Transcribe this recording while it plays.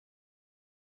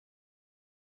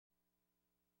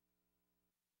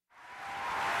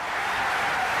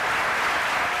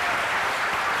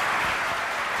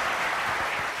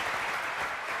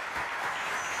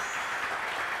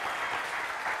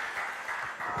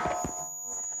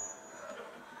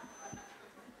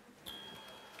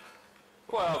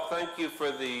thank you for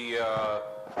the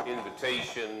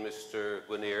invitation, Mr.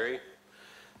 Guarnieri,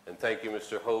 and thank you,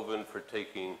 Mr. Hoven, for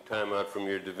taking time out from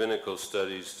your divinical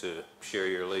studies to share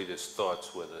your latest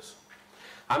thoughts with us.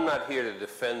 I'm not here to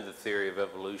defend the theory of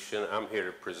evolution. I'm here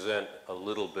to present a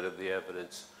little bit of the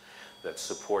evidence that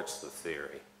supports the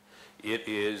theory. It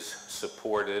is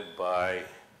supported by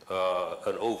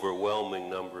an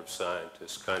overwhelming number of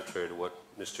scientists, contrary to what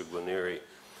Mr. Guarnieri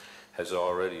has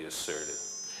already asserted.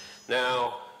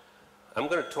 Now, I'm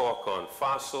going to talk on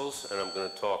fossils and I'm going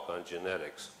to talk on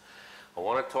genetics. I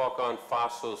want to talk on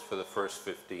fossils for the first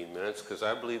 15 minutes because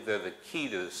I believe they're the key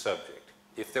to the subject.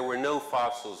 If there were no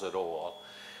fossils at all,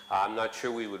 I'm not sure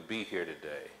we would be here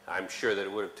today. I'm sure that it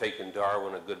would have taken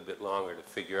Darwin a good bit longer to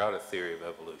figure out a theory of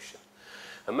evolution.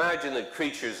 Imagine that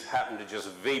creatures happened to just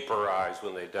vaporize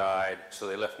when they died, so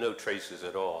they left no traces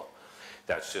at all.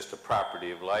 That's just a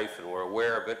property of life, and we're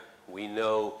aware of it. We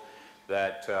know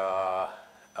that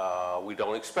we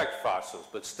don't expect fossils,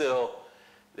 but still,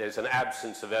 there's an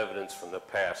absence of evidence from the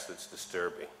past that's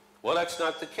disturbing. Well, that's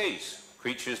not the case.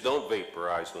 Creatures don't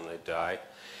vaporize when they die,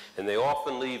 and they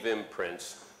often leave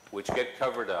imprints which get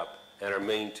covered up and are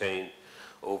maintained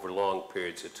over long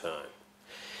periods of time.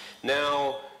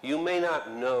 Now, you may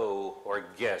not know or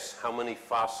guess how many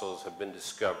fossils have been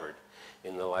discovered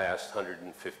in the last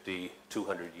 150,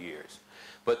 200 years,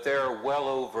 but there are well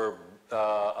over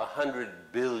 100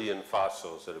 billion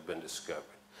fossils that have been discovered.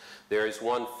 There is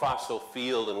one fossil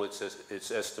field in which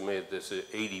it's estimated there's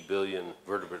 80 billion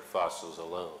vertebrate fossils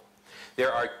alone.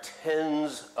 There are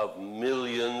tens of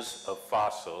millions of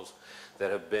fossils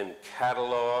that have been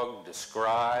cataloged,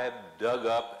 described, dug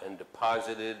up, and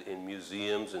deposited in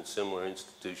museums and similar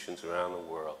institutions around the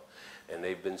world, and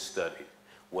they've been studied.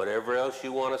 Whatever else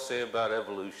you want to say about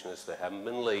evolutionists, they haven't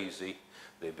been lazy,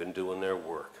 they've been doing their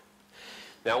work.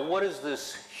 Now, what does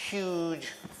this huge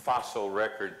fossil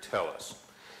record tell us?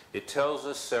 It tells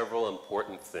us several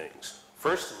important things.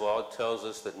 First of all, it tells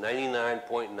us that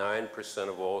 99.9%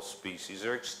 of all species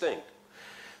are extinct.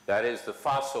 That is, the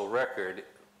fossil record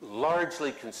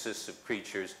largely consists of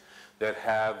creatures that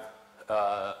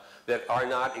are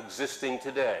not existing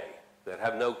today, that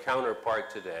have no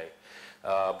counterpart today,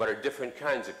 but are different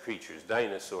kinds of creatures,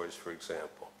 dinosaurs, for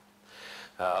example.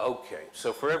 Okay,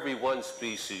 so for every one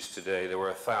species today, there were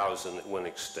 1,000 that went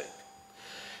extinct.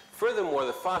 Furthermore,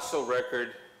 the fossil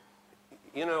record,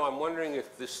 you know, I'm wondering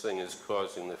if this thing is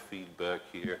causing the feedback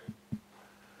here.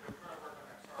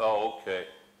 Oh, okay.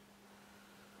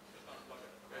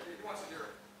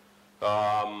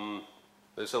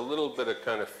 There's a little bit of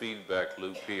kind of feedback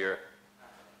loop here.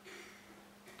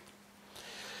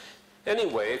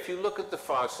 Anyway, if you look at the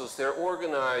fossils, they're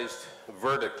organized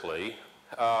vertically,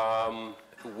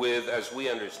 with, as we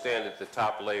understand it, the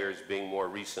top layers being more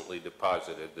recently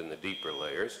deposited than the deeper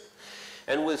layers.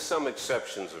 And with some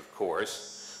exceptions, of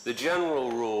course, the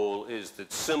general rule is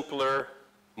that simpler,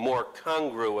 more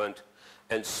congruent,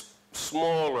 and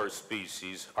smaller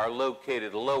species are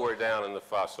located lower down in the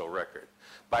fossil record.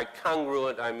 By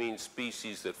congruent, I mean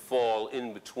species that fall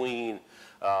in between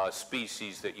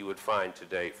species that you would find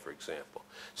today, for example.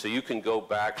 So you can go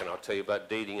back, and I'll tell you about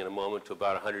dating in a moment, to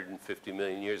about 150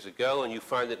 million years ago, and you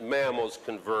find that mammals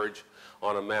converge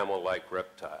on a mammal-like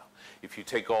reptile. If you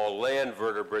take all land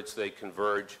vertebrates, they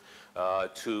converge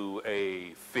to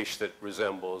a fish that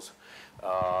resembles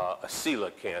a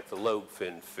coelacanth, a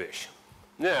lobe-finned fish.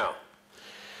 Now,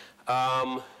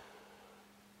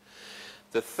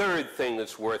 the third thing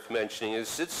that's worth mentioning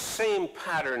is this same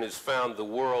pattern is found the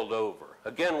world over,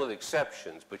 again with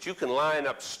exceptions, but you can line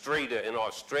up strata in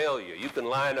Australia, you can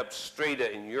line up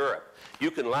strata in Europe,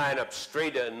 you can line up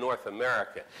strata in North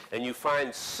America, and you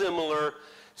find similar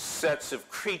sets of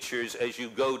creatures as you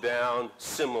go down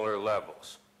similar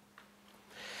levels.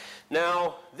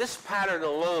 Now, this pattern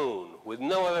alone, with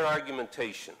no other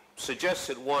argumentation, suggests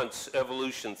at once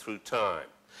evolution through time,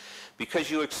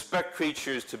 because you expect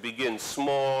creatures to begin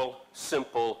small,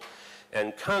 simple,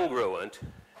 and congruent.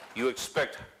 You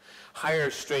expect higher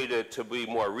strata to be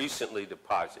more recently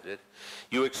deposited.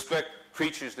 You expect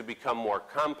creatures to become more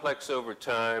complex over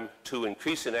time, to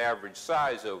increase in average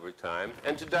size over time,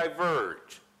 and to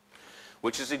diverge,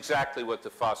 which is exactly what the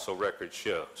fossil record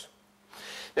shows.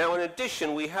 Now, in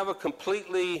addition, we have a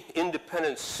completely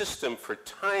independent system for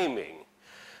timing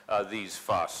these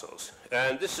fossils.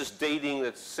 And this is dating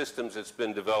the systems that's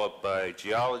been developed by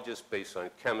geologists based on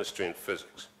chemistry and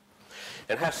physics.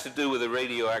 And has to do with the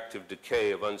radioactive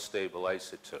decay of unstable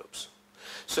isotopes.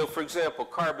 So, for example,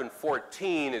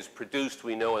 carbon-14 is produced,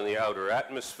 we know, in the outer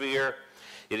atmosphere.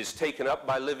 It is taken up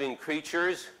by living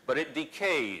creatures, but it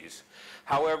decays.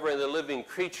 However, in the living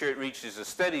creature, it reaches a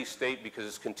steady state because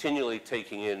it's continually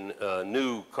taking in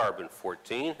new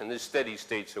carbon-14, and these steady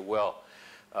states are well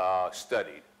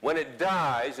studied. When it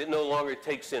dies, it no longer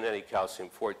takes in any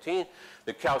calcium-14.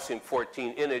 The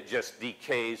calcium-14 in it just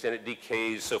decays, and it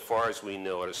decays, so far as we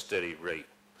know, at a steady rate.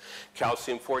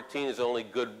 Calcium-14 is only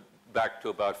good back to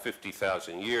about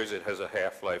 50,000 years. It has a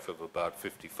half-life of about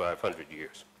 5,500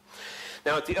 years.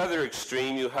 Now, at the other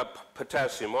extreme, you have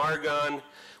potassium-argon,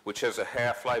 which has a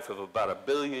half-life of about 1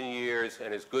 billion years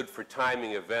and is good for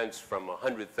timing events from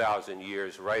 100,000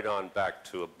 years right on back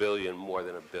to 1 billion, more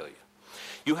than 1 billion.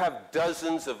 You have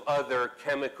dozens of other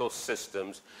chemical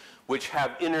systems which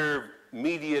have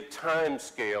intermediate time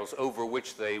scales over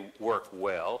which they work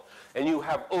well, and you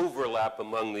have overlap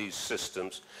among these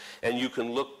systems, and you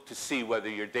can look to see whether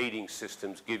your dating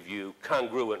systems give you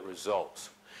congruent results.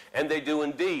 And they do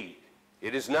indeed.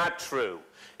 It is not true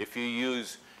if you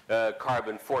use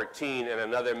carbon-14 and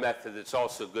another method that's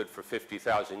also good for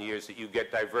 50,000 years that you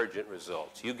get divergent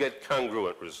results. You get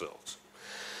congruent results.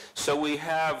 So we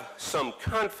have some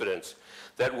confidence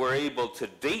that we're able to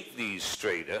date these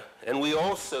strata, and we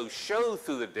also show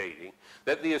through the dating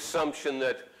that the assumption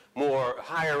that more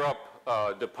higher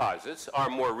up deposits are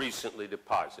more recently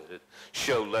deposited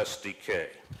show less decay.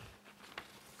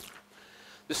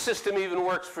 The system even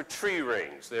works for tree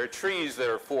rings. There are trees that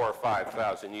are 4,000 or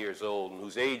 5,000 years old and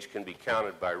whose age can be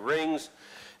counted by rings,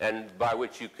 and by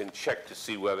which you can check to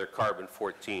see whether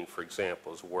carbon-14, for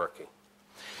example, is working.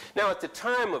 Now, at the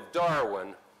time of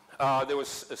Darwin, there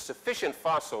was a sufficient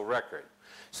fossil record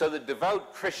so that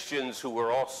devout Christians who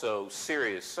were also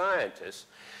serious scientists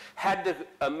had to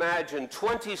imagine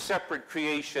 20 separate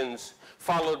creations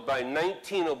followed by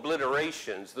 19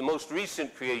 obliterations, the most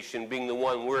recent creation being the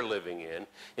one we're living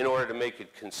in order to make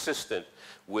it consistent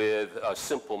with a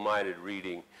simple-minded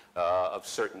reading of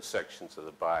certain sections of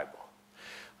the Bible.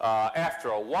 After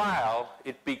a while,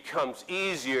 it becomes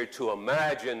easier to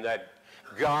imagine that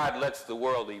God lets the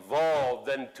world evolve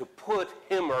than to put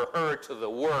him or her to the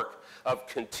work of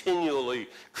continually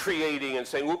creating and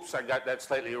saying, oops, I got that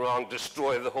slightly wrong,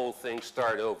 destroy the whole thing,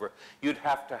 start over. You'd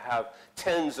have to have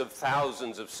tens of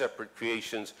thousands of separate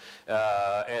creations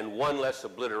and one less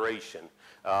obliteration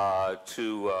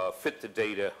to fit the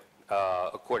data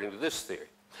according to this theory.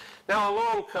 Now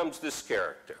along comes this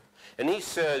character, and he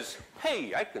says,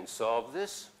 hey, I can solve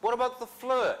this. What about the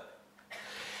flood?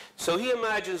 So he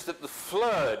imagines that the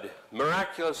flood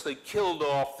miraculously killed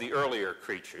off the earlier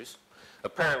creatures.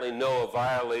 Apparently Noah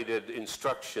violated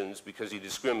instructions because he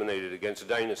discriminated against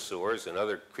dinosaurs and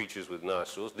other creatures with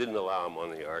nostrils, didn't allow them on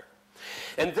the ark.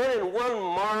 And then in one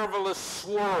marvelous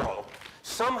swirl,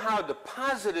 somehow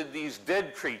deposited these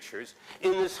dead creatures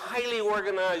in this highly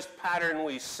organized pattern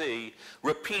we see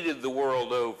repeated the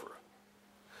world over.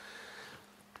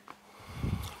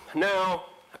 Now,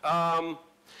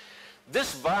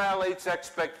 this violates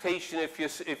expectation if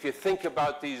you think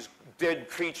about these dead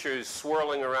creatures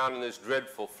swirling around in this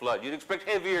dreadful flood. You'd expect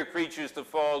heavier creatures to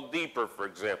fall deeper, for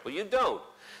example. You don't.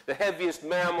 The heaviest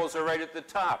mammals are right at the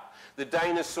top. The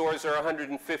dinosaurs are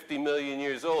 150 million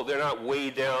years old. They're not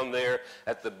way down there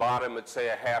at the bottom at, say,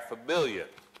 500 million.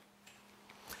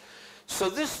 So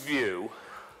this view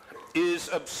is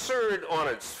absurd on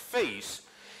its face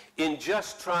in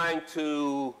just trying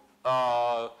to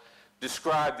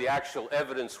describe the actual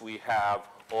evidence we have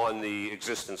on the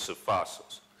existence of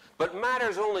fossils. But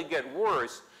matters only get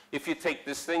worse if you take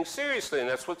this thing seriously, and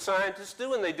that's what scientists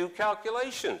do, and they do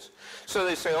calculations. So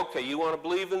they say, okay, you want to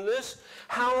believe in this?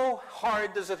 How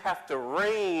hard does it have to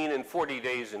rain in 40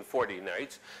 days and 40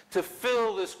 nights to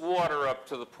fill this water up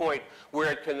to the point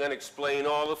where it can then explain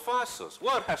all the fossils?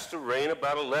 Well, it has to rain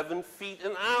about 11 feet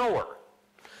an hour.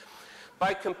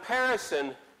 By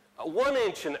comparison, 1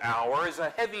 inch an hour is a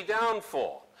heavy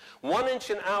downfall. 1 inch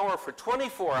an hour for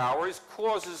 24 hours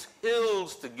causes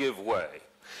hills to give way.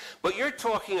 But you're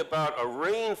talking about a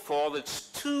rainfall that's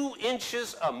 2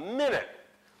 inches a minute.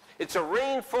 It's a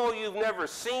rainfall you've never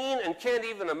seen and can't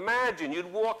even imagine.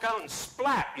 You'd walk out and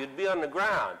splat. You'd be on the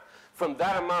ground from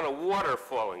that amount of water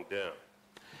falling down.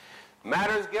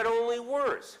 Matters get only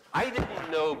worse. I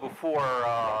didn't know before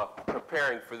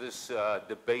preparing for this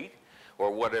debate,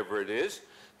 or whatever it is,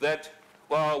 that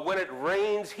when it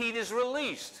rains, heat is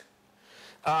released.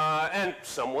 And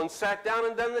someone sat down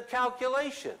and done the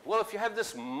calculation. Well, if you have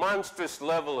this monstrous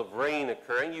level of rain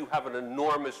occurring, you have an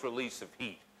enormous release of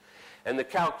heat. And the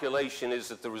calculation is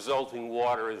that the resulting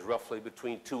water is roughly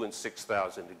between 2,000 and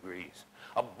 6,000 degrees.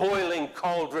 A boiling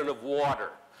cauldron of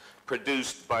water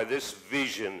produced by this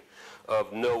vision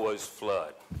of Noah's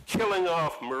flood, killing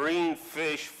off marine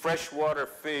fish, freshwater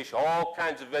fish, all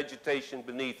kinds of vegetation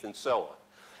beneath and so on.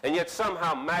 And yet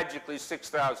somehow magically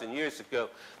 6,000 years ago,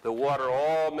 the water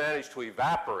all managed to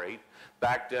evaporate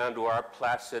back down to our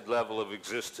placid level of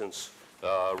existence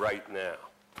right now.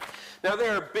 Now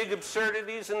there are big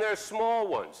absurdities and there are small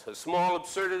ones. A small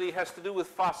absurdity has to do with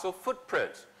fossil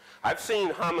footprints. I've seen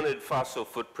hominid fossil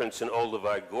footprints in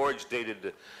Olduvai Gorge dated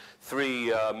to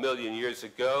 3 million years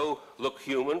ago, look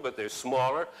human, but they're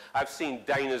smaller. I've seen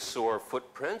dinosaur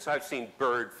footprints. I've seen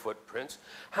bird footprints.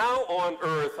 How on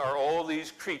earth are all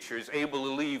these creatures able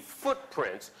to leave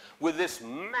footprints with this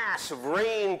massive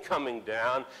rain coming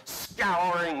down,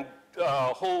 scouring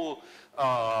whole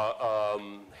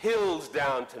hills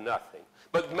down to nothing,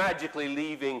 but magically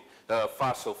leaving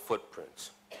fossil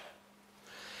footprints?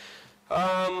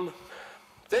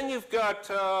 Then you've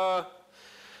got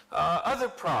other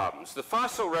problems. The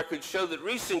fossil records show that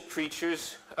recent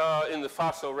creatures in the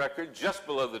fossil record just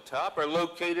below the top are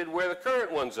located where the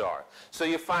current ones are. So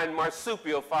you find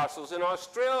marsupial fossils in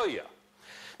Australia.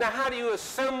 Now how do you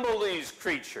assemble these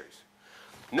creatures?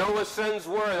 Noah sends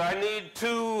word, I need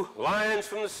 2 lions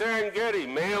from the Serengeti,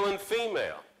 male and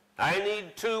female. I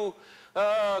need 2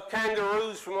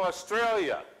 kangaroos from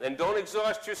Australia. And don't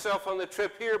exhaust yourself on the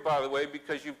trip here, by the way,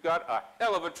 because you've got a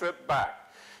hell of a trip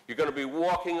back. You're going to be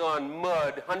walking on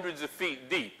mud hundreds of feet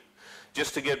deep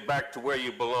just to get back to where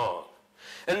you belong.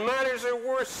 And matters are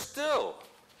worse still.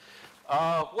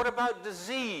 What about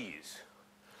disease?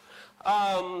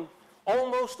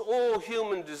 Almost all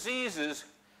human diseases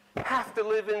have to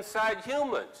live inside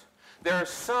humans. There are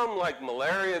some, like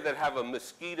malaria, that have a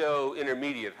mosquito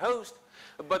intermediate host,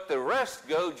 but the rest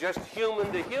go just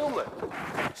human to human.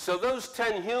 So those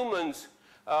 10 humans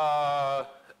on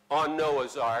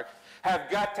Noah's Ark have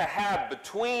got to have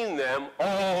between them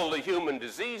all the human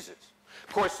diseases.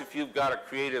 Of course, if you've got a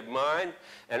creative mind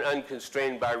and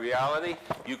unconstrained by reality,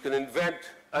 you can invent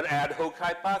an ad hoc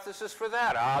hypothesis for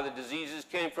that. The diseases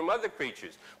came from other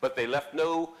creatures, but they left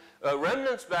no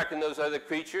remnants back in those other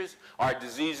creatures. Our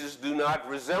diseases do not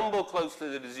resemble closely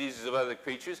the diseases of other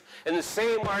creatures, and the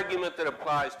same argument that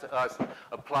applies to us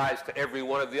applies to every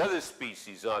one of the other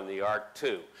species on the Ark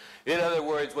too. In other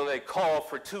words, when they call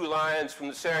for 2 lions from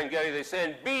the Serengeti, they say,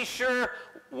 and be sure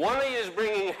one of you is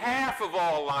bringing half of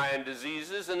all lion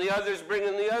diseases and the other's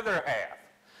bringing the other half.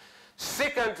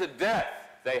 Sick unto death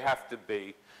they have to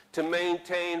be to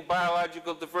maintain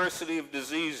biological diversity of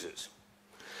diseases.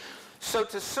 So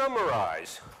to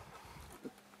summarize,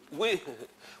 we're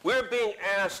being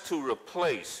asked to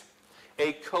replace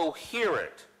a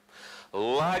coherent,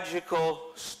 logical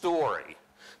story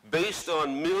based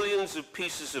on millions of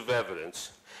pieces of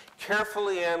evidence,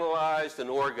 carefully analyzed and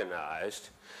organized,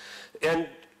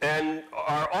 and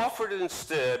are offered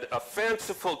instead a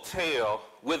fanciful tale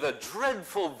with a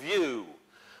dreadful view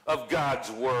of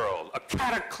God's world, a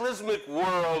cataclysmic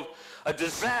world, a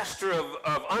disaster of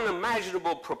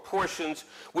unimaginable proportions,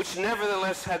 which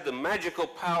nevertheless had the magical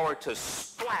power to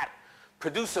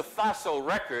produce a fossil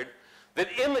record that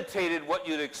imitated what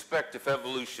you'd expect if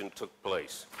evolution took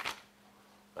place.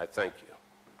 I thank you.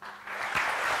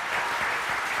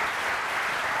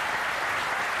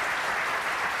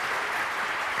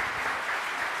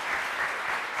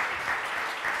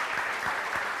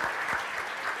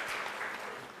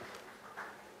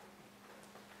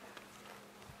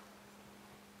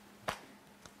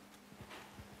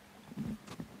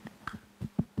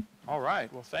 All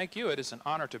right. Well, thank you. It is an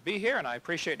honor to be here, and I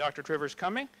appreciate Dr. Trivers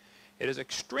coming. It is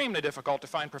extremely difficult to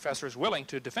find professors willing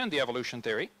to defend the evolution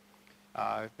theory.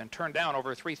 I've been turned down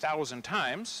over 3,000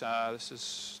 times. This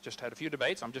has just had a few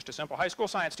debates. I'm just a simple high school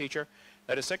science teacher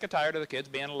that is sick and tired of the kids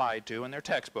being lied to in their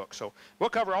textbooks. So we'll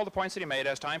cover all the points that he made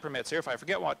as time permits here. If I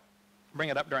forget what, bring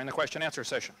it up during the question-answer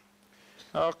session.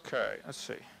 Okay, let's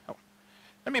see.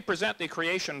 Let me present the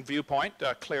creation viewpoint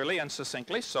clearly and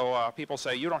succinctly. So people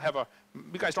say, you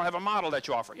guys don't have a model that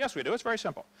you offer. Yes, we do. It's very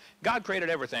simple. God created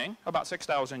everything about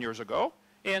 6,000 years ago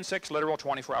in 6 literal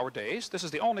 24-hour days. This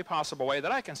is the only possible way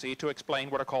that I can see to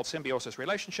explain what are called symbiosis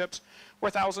relationships,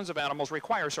 where thousands of animals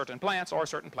require certain plants or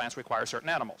certain plants require certain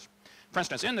animals. For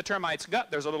instance, in the termite's gut,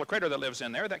 there's a little critter that lives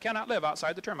in there that cannot live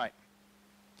outside the termite.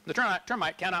 The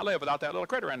termite cannot live without that little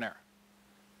critter in there.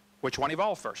 Which one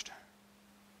evolved first?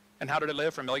 And how did it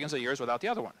live for millions of years without the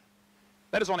other one?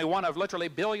 That is only one of literally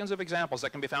billions of examples that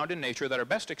can be found in nature that are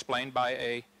best explained by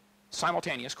a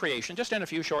simultaneous creation just in a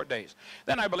few short days.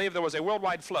 Then I believe there was a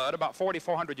worldwide flood about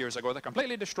 4,400 years ago that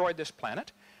completely destroyed this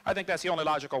planet. I think that's the only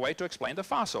logical way to explain the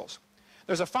fossils.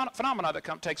 There's a phenomena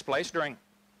that takes place during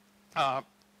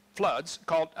floods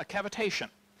called a cavitation,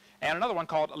 and another one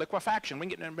called liquefaction. We can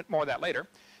get into a bit more of that later.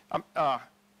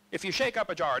 If you shake up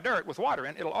a jar of dirt with water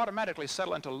in, it'll automatically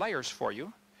settle into layers for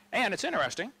you. And it's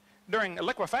interesting, during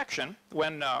liquefaction,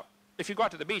 when if you go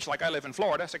out to the beach, like I live in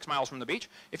Florida, 6 miles from the beach,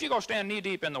 if you go stand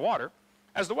knee-deep in the water,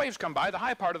 as the waves come by, the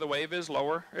high part of the wave is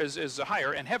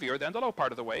higher and heavier than the low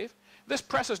part of the wave. This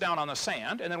presses down on the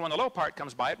sand, and then when the low part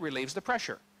comes by, it relieves the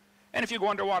pressure. And if you go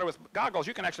underwater with goggles,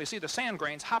 you can actually see the sand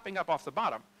grains hopping up off the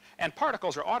bottom. And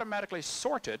particles are automatically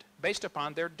sorted based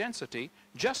upon their density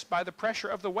just by the pressure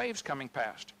of the waves coming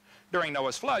past. During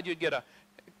Noah's flood, you'd get a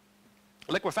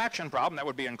liquefaction problem that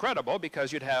would be incredible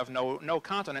because you'd have no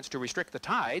continents to restrict the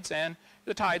tides, and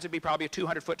the tides would be probably a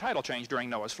 200-foot tidal change during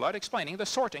Noah's flood, explaining the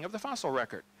sorting of the fossil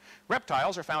record.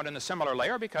 Reptiles are found in the similar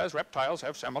layer because reptiles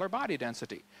have similar body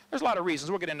density. There's a lot of reasons.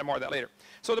 We'll get into more of that later.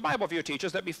 So the Bible view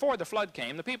teaches that before the flood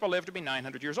came, the people lived to be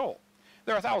 900 years old.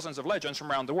 There are thousands of legends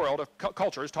from around the world of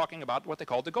cultures talking about what they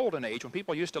called the Golden Age, when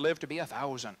people used to live to be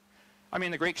 1,000. I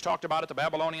mean, the Greeks talked about it, the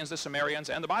Babylonians, the Sumerians,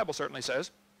 and the Bible certainly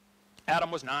says Adam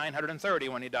was 930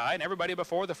 when he died, and everybody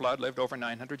before the flood lived over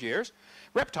 900 years.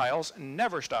 Reptiles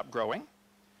never stopped growing,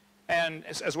 and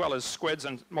as well as squids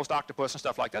and most octopus and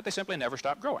stuff like that, they simply never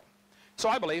stopped growing. So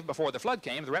I believe before the flood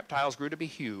came, the reptiles grew to be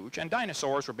huge, and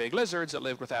dinosaurs were big lizards that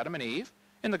lived with Adam and Eve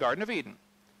in the Garden of Eden.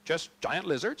 Just giant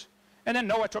lizards. And then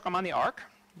Noah took them on the ark,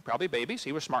 probably babies.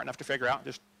 He was smart enough to figure out,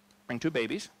 just bring 2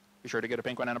 babies. Be sure to get a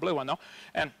pink one and a blue one, though.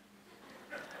 And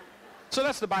so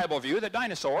that's the Bible view, that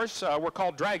dinosaurs were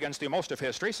called dragons through most of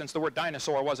history, since the word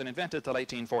dinosaur wasn't invented until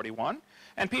 1841.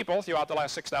 And people throughout the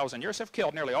last 6,000 years have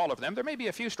killed nearly all of them. There may be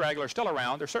a few stragglers still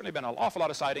around. There's certainly been an awful lot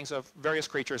of sightings of various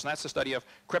creatures, and that's the study of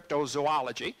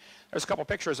cryptozoology. There's a couple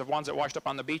pictures of ones that washed up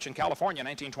on the beach in California in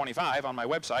 1925 on my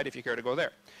website, if you care to go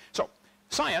there. So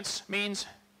science means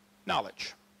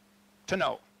knowledge, to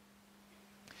know.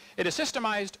 It is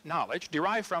systemized knowledge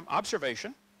derived from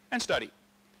observation and study.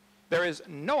 There is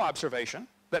no observation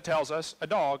that tells us a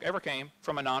dog ever came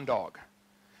from a non-dog.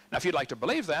 Now, if you'd like to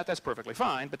believe that, that's perfectly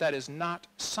fine, but that is not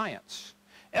science.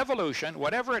 Evolution,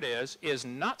 whatever it is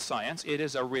not science. It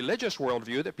is a religious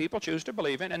worldview that people choose to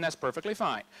believe in, and that's perfectly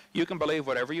fine. You can believe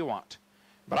whatever you want.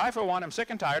 But I, for one, am sick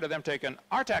and tired of them taking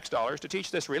our tax dollars to teach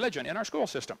this religion in our school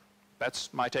system.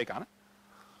 That's my take on it.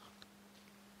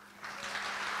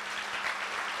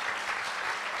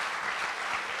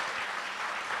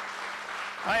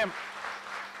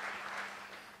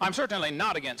 I'm certainly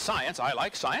not against science. I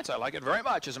like science. I like it very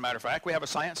much, as a matter of fact. We have a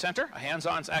science center, a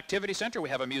hands-on activity center. We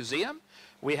have a museum.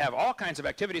 We have all kinds of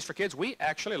activities for kids. We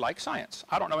actually like science.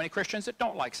 I don't know any Christians that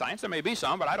don't like science. There may be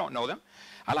some, but I don't know them.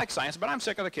 I like science, but I'm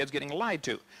sick of the kids getting lied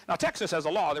to. Now, Texas has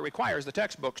a law that requires the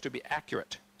textbooks to be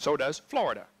accurate. So does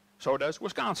Florida. So does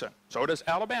Wisconsin. So does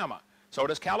Alabama. So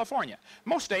does California.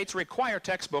 Most states require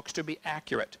textbooks to be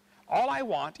accurate. All I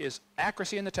want is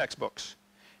accuracy in the textbooks.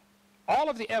 All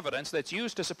of the evidence that's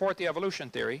used to support the evolution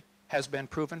theory has been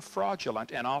proven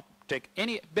fraudulent, and I'll take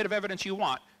any bit of evidence you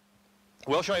want.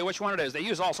 We'll show you which one it is. They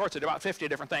use all sorts of about 50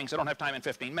 different things. I don't have time in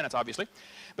 15 minutes, obviously.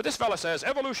 But this fellow says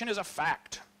evolution is a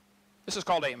fact. This is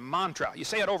called a mantra. You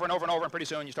say it over and over and over, and pretty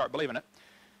soon you start believing it.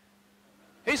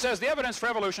 He says the evidence for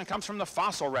evolution comes from the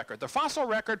fossil record. The fossil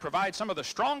record provides some of the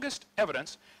strongest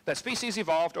evidence that species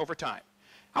evolved over time.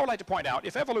 I would like to point out,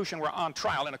 if evolution were on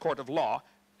trial in a court of law,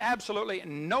 absolutely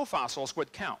no fossils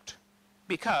would count,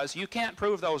 because you can't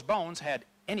prove those bones had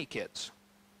any kids.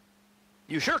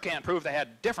 You sure can't prove they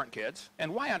had different kids.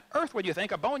 And why on earth would you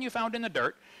think a bone you found in the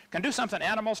dirt can do something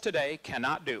animals today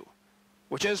cannot do,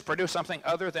 which is produce something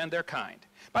other than their kind?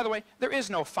 By the way, there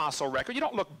is no fossil record. You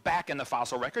don't look back in the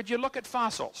fossil record. You look at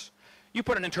fossils. You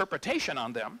put an interpretation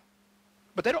on them,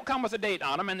 but they don't come with a date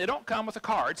on them, and they don't come with a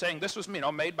card saying this was,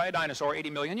 made by a dinosaur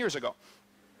 80 million years ago.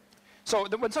 So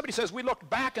when somebody says we looked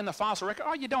back in the fossil record,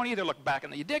 oh, you don't either look back in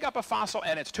the, you dig up a fossil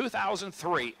and it's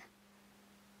 2003.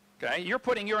 Okay, you're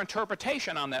putting your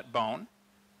interpretation on that bone,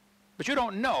 but you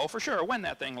don't know for sure when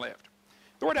that thing lived.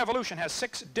 The word evolution has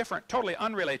 6 different, totally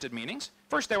unrelated meanings.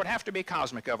 First, there would have to be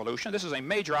cosmic evolution. This is a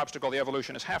major obstacle the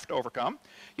evolutionists have to overcome.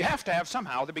 You have to have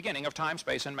somehow the beginning of time,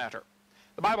 space, and matter.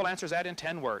 The Bible answers that in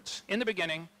 10 words. In the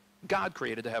beginning, God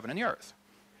created the heaven and the earth.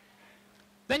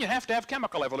 Then you have to have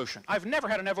chemical evolution. I've never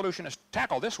had an evolutionist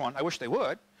tackle this one. I wish they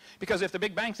would. Because if the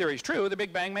Big Bang theory is true, the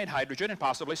Big Bang made hydrogen and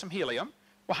possibly some helium.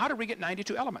 Well, how did we get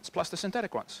 92 elements, plus the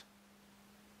synthetic ones?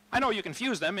 I know you can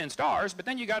fuse them in stars, but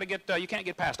then you can't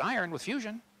get past iron with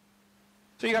fusion.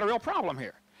 So you got a real problem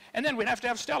here. And then we'd have to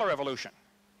have stellar evolution.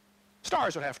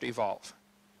 Stars would have to evolve.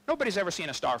 Nobody's ever seen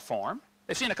a star form.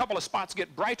 They've seen a couple of spots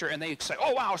get brighter, and they say,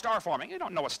 oh, wow, star forming. You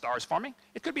don't know what star is forming.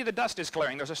 It could be the dust is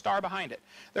clearing. There's a star behind it.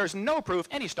 There's no proof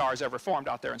any stars ever formed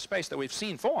out there in space that we've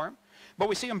seen form, but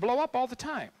we see them blow up all the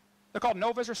time. They're called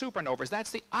novas or supernovas.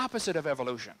 That's the opposite of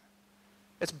evolution.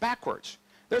 It's backwards.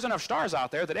 There's enough stars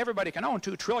out there that everybody can own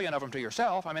 2 trillion of them to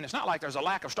yourself. I mean, it's not like there's a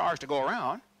lack of stars to go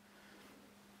around.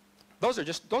 Those are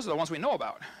the ones we know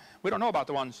about. We don't know about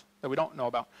the ones that we don't know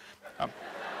about.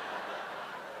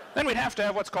 Then we'd have to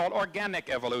have what's called organic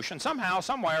evolution. Somehow,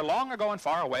 somewhere, long ago and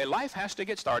far away, life has to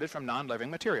get started from non-living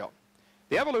material.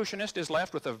 The evolutionist is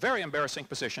left with a very embarrassing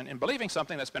position in believing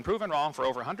something that's been proven wrong for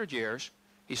over 100 years.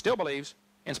 He still believes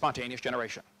in spontaneous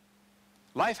generation.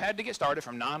 Life had to get started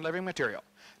from non-living material.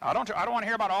 Now, I don't want to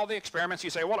hear about all the experiments. You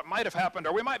say, well, it might have happened,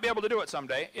 or we might be able to do it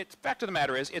someday. The fact of the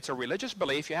matter is, it's a religious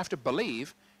belief. You have to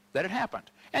believe that it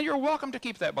happened. And you're welcome to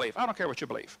keep that belief. I don't care what you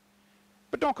believe.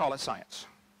 But don't call it science.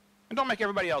 And don't make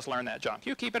everybody else learn that junk.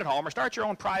 You keep it at home or start your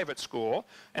own private school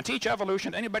and teach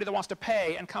evolution to anybody that wants to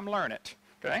pay and come learn it.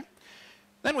 Okay?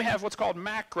 Then we have what's called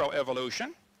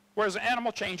macroevolution, whereas an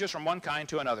animal changes from one kind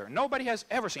to another. Nobody has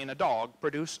ever seen a dog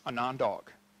produce a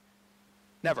non-dog.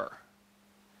 Never.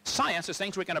 Science is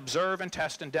things we can observe and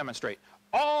test and demonstrate.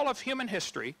 All of human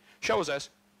history shows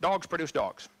us dogs produce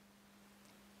dogs.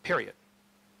 Period.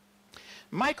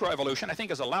 Microevolution, I think,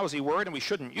 is a lousy word and we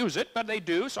shouldn't use it, but they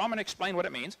do, so I'm going to explain what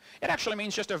it means. It actually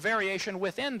means just a variation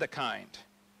within the kind.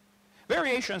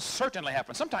 Variations certainly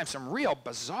happen. Sometimes some real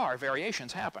bizarre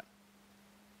variations happen,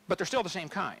 but they're still the same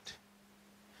kind.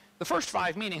 The first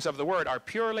 5 meanings of the word are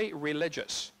purely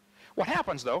religious. What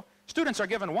happens, though, students are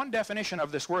given one definition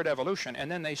of this word evolution, and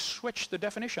then they switch the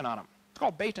definition on them. It's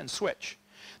called bait and switch.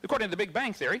 According to the Big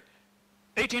Bang Theory,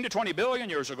 18 to 20 billion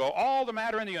years ago, all the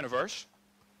matter in the universe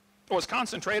was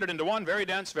concentrated into one very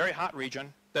dense, very hot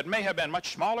region that may have been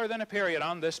much smaller than a period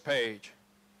on this page.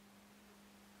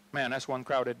 Man, that's one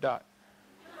crowded dot.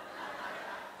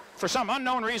 For some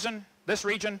unknown reason, this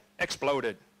region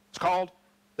exploded. It's called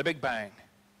the Big Bang.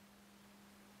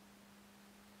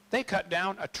 They cut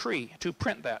down a tree to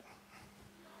print that.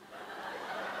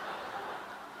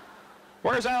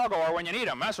 Where's Al Gore when you need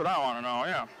him? That's what I want to know,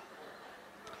 yeah.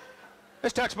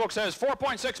 This textbook says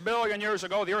 4.6 billion years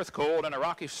ago the Earth cooled and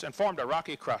formed a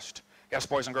rocky crust. Yes,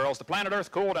 boys and girls, the planet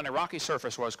Earth cooled and a rocky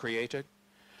surface was created.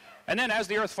 And then as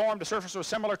the Earth formed, the surface was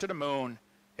similar to the moon.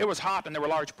 It was hot and there were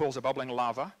large pools of bubbling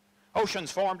lava.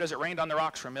 Oceans formed as it rained on the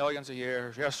rocks for millions of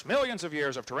years. Yes, millions of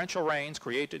years of torrential rains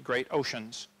created great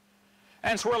oceans.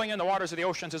 And swirling in the waters of the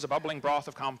oceans is a bubbling broth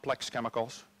of complex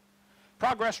chemicals.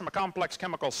 Progress from a complex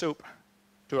chemical soup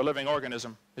to a living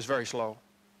organism is very slow.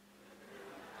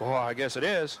 Oh, I guess it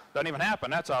is. Doesn't even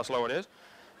happen. That's how slow it is.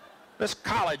 This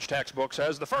college textbook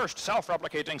says the first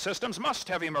self-replicating systems must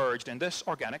have emerged in this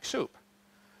organic soup.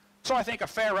 So I think a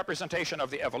fair representation of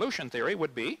the evolution theory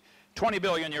would be 20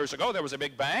 billion years ago there was a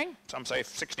Big Bang. Some say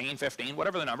 16, 15,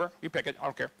 whatever the number. You pick it. I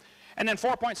don't care. And then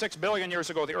 4.6 billion years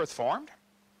ago the Earth formed.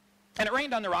 And it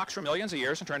rained on the rocks for millions of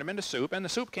years and turned them into soup. And the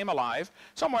soup came alive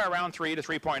somewhere around 3 to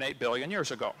 3.8 billion years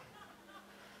ago.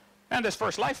 And this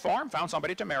first life form found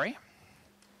somebody to marry.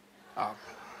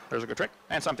 There's a good trick.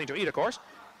 And something to eat, of course.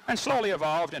 And slowly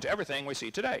evolved into everything we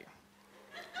see today.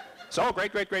 So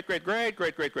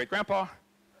great-great-great-great-great-great-great-great-grandpa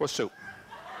was soup.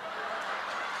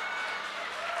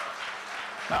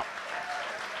 Now,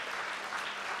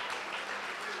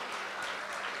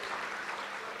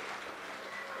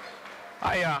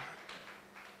 I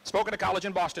spoke at a college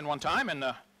in Boston one time, and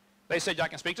they said I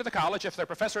can speak to the college if their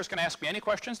professors can ask me any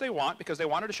questions they want, because they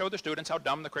wanted to show the students how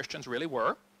dumb the Christians really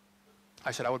were. I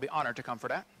said I would be honored to come for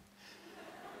that.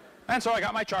 And so I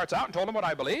got my charts out and told them what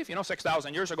I believe.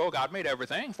 6,000 years ago, God made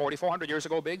everything. 4,400 years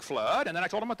ago, big flood. And then I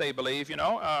told them what they believe.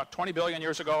 20 billion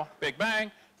years ago, Big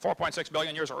Bang. 4.6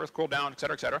 billion years, Earth cooled down, et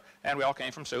cetera, and we all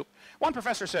came from soup. One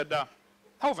professor said,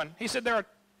 Hovind, he said, there are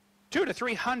 200 to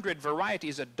 300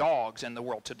 varieties of dogs in the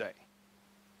world today.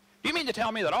 Do you mean to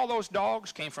tell me that all those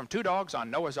dogs came from 2 dogs on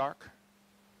Noah's Ark?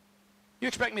 You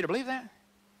expect me to believe that?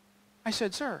 I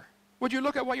said, sir, would you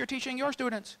look at what you're teaching your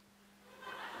students?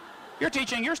 You're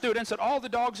teaching your students that all the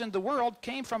dogs in the world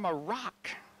came from a rock.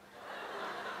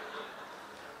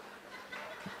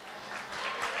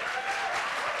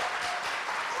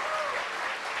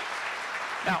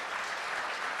 Now,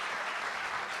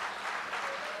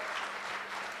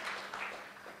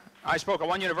 I spoke at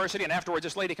one university, and afterwards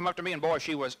this lady came up to me, and boy,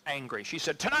 she was angry. She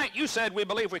said, tonight you said we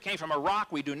believe we came from a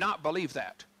rock. We do not believe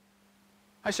that.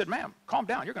 I said, ma'am, calm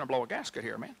down. You're going to blow a gasket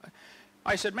here, man.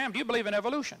 I said, ma'am, do you believe in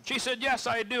evolution? She said, yes,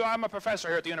 I do. I'm a professor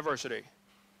here at the university.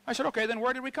 I said, okay, then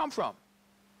where did we come from?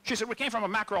 She said, we came from a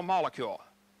macromolecule.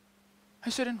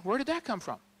 I said, and where did that come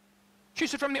from? She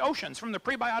said, from the oceans, from the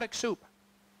prebiotic soup.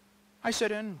 I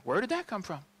said, and where did that come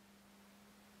from?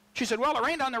 She said, well, it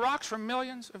rained on the rocks for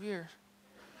millions of years.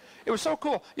 It was so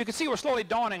cool. You could see it was slowly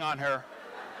dawning on her.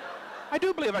 I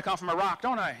do believe I come from a rock,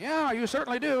 don't I? Yeah, you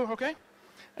certainly do, okay?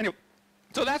 Anyway,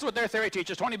 So that's what their theory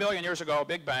teaches. 20 billion years ago,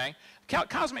 Big Bang.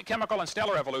 Cosmic, chemical, and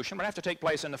stellar evolution would have to take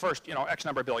place in the first, X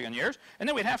number of billion years. And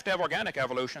then we'd have to have organic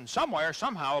evolution. Somewhere,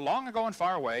 somehow, long ago and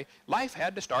far away, life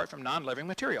had to start from non-living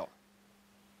material.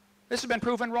 This has been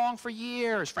proven wrong for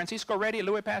years. Francisco Redi,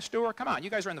 Louis Pasteur, come on, you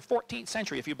guys are in the 14th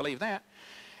century if you believe that.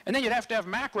 And then you'd have to have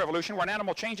macroevolution where an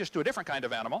animal changes to a different kind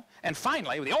of animal. And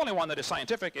finally, the only one that is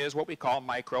scientific is what we call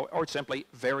micro, or simply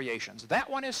variations. That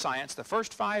one is science. The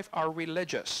first 5 are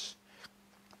religious.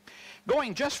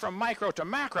 Going just from micro to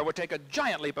macro would take a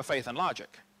giant leap of faith and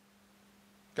logic.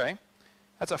 Okay?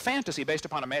 That's a fantasy based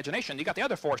upon imagination. You got the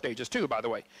other 4 stages too, by the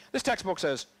way. This textbook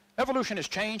says evolution is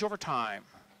change over time.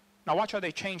 Now watch how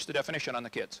they change the definition on the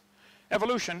kids.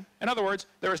 Evolution, in other words,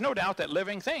 there is no doubt that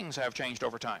living things have changed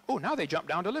over time. Oh, now they jump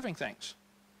down to living things.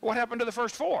 What happened to the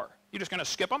first 4? You're just going to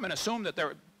skip them and assume that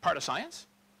they're part of science?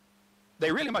 They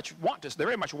very much want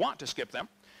to skip them.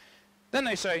 Then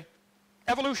they say,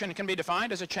 evolution can be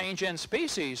defined as a change in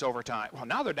species over time. Well,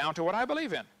 now they're down to what I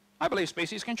believe in. I believe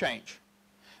species can change,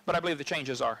 but I believe the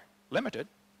changes are limited.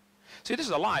 See, this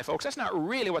is a lie, folks. That's not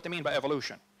really what they mean by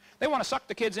evolution. They want to suck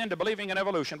the kids into believing in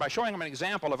evolution by showing them an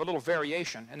example of a little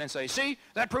variation and then say, see,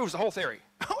 that proves the whole theory.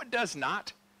 Oh, it does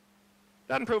not.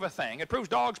 It doesn't prove a thing. It proves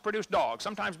dogs produce dogs,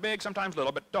 sometimes big, sometimes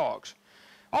little, but dogs.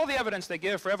 All the evidence they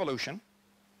give for evolution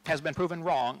has been proven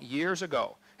wrong years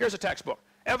ago. Here's a textbook.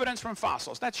 Evidence from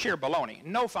fossils. That's sheer baloney.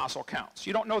 No fossil counts.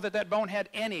 You don't know that that bone had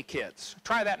any kids.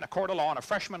 Try that in a court of law, and a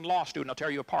freshman law student will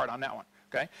tear you apart on that one.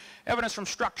 Okay? Evidence from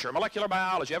structure, molecular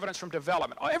biology, evidence from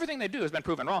development. Everything they do has been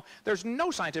proven wrong. There's no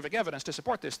scientific evidence to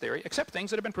support this theory except things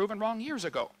that have been proven wrong years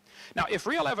ago. Now, if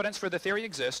real evidence for the theory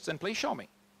exists, then please show me.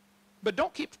 But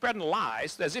don't keep spreading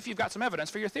lies as if you've got some evidence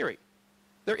for your theory.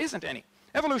 There isn't any.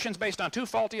 Evolution's based on 2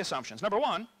 faulty assumptions. Number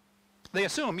 1, they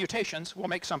assume mutations will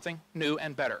make something new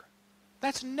and better.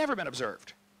 That's never been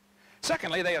observed.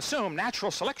 Secondly, they assume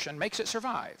natural selection makes it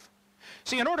survive.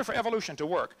 See, in order for evolution to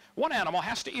work, one animal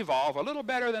has to evolve a little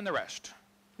better than the rest.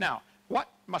 Now, what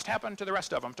must happen to the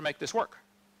rest of them to make this work?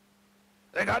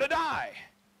 They got to die.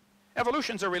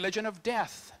 Evolution's a religion of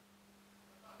death,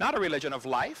 not a religion of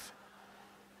life.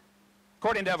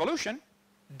 According to evolution,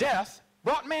 death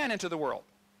brought man into the world.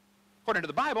 According to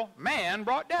the Bible, man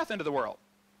brought death into the world.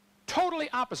 Totally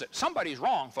opposite. Somebody's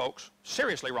wrong, folks.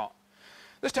 Seriously wrong.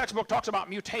 This textbook talks about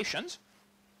mutations.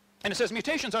 And it says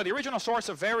mutations are the original source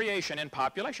of variation in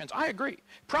populations. I agree.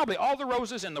 Probably all the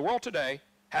roses in the world today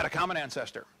had a common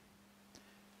ancestor.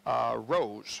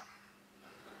 Rose.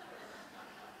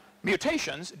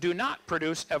 Mutations do not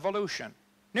produce evolution.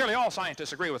 Nearly all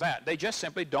scientists agree with that. They just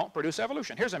simply don't produce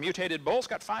evolution. Here's a mutated bull. It's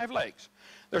got 5 legs.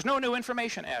 There's no new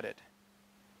information added.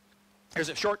 Here's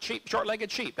a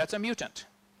short-legged sheep. That's a mutant.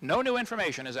 No new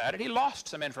information is added. He lost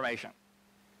some information.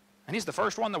 And he's the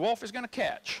first one the wolf is going to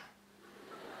catch.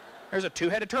 There's a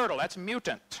 2-headed turtle. That's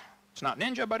mutant. It's not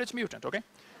ninja, but it's mutant, okay?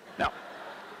 Now,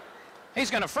 he's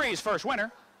going to freeze first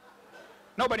winter.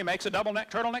 Nobody makes a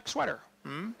double-neck turtleneck sweater.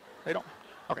 They don't.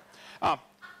 Okay.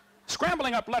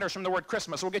 Scrambling up letters from the word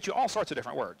Christmas will get you all sorts of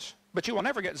different words, but you will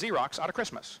never get Xerox out of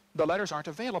Christmas. The letters aren't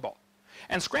available.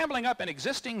 And scrambling up an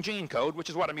existing gene code, which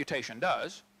is what a mutation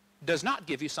does not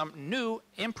give you some new,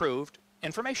 improved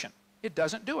information. It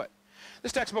doesn't do it.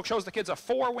 This textbook shows the kids a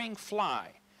 4-winged fly.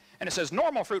 And it says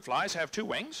normal fruit flies have 2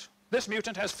 wings. This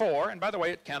mutant has 4, and by the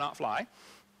way, it cannot fly.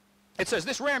 It says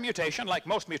this rare mutation, like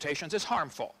most mutations, is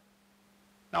harmful.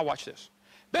 Now watch this.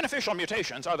 Beneficial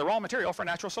mutations are the raw material for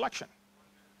natural selection.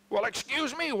 Well,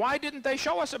 excuse me, why didn't they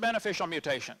show us a beneficial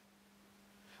mutation?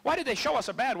 Why did they show us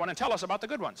a bad one and tell us about the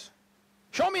good ones?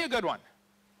 Show me a good one.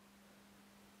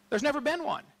 There's never been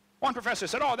one. One professor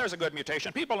said, oh, there's a good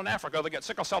mutation. People in Africa that get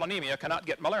sickle cell anemia cannot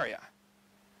get malaria.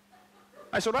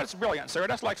 I said, well, that's brilliant, sir.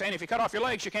 That's like saying if you cut off your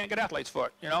legs, you can't get athlete's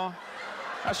foot, you know?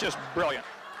 That's just brilliant.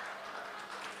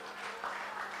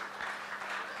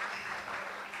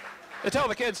 They tell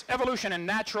the kids evolution and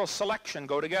natural selection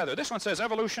go together. This one says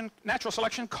evolution, natural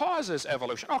selection causes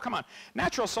evolution. Oh, come on.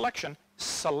 Natural selection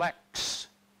selects.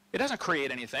 It doesn't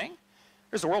create anything.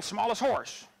 There's the world's smallest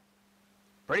horse.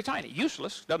 Pretty tiny,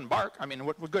 useless, doesn't bark. I mean,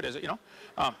 what good is it, you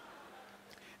know?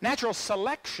 Natural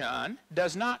selection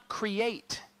does not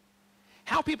create.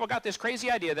 How people got this crazy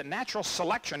idea that natural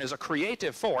selection is a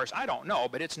creative force, I don't know,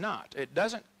 but it's not. It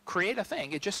doesn't create a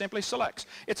thing. It just simply selects.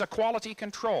 It's a quality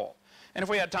control. And if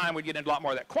we had time, we'd get into a lot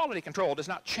more of that. Quality control does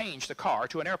not change the car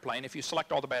to an airplane if you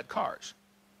select all the bad cars.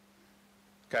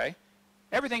 Okay?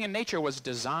 Everything in nature was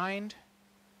designed.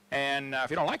 And if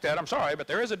you don't like that, I'm sorry, but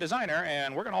there is a designer,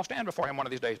 and we're going to all stand before him one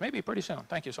of these days, maybe pretty soon.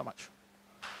 Thank you so much.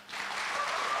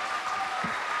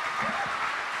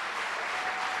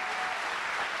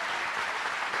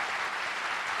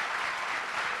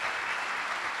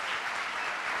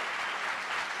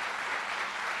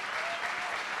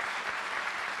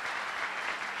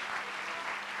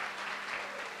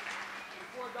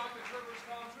 Dr. Trivers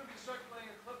comes, we'll be circulating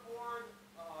a clipboard.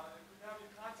 If we have your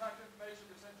contact information,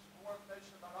 we send you more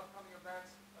information about upcoming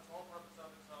events. That's the whole purpose of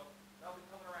it. So that'll be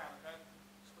coming around, okay?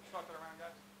 Start that around,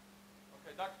 guys.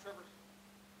 Okay, Dr. Trivers.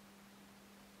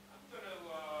 I'm going to...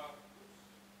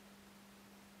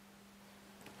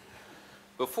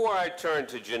 Before I turn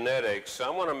to genetics,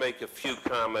 I want to make a few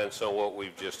comments on what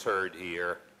we've just heard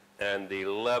here and the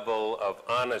level of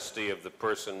honesty of the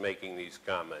person making these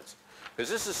comments. Because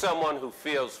this is someone who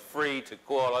feels free to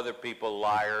call other people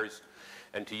liars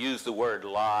and to use the word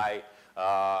lie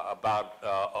about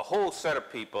a whole set of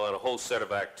people and a whole set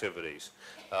of activities.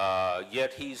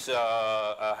 Yet he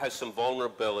has some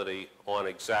vulnerability on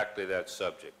exactly that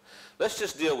subject. Let's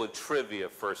just deal with trivia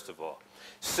first of all.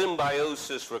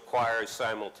 Symbiosis requires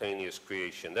simultaneous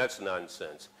creation. That's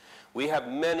nonsense. We have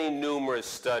many numerous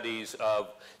studies of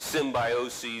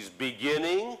symbioses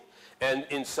beginning and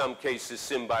in some cases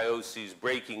symbioses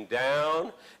breaking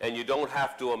down, and you don't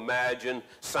have to imagine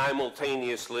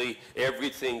simultaneously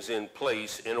everything's in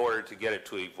place in order to get it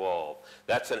to evolve.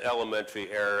 That's an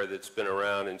elementary error that's been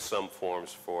around in some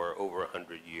forms for over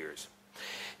 100 years.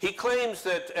 He claims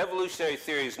that evolutionary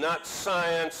theory is not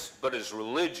science, but is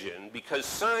religion, because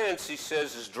science, he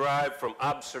says, is derived from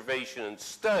observation and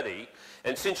study,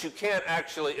 and since you can't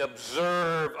actually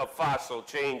observe a fossil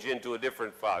change into a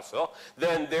different fossil,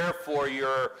 then therefore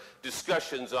your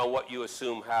discussions on what you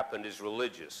assume happened is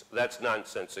religious. That's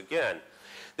nonsense again.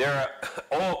 There are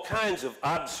all kinds of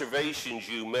observations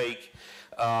you make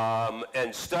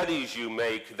and studies you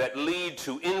make that lead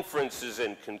to inferences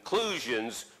and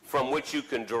conclusions from which you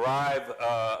can derive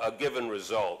a given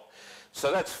result.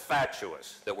 So that's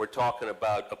fatuous, that we're talking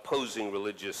about opposing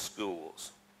religious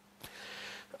schools.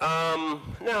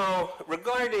 Now,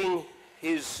 regarding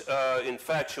his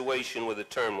infatuation with the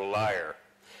term liar,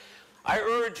 I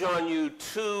urge on you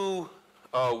two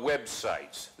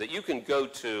websites that you can go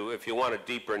to if you want a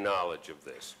deeper knowledge of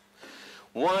this.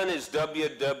 One is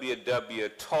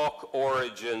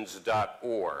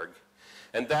www.talkorigins.org,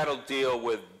 and that'll deal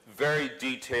with very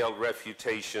detailed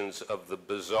refutations of the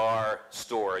bizarre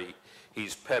story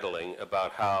he's peddling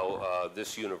about how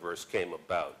this universe came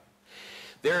about.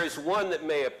 There is one that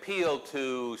may appeal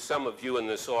to some of you in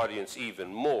this audience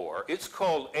even more. It's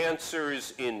called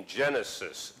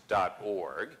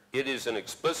AnswersInGenesis.org. It is an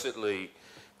explicitly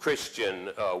Christian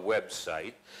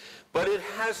website, but it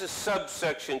has a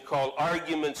subsection called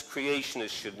Arguments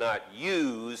Creationists Should Not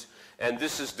Use, and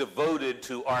this is devoted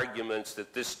to arguments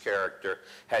that this character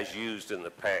has used in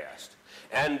the past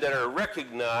and that are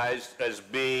recognized as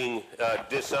being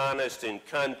dishonest in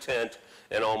content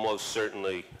and almost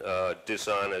certainly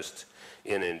dishonest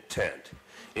in intent,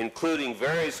 including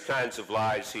various kinds of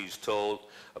lies he's told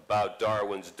about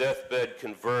Darwin's deathbed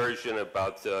conversion,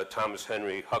 about Thomas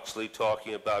Henry Huxley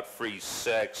talking about free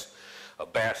sex, a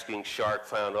basking shark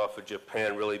found off of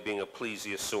Japan really being a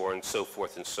plesiosaur, and so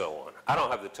forth and so on. I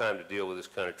don't have the time to deal with this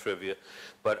kind of trivia,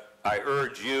 but I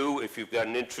urge you, if you've got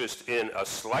an interest in a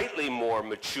slightly more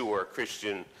mature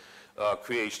Christian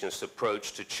creationist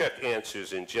approach, to check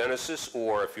Answers in Genesis,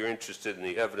 or if you're interested in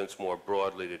the evidence more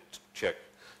broadly, to check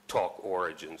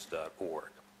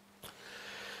talkorigins.org.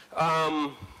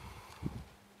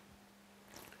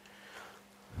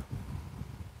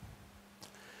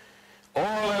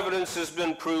 All evidence has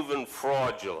been proven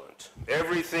fraudulent.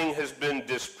 Everything has been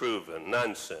disproven.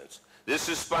 Nonsense. This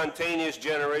is spontaneous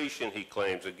generation, he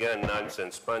claims. Again,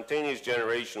 nonsense. Spontaneous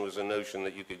generation was a notion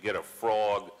that you could get a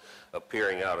frog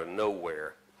appearing out of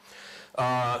nowhere.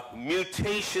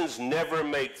 Mutations never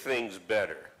make things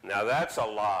better. Now, that's a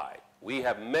lie. We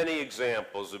have many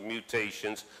examples of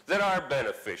mutations that are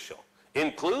beneficial,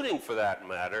 including, for that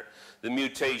matter, the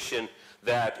mutation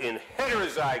that in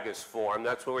heterozygous form,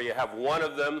 that's where you have one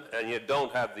of them and you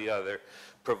don't have the other,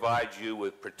 provides you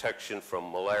with protection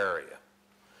from malaria.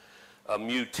 A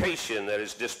mutation that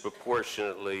is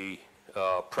disproportionately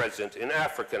present in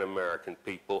African American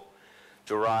people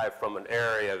derived from an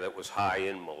area that was high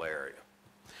in malaria.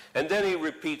 And then he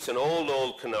repeats an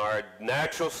old canard: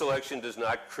 natural selection does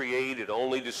not create, it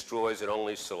only destroys, it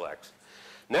only selects.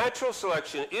 Natural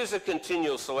selection is a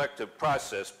continual selective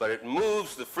process, but it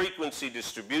moves the frequency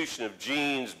distribution of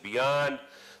genes beyond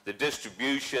the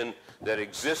distribution that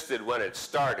existed when it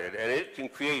started, and it can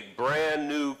create brand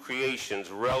new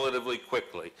creations relatively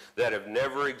quickly that have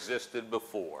never existed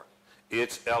before.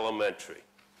 It's elementary.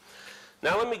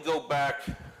 Now let me go back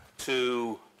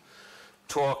to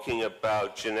talking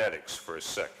about genetics for a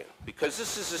second, because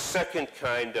this is a second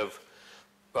kind of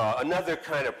another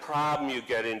kind of problem you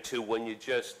get into when you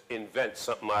just invent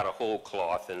something out of whole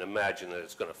cloth and imagine that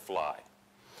it's going to fly.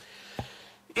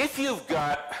 If you've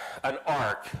got an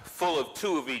ark full of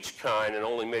 2 of each kind and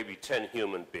only maybe 10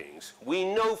 human beings, we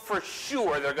know for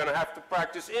sure they're going to have to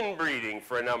practice inbreeding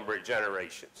for a number of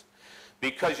generations.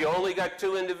 Because you only got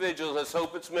 2 individuals, let's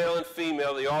hope it's male and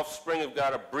female, the offspring have got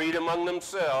to breed among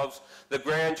themselves, the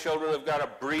grandchildren have got to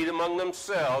breed among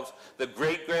themselves, the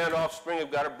great-grand offspring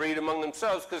have got to breed among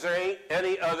themselves because there ain't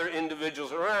any other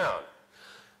individuals around.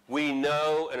 We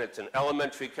know, and it's an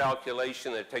elementary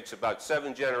calculation, that it takes about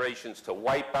 7 generations to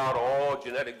wipe out all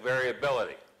genetic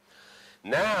variability.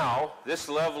 Now, this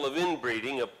level of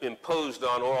inbreeding imposed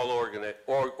on all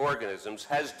organisms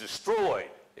has destroyed,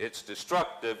 it's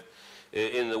destructive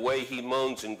in the way he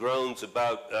moans and groans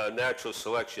about natural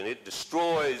selection. It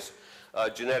destroys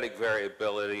genetic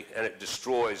variability and it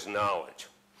destroys knowledge.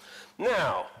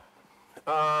 Now,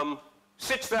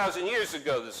 6,000 years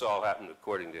ago this all happened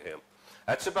according to him.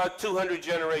 That's about 200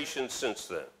 generations since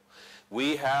then.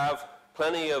 We have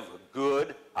plenty of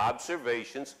good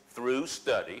observations through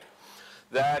study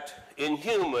that in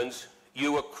humans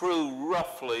you accrue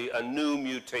roughly a new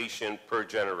mutation per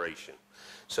generation.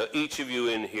 So each of you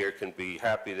in here can be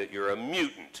happy that you're a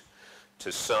mutant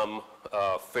to some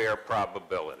fair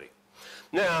probability.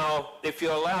 Now, if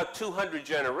you allow 200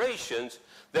 generations,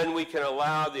 then we can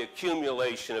allow the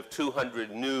accumulation of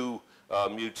 200 new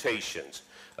mutations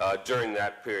during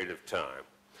that period of time.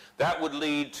 That would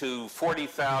lead to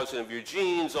 40,000 of your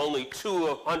genes, only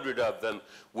 200 of them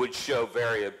would show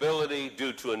variability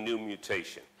due to a new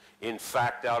mutation. In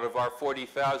fact, out of our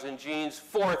 40,000 genes,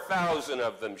 4,000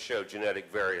 of them show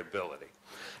genetic variability.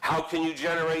 How can you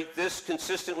generate this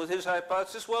consistent with his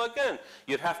hypothesis? Well, again,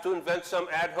 you'd have to invent some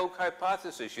ad hoc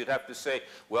hypothesis. You'd have to say,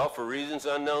 well, for reasons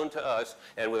unknown to us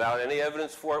and without any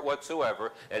evidence for it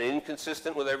whatsoever and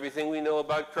inconsistent with everything we know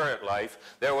about current life,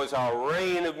 there was a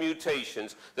rain of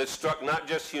mutations that struck not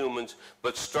just humans,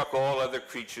 but struck all other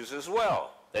creatures as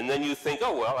well. And then you think,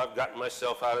 oh, well, I've gotten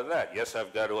myself out of that. Yes,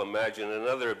 I've got to imagine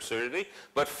another absurdity,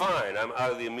 but fine, I'm out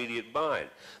of the immediate bind.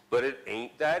 But it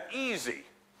ain't that easy.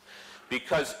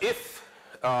 Because if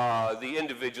the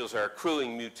individuals are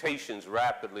accruing mutations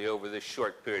rapidly over this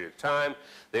short period of time,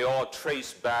 they all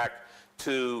trace back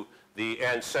to the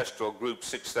ancestral group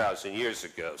 6,000 years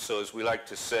ago. So as we like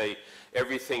to say,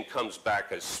 everything comes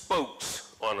back as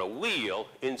spokes on a wheel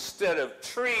instead of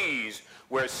trees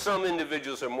where some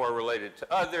individuals are more related to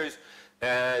others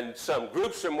and some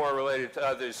groups are more related to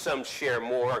others, some share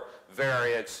more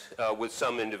variance with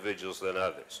some individuals than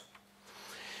others.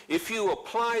 If you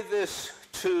apply this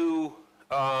to,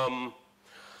 well,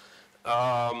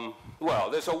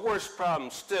 there's a worse problem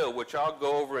still, which I'll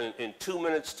go over in 2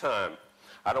 minutes' time.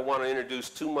 I don't want to introduce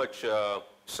too much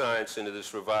science into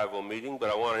this revival meeting, but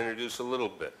I want to introduce a little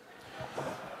bit.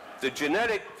 The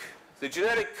genetic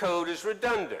code is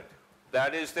redundant.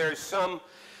 That is, there's some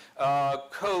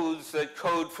codes that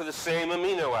code for the same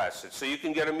amino acid. So you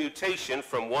can get a mutation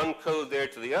from one code there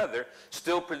to the other,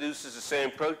 still produces the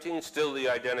same protein, still the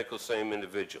identical same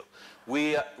individual.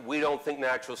 We don't think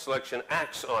natural selection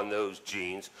acts on those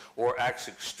genes or acts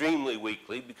extremely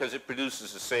weakly because it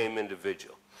produces the same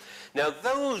individual. Now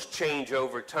those change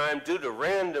over time due to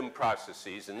random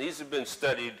processes, and these have been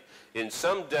studied in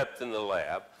some depth in the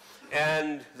lab,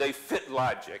 and they fit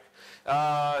logic.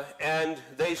 And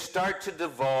they start to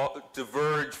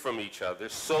diverge from each other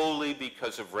solely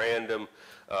because of random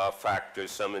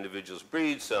factors. Some individuals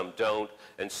breed, some don't,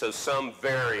 and so some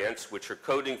variants, which are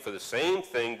coding for the same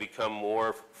thing, become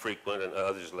more frequent and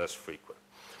others less frequent.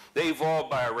 They evolve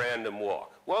by a random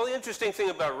walk. Well, the interesting thing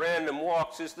about random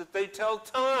walks is that they tell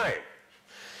time.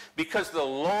 Because the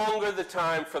longer the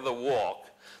time for the walk,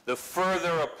 the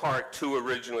further apart 2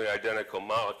 originally identical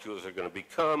molecules are going to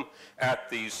become at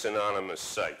these synonymous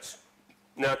sites.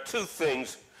 Now, 2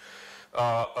 things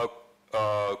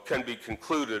can be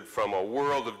concluded from a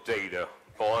world of data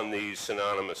on these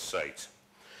synonymous sites.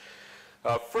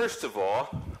 First of all,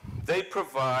 they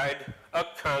provide a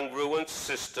congruent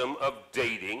system of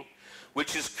dating,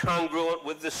 which is congruent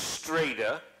with the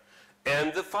strata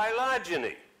and the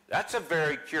phylogeny. That's a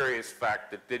very curious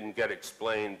fact that didn't get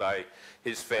explained by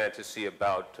his fantasy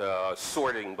about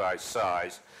sorting by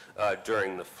size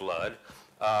during the flood.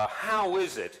 How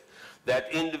is it that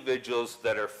individuals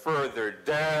that are further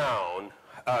down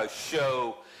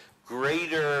show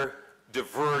greater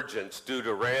divergence due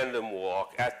to random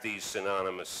walk at these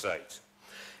synonymous sites?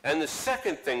 And the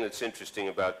second thing that's interesting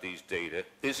about these data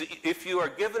is if you are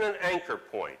given an anchor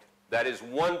point, that is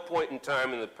one point in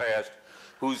time in the past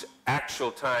whose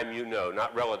actual time you know,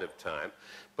 not relative time,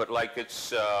 but like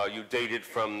it's, you dated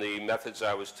from the methods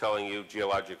I was telling you,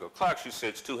 geological clocks, you say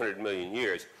it's 200 million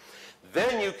years.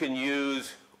 Then you can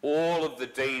use all of the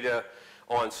data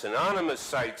on synonymous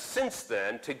sites since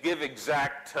then to give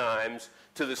exact times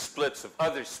to the splits of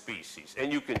other species.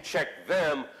 And you can check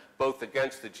them both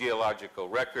against the geological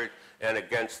record and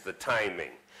against the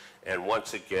timing. And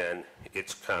once again,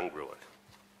 it's congruent.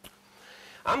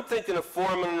 I'm thinking of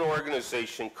forming an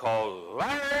organization called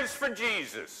Liars for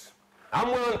Jesus. I'm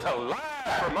willing to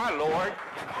lie for my Lord.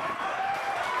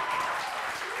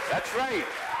 That's right.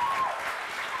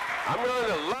 I'm willing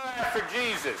to lie for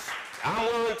Jesus. I'm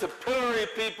willing to pillory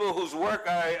people whose work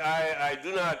I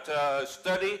do not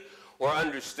study or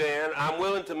understand. I'm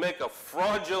willing to make a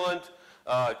fraudulent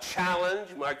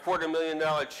challenge, my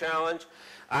 $250,000 challenge.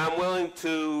 I'm willing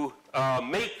to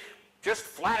make just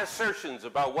flat assertions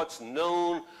about what's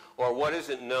known or what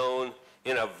isn't known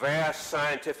in a vast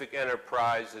scientific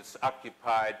enterprise that's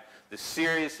occupied the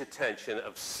serious attention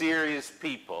of serious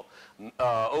people,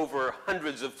 over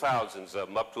hundreds of thousands of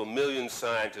them, up to 1 million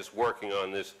scientists working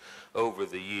on this over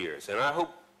the years. And I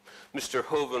hope Mr.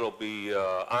 Hoven will be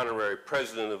honorary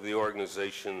president of the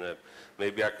organization, that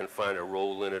maybe I can find a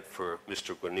role in it for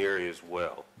Mr. Guarnieri as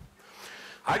well.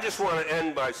 I just want to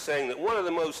end by saying that one of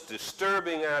the most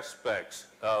disturbing aspects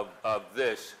of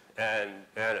this and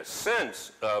a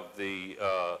sense of the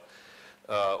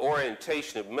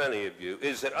orientation of many of you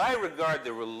is that I regard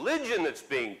the religion that's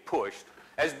being pushed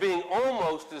as being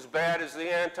almost as bad as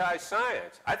the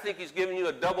anti-science. I think he's giving you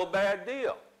a double bad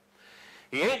deal.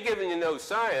 He ain't giving you no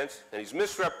science, and he's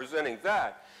misrepresenting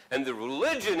that. And the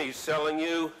religion he's selling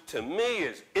you, to me,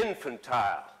 is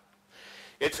infantile.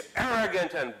 It's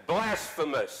arrogant and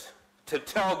blasphemous to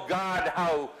tell God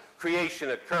how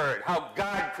creation occurred, how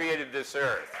God created this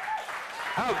earth.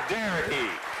 How dare he?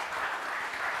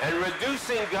 And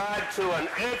reducing God to an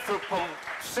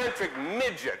anthropocentric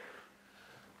midget,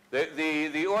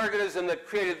 the organism that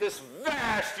created this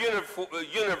vast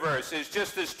universe, is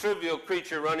just this trivial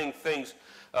creature running things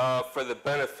for the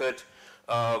benefit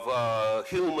of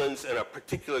humans and a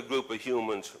particular group of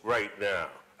humans right now.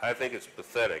 I think it's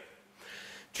pathetic.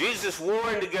 Jesus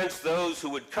warned against those who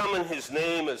would come in his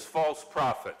name as false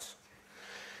prophets,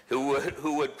 who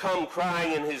would come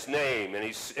crying in his name, and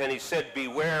he said,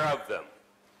 beware of them.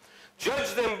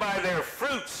 Judge them by their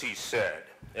fruits, he said.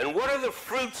 And what are the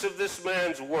fruits of this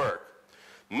man's work?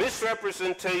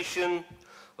 Misrepresentation,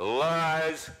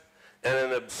 lies, and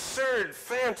an absurd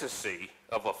fantasy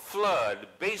of a flood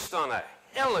based on a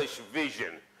hellish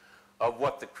vision of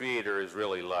what the Creator is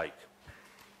really like.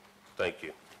 Thank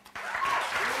you.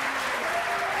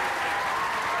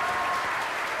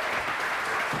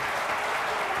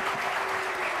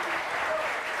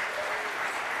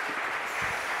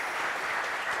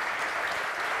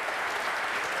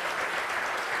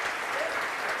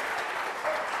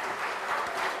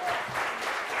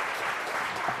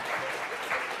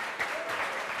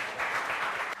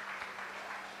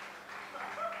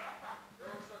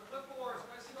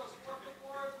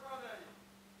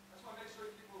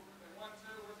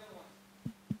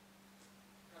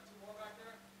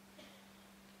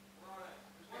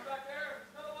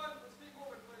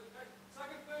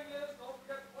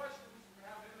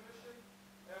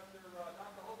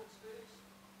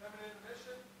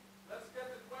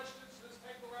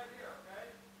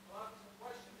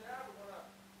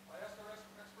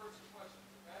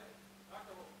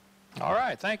 All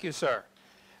right, thank you, sir.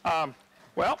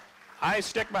 Well, I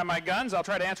stick by my guns. I'll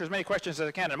try to answer as many questions as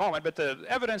I can in a moment, but the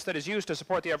evidence that is used to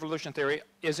support the evolution theory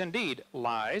is indeed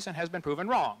lies and has been proven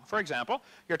wrong. For example,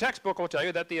 your textbook will tell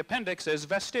you that the appendix is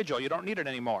vestigial. You don't need it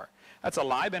anymore. That's a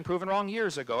lie, been proven wrong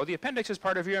years ago. The appendix is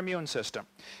part of your immune system.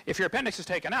 If your appendix is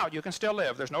taken out, you can still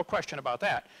live. There's no question about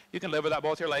that. You can live without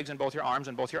both your legs and both your arms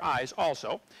and both your eyes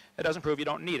also. It doesn't prove you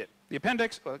don't need it. The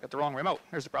appendix, well, I got the wrong remote.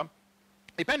 Here's the problem.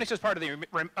 The appendix is part of the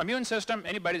immune system.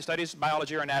 Anybody that studies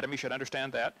biology or anatomy should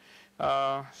understand that.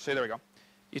 See, there we go.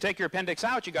 You take your appendix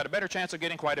out, you got a better chance of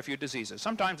getting quite a few diseases.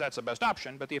 Sometimes that's the best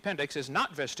option, but the appendix is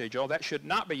not vestigial. That should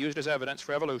not be used as evidence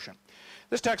for evolution.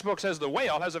 This textbook says the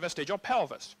whale has a vestigial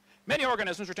pelvis. Many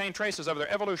organisms retain traces of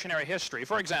their evolutionary history.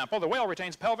 For example, the whale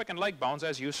retains pelvic and leg bones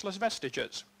as useless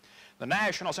vestiges. The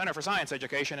National Center for Science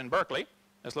Education in Berkeley,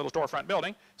 this little storefront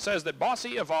building, says that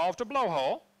Bossy evolved to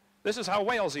blowhole. This is how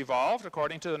whales evolved,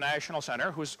 according to the National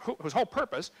Center, whose whole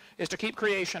purpose is to keep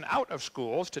creation out of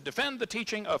schools, to defend the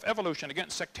teaching of evolution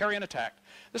against sectarian attack.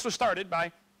 This was started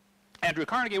by Andrew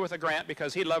Carnegie with a grant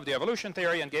because he loved the evolution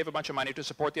theory and gave a bunch of money to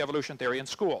support the evolution theory in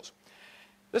schools.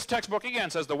 This textbook again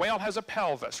says the whale has a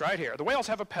pelvis, right here. The whales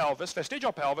have a pelvis,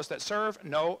 vestigial pelvis, that serve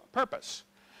no purpose.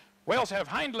 Whales have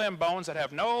hind limb bones that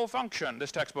have no function,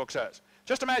 this textbook says.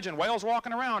 Just imagine whales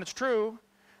walking around, it's true.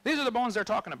 These are the bones they're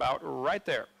talking about right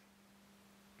there.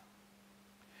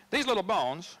 These little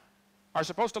bones are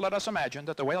supposed to let us imagine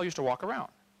that the whale used to walk around.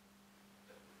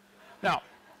 Now,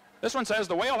 this one says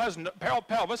the whale's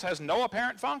pelvis has no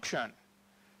apparent function.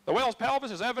 The whale's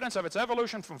pelvis is evidence of its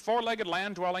evolution from four-legged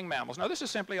land-dwelling mammals. Now, this is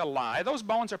simply a lie. Those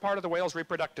bones are part of the whale's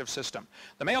reproductive system.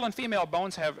 The male and female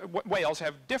whales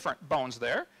have different bones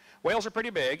there. Whales are pretty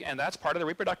big, and that's part of the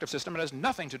reproductive system. It has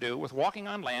nothing to do with walking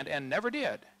on land and never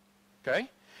did. Okay?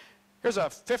 Here's a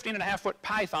 15.5-foot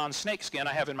python snake skin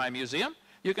I have in my museum.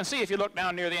 You can see if you look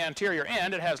down near the anterior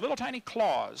end, it has little tiny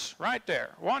claws right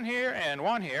there. One here and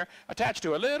one here, attached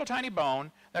to a little tiny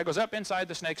bone that goes up inside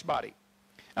the snake's body.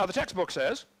 Now, the textbook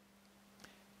says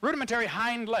rudimentary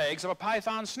hind legs of a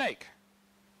python snake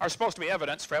are supposed to be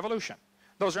evidence for evolution.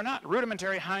 Those are not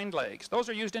rudimentary hind legs. Those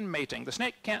are used in mating. The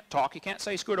snake can't talk. He can't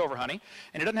say, "Scoot over, honey,"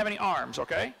 and he doesn't have any arms,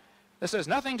 okay? This has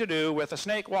nothing to do with a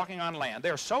snake walking on land.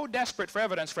 They're so desperate for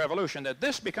evidence for evolution that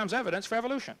this becomes evidence for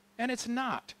evolution, and it's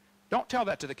not. Don't tell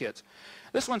that to the kids.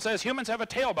 This one says humans have a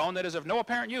tailbone that is of no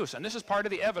apparent use, and this is part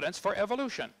of the evidence for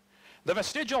evolution. The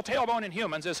vestigial tailbone in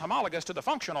humans is homologous to the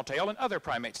functional tail in other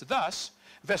primates. Thus,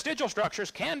 vestigial structures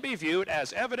can be viewed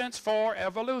as evidence for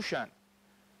evolution.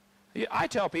 I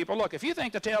tell people, look, if you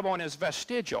think the tailbone is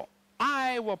vestigial,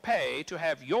 I will pay to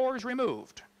have yours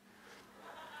removed.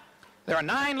 There are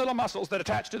 9 little muscles that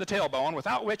attach to the tailbone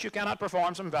without which you cannot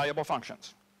perform some valuable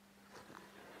functions.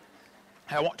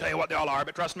 I won't tell you what they all are,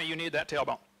 but trust me, you need that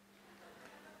tailbone.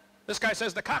 This guy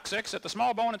says the coccyx at the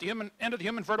small bone at the end of the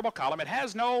human vertebral column, it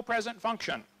has no present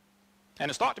function and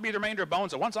is thought to be the remainder of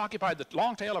bones that once occupied the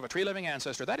long tail of a tree-living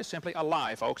ancestor. That is simply a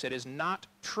lie, folks. It is not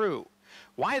true.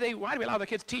 Why do we allow the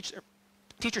teachers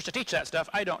to teach that stuff?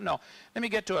 I don't know. Let me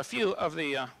get to a few of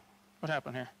the, what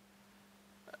happened here?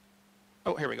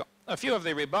 Oh, here we go. A few of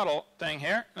the rebuttal thing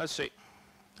here. Let's see.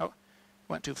 Oh,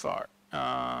 went too far.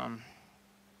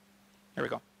 Here we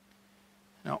go.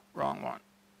 No, wrong one.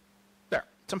 There,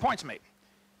 some points made.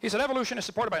 He said evolution is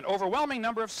supported by an overwhelming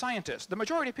number of scientists. The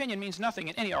majority opinion means nothing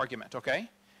in any argument, okay?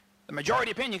 The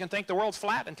majority opinion can think the world's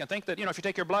flat and can think that, if you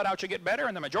take your blood out, you get better,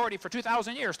 and the majority for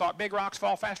 2,000 years thought big rocks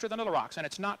fall faster than little rocks, and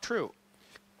it's not true.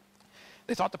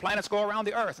 They thought the planets go around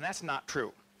the Earth, and that's not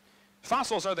true.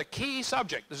 Fossils are the key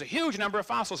subject. There's a huge number of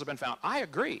fossils have been found. I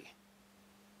agree,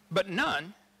 but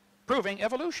none proving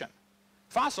evolution.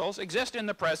 Fossils exist in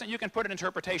the present. You can put an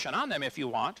interpretation on them if you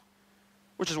want,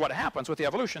 which is what happens with the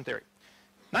evolution theory.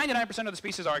 99% of the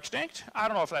species are extinct. I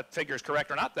don't know if that figure is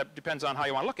correct or not. That depends on how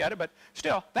you want to look at it, but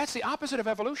still, that's the opposite of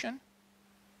evolution.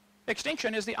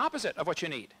 Extinction is the opposite of what you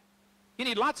need. You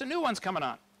need lots of new ones coming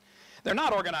on. They're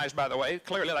not organized, by the way,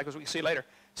 clearly, like as we can see later.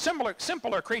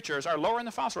 Simpler creatures are lower in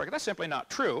the fossil record. That's simply not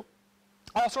true.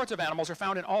 All sorts of animals are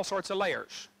found in all sorts of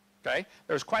layers. Okay?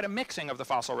 There's quite a mixing of the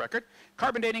fossil record.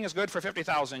 Carbon dating is good for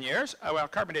 50,000 years. Well,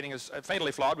 carbon dating is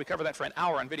fatally flawed. We covered that for an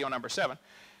hour on video number 7.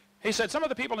 He said some of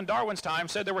the people in Darwin's time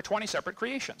said there were 20 separate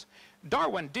creations.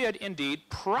 Darwin did indeed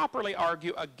properly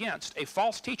argue against a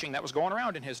false teaching that was going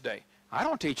around in his day. I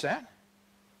don't teach that.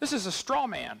 This is a straw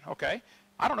man, okay?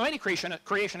 I don't know any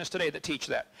creationists today that teach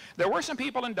that. There were some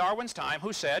people in Darwin's time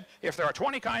who said if there are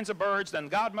 20 kinds of birds, then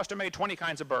God must have made 20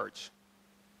 kinds of birds.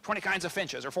 20 kinds of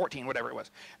finches, or 14, whatever it was.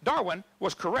 Darwin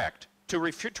was correct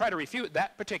to try to refute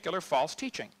that particular false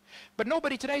teaching. But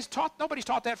nobody's taught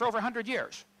that for over 100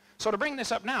 years. So to bring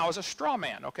this up now is a straw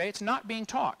man, okay? It's not being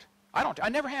taught. I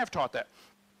never have taught that.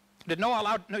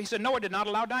 He said Noah did not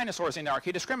allow dinosaurs in the ark.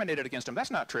 He discriminated against them. That's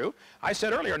not true. I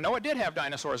said earlier, Noah did have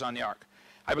dinosaurs on the ark.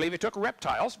 I believe he took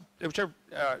reptiles, which are,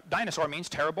 dinosaur means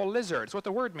terrible lizard. It's what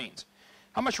the word means.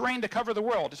 How much rain to cover the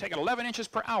world? To take 11 inches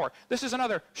per hour. This is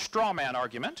another straw man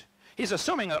argument. He's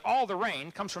assuming that all the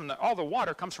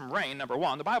water comes from rain, number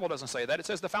one. The Bible doesn't say that. It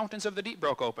says the fountains of the deep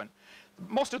broke open.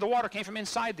 Most of the water came from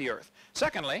inside the earth.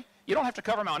 Secondly, you don't have to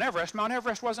cover Mount Everest. Mount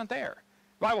Everest wasn't there.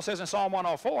 The Bible says in Psalm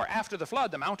 104, after the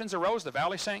flood, the mountains arose, the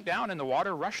valley sank down, and the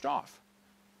water rushed off.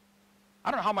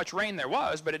 I don't know how much rain there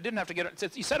was, but it didn't have to get,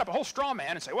 he set up a whole straw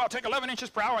man and say, well, take 11 inches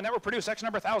per hour, and that would produce X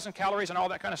number of thousand calories and all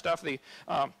that kind of stuff.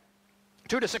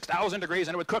 2 to 6,000 degrees,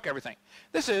 and it would cook everything.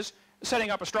 This is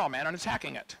setting up a straw man and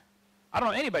attacking it. I don't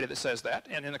know anybody that says that,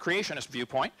 and in the creationist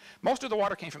viewpoint, most of the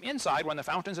water came from inside when the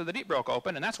fountains of the deep broke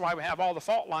open, and that's why we have all the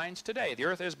fault lines today. The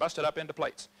earth is busted up into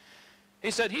plates. He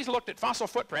said he's looked at fossil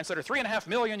footprints that are 3.5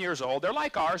 million years old. They're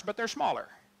like ours, but they're smaller.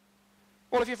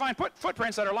 Well, if you find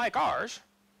footprints that are like ours,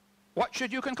 what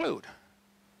should you conclude?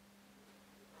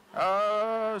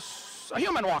 A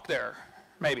human walked there,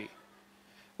 maybe.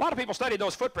 A lot of people studied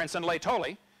those footprints in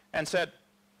Laetoli and said,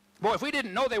 boy, if we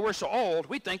didn't know they were so old,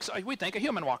 we'd think a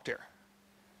human walked here.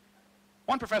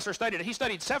 One professor studied it. He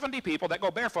studied 70 people that go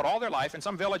barefoot all their life in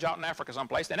some village out in Africa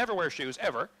someplace. They never wear shoes,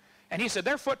 ever. And he said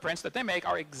their footprints that they make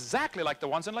are exactly like the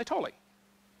ones in Laetoli.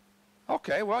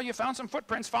 Okay, well, you found some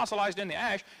footprints fossilized in the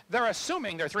ash. They're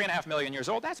assuming they're 3.5 million years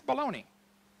old. That's baloney.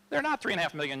 They're not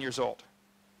 3.5 million years old.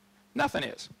 Nothing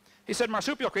is. He said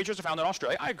marsupial creatures are found in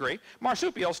Australia. I agree.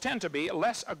 Marsupials tend to be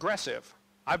less aggressive.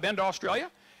 I've been to Australia.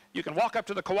 You can walk up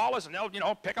to the koalas and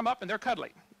they'll, pick them up and they're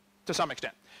cuddly to some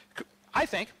extent. I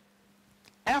think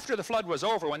after the flood was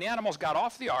over, when the animals got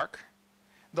off the ark,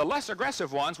 the less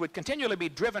aggressive ones would continually be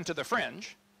driven to the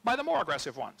fringe by the more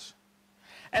aggressive ones.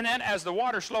 And then as the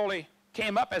water slowly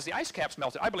came up, as the ice caps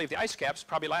melted, I believe the ice caps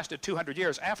probably lasted 200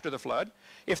 years after the flood.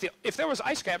 If there was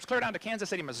ice caps clear down to Kansas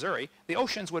City, Missouri, the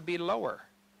oceans would be lower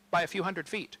by a few hundred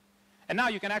feet. And now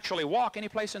you can actually walk any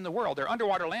place in the world. There are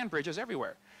underwater land bridges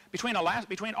everywhere. Between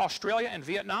Australia and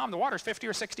Vietnam, the water's 50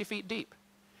 or 60 feet deep.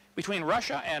 Between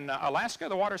Russia and Alaska,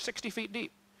 the water's 60 feet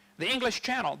deep. The English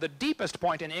Channel, the deepest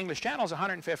point in the English Channel is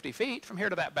 150 feet from here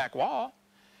to that back wall.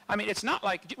 I mean, it's not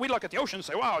like we look at the ocean and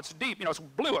say, wow, it's deep, it's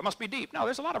blue, it must be deep. No,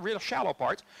 there's a lot of real shallow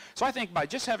parts. So I think by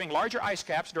just having larger ice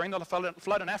caps during the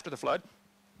flood and after the flood,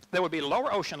 there would be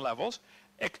lower ocean levels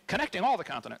connecting all the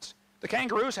continents. The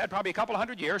kangaroos had probably a couple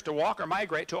hundred years to walk or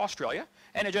migrate to Australia,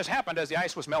 and it just happened as the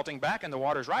ice was melting back and the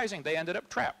water's rising, they ended up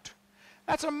trapped.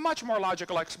 That's a much more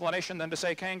logical explanation than to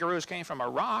say kangaroos came from a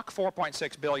rock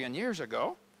 4.6 billion years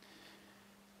ago.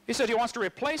 He said he wants to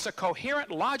replace a coherent,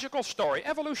 logical story.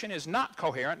 Evolution is not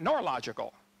coherent nor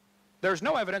logical. There's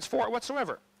no evidence for it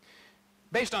whatsoever.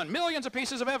 Based on millions of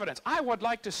pieces of evidence, I would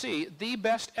like to see the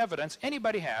best evidence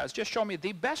anybody has. Just show me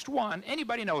the best one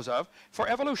anybody knows of for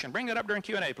evolution. Bring that up during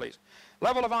Q&A, please.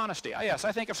 Level of honesty. Yes,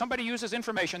 I think if somebody uses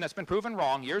information that's been proven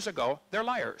wrong years ago, they're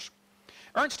liars.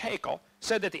 Ernst Haeckel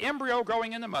said that the embryo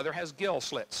growing in the mother has gill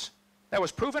slits. That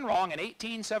was proven wrong in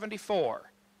 1874.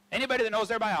 Anybody that knows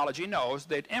their biology knows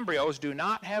that embryos do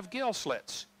not have gill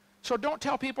slits. So don't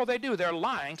tell people they do. They're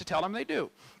lying to tell them they do.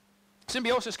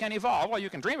 Symbiosis can evolve. Well, you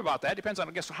can dream about that. Depends on,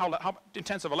 I guess, how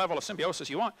intense of a level of symbiosis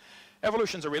you want.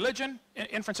 Evolution's a religion.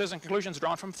 Inferences and conclusions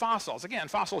drawn from fossils. Again,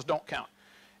 fossils don't count.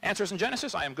 Answers in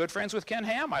Genesis. I am good friends with Ken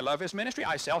Ham. I love his ministry.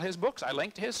 I sell his books. I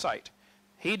link to his site.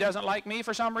 He doesn't like me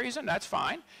for some reason. That's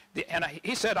fine.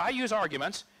 He said I use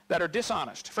arguments that are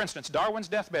dishonest. For instance, Darwin's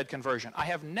deathbed conversion. I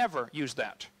have never used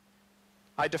that.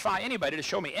 I defy anybody to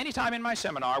show me any time in my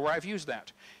seminar where I've used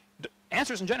that.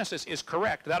 Answers in Genesis is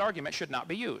correct. That argument should not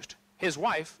be used. His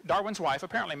wife, Darwin's wife,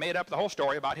 apparently made up the whole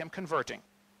story about him converting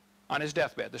on his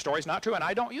deathbed. The story's not true, and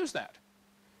I don't use that.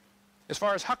 As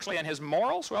far as Huxley and his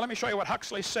morals, well, let me show you what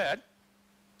Huxley said,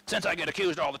 since I get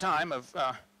accused all the time of,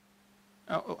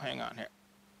 hang on here.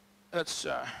 That's,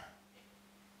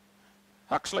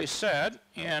 Huxley said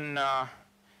in, now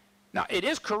it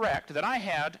is correct that I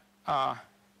had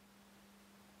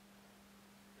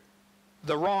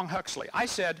the wrong Huxley. I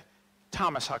said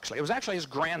Thomas Huxley. It was actually his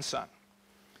grandson.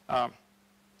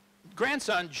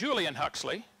 Grandson Julian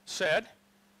Huxley said,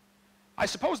 I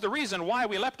suppose the reason why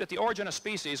we leapt at the origin of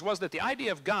species was that the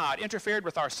idea of God interfered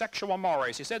with our sexual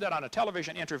mores. He said that on a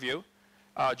television interview.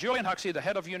 Julian Huxley, the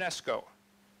head of UNESCO.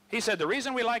 He said the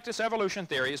reason we like this evolution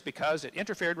theory is because it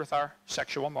interfered with our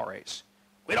sexual mores.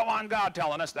 We don't want God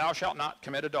telling us thou shalt not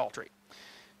commit adultery.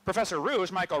 Professor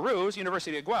Roos, Michael Roos,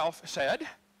 University of Guelph, said,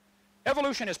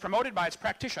 evolution is promoted by its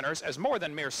practitioners as more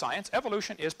than mere science.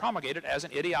 Evolution is promulgated as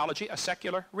an ideology, a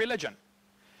secular religion,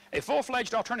 a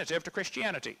full-fledged alternative to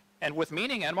Christianity, and with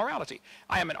meaning and morality.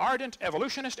 I am an ardent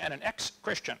evolutionist and an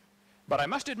ex-Christian. But I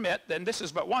must admit, and this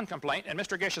is but one complaint, and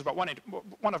Mr. Gish is but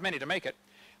one of many to make it,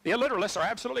 the literalists are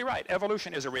absolutely right.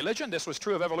 Evolution is a religion. This was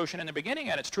true of evolution in the beginning,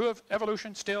 and it's true of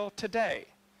evolution still today.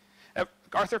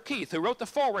 Arthur Keith, who wrote the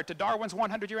foreword to Darwin's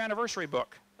 100-year anniversary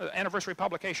book, anniversary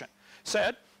publication,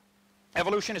 said,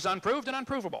 evolution is unproved and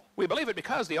unprovable. We believe it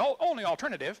because the only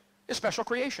alternative is special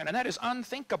creation, and that is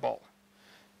unthinkable.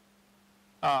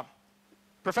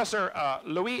 Professor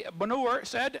Louis Bonheur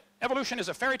said, evolution is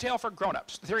a fairy tale for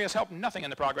grown-ups. The theory has helped nothing in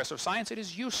the progress of science. It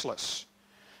is useless.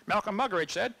 Malcolm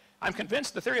Muggeridge said, I'm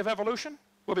convinced the theory of evolution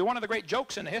will be one of the great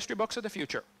jokes in the history books of the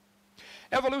future.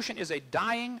 Evolution is a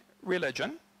dying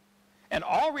religion, and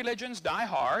all religions die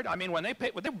hard. I mean, when they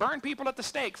burn people at the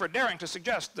stake for daring to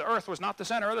suggest the Earth was not the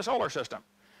center of the solar system.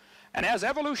 And as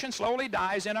evolution slowly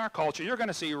dies in our culture, you're going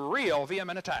to see real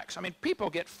vehement attacks. I mean, people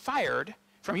get fired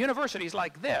from universities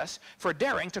like this for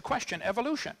daring to question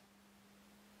evolution.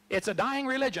 It's a dying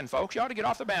religion, folks. You ought to get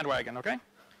off the bandwagon, okay?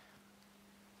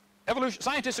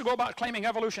 Scientists who go about claiming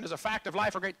evolution as a fact of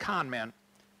life are great con men.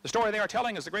 The story they are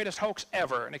telling is the greatest hoax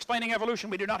ever. In explaining evolution,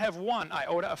 we do not have one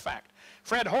iota of fact.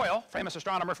 Fred Hoyle, famous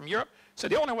astronomer from Europe,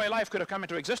 said the only way life could have come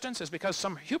into existence is because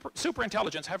some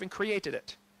superintelligence having created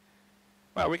it.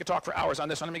 Well, we could talk for hours on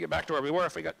this one. Let me get back to where we were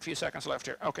if we got a few seconds left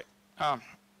here. Okay.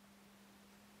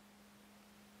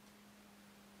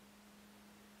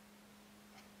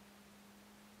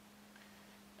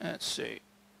 Let's see.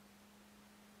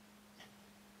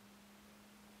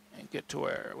 And get to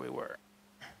where we were.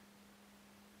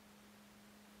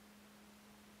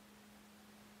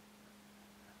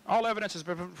 All evidence has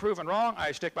been proven wrong.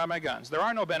 I stick by my guns. There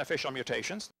are no beneficial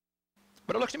mutations.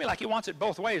 But it looks to me like he wants it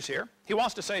both ways here. He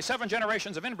wants to say 7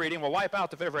 generations of inbreeding will wipe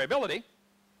out the variability,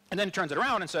 and then he turns it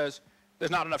around and says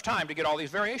there's not enough time to get all these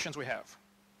variations we have.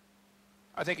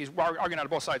 I think he's arguing out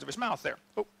of both sides of his mouth there.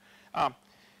 Oh,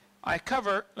 I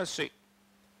cover, let's see,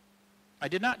 I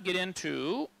did not get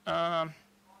into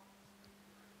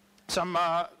some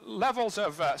levels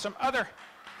of some other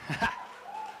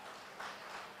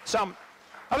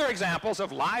examples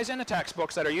of lies in the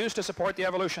textbooks that are used to support the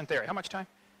evolution theory. How much time?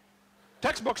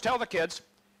 Textbooks tell the kids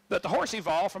that the horse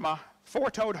evolved from a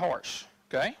 4-toed horse,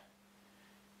 okay?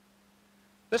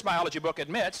 This biology book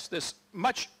admits this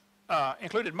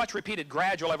included much repeated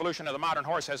gradual evolution of the modern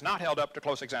horse has not held up to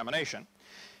close examination.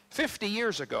 50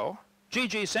 years ago,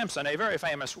 G.G. Simpson, a very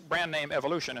famous brand name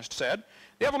evolutionist, said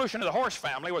the evolution of the horse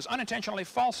family was unintentionally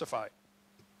falsified.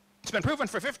 It's been proven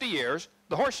for 50 years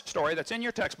the horse story that's in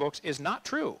your textbooks is not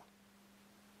true,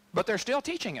 but they're still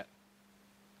teaching it.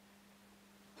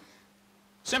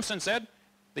 Simpson said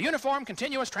the uniform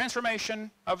continuous transformation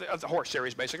of the horse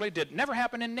series basically never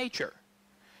happen in nature.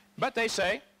 But they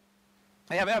say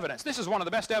they have evidence. This is one of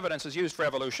the best evidences used for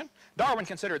evolution. Darwin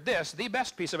considered this the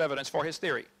best piece of evidence for his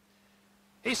theory.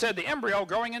 He said the embryo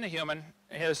growing in a human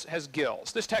has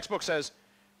gills. This textbook says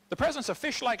the presence of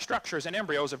fish-like structures in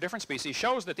embryos of different species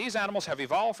shows that these animals have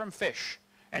evolved from fish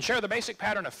and share the basic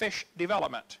pattern of fish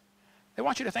development. They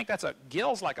want you to think that's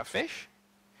gills like a fish?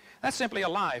 That's simply a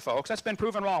lie, folks. That's been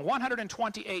proven wrong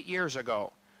 128 years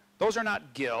ago. Those are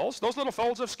not gills. Those little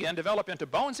folds of skin develop into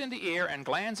bones in the ear and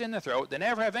glands in the throat. They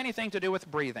never have anything to do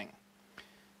with breathing.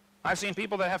 I've seen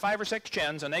people that have 5 or 6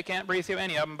 chins and they can't breathe through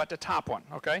any of them but the top one,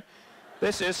 okay?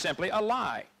 This is simply a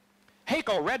lie.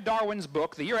 Haeckel read Darwin's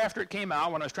book the year after it came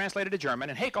out when it was translated to German,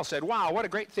 and Haeckel said, wow, what a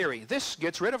great theory. This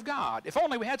gets rid of God. If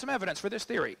only we had some evidence for this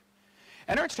theory.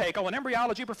 And Ernst Haeckel, an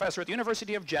embryology professor at the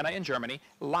University of Jena in Germany,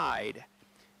 lied.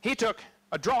 He took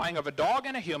a drawing of a dog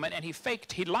and a human, and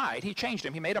he lied, he changed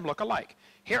him, he made them look alike.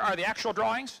 Here are the actual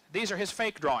drawings. These are his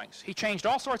fake drawings. He changed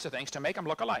all sorts of things to make them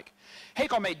look alike.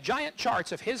 Haeckel made giant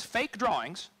charts of his fake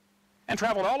drawings and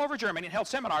traveled all over Germany and held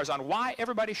seminars on why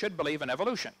everybody should believe in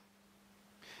evolution.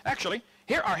 Actually,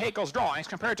 here are Haeckel's drawings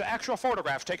compared to actual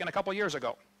photographs taken a couple years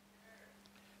ago.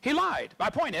 He lied. My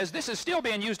point is, this is still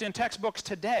being used in textbooks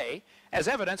today as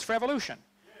evidence for evolution.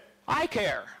 I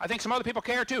care. I think some other people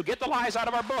care too. Get the lies out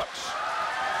of our books.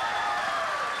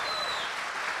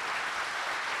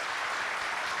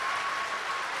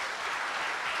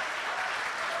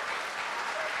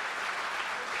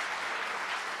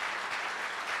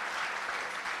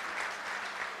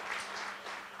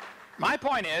 My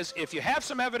point is, if you have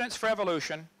some evidence for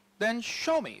evolution, then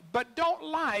show me. But don't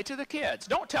lie to the kids.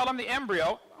 Don't tell them the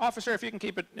embryo. Officer, if you can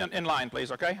keep it in line,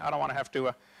 please, okay? I don't want to have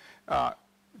to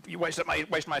you waste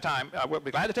my time. We'll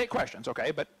be glad to take questions,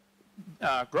 okay? But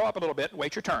grow up a little bit,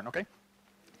 wait your turn, okay?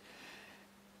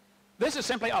 This is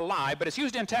simply a lie, but it's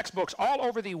used in textbooks all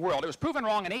over the world. It was proven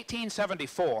wrong in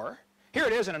 1874. Here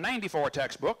it is in a 94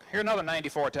 textbook. Here's another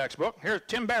 94 textbook. Here's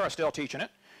Tim Barra still teaching it.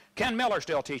 Ken Miller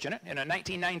still teaching it in a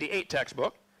 1998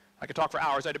 textbook. I could talk for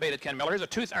hours. I debated Ken Miller.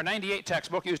 Here's a 98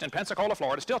 textbook used in Pensacola,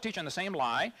 Florida, still teaching the same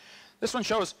lie. This one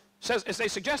says they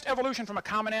suggest evolution from a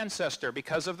common ancestor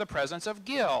because of the presence of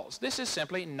gills. This is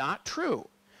simply not true.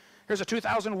 Here's a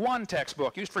 2001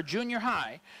 textbook used for junior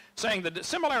high saying that the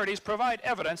similarities provide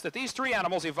evidence that these 3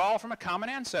 animals evolved from a common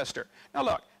ancestor. Now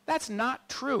look, that's not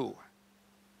true.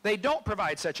 They don't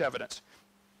provide such evidence.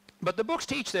 But the books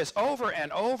teach this over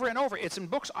and over and over. It's in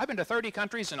books. I've been to 30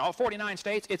 countries in all 49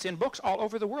 states. It's in books all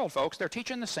over the world, folks. They're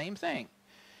teaching the same thing.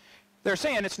 They're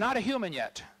saying it's not a human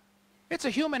yet. It's a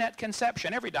human at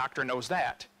conception. Every doctor knows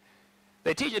that.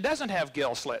 They teach it doesn't have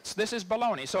gill slits. This is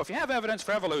baloney. So if you have evidence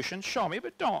for evolution, show me,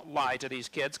 but don't lie to these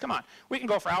kids. Come on. We can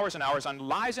go for hours and hours on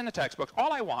lies in the textbooks.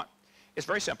 All I want is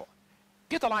very simple.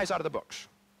 Get the lies out of the books.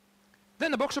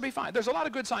 Then the books will be fine. There's a lot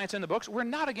of good science in the books. We're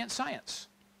not against science.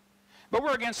 But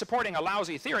we're against supporting a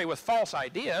lousy theory with false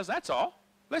ideas, that's all.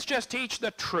 Let's just teach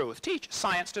the truth. Teach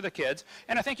science to the kids,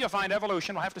 and I think you'll find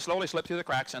evolution will have to slowly slip through the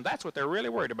cracks, and that's what they're really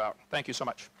worried about. Thank you so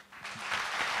much.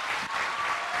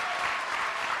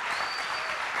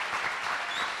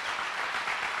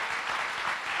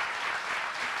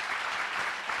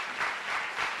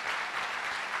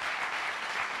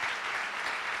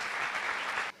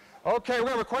 Okay, we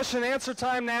have a question and answer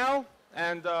time now,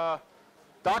 and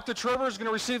Dr. Trevor is going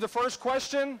to receive the first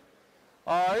question.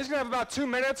 He's going to have about 2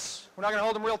 minutes. We're not going to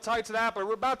hold him real tight to that, but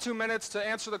we're about 2 minutes to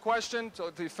answer the question. So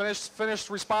if you finish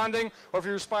responding, or if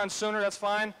you respond sooner, that's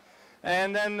fine.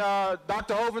 And then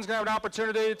Dr. Hoven's going to have an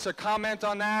opportunity to comment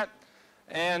on that.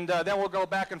 And then we'll go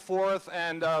back and forth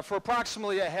and for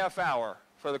approximately a half hour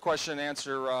for the question and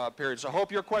answer period. So I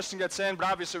hope your question gets in, but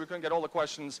obviously we couldn't get all the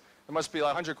questions. There must be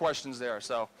like 100 questions there.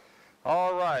 So,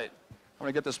 all right. I'm going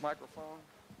to get this microphone.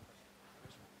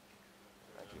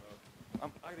 Thank you.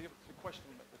 I'm going to give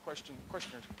the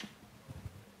questioners.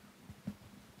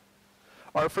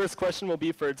 Our first question will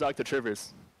be for Dr.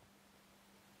 Trivers.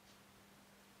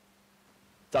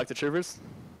 Dr. Trivers?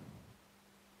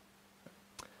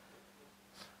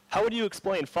 How would you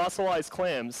explain fossilized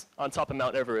clams on top of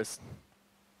Mount Everest?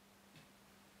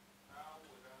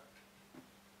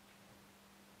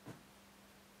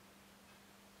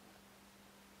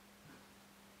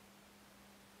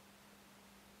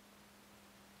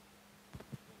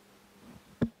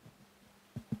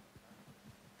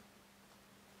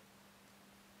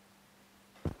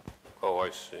 Oh,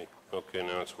 I see. Okay,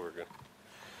 now it's working.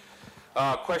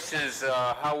 Question is,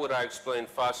 how would I explain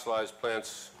fossilized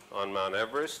plants on Mount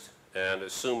Everest? And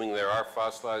assuming there are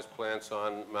fossilized plants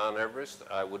on Mount Everest,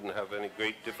 I wouldn't have any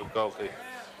great difficulty.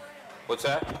 What's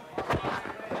that?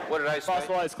 What did I say?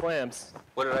 Fossilized clams.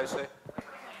 What did I say?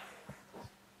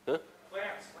 Huh?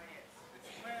 Plants.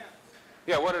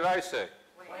 Yeah, what did I say?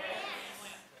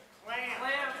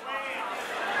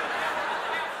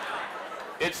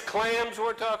 It's clams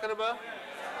we're talking about?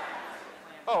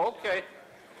 Oh, okay.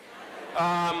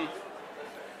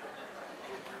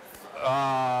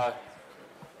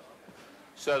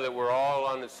 So that we're all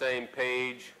on the same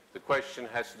page, the question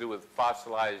has to do with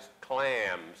fossilized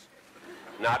clams,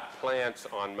 not plants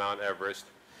on Mount Everest.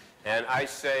 And I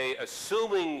say,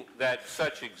 assuming that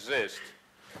such exist,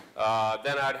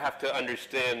 then I'd have to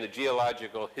understand the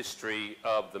geological history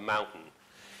of the mountain.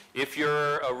 If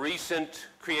you're a recent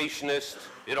creationist,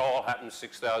 it all happened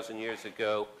 6,000 years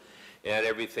ago, and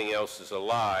everything else is a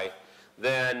lie,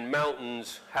 then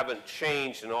mountains haven't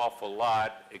changed an awful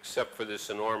lot except for this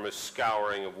enormous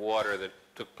scouring of water that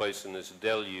took place in this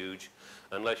deluge,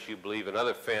 unless you believe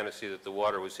another fantasy that the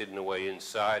water was hidden away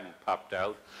inside and popped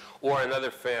out, or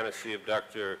another fantasy of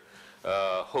Dr.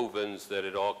 Hoven's that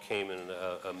it all came in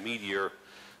a meteor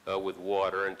with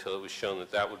water until it was shown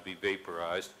that that would be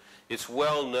vaporized. It's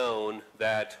well known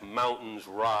that mountains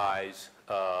rise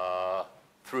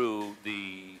through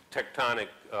the tectonic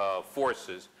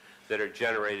forces that are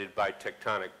generated by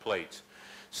tectonic plates.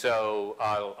 So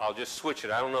I'll just switch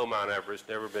it. I don't know Mount Everest,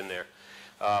 never been there,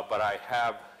 but I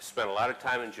have spent a lot of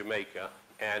time in Jamaica,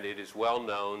 and it is well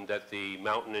known that the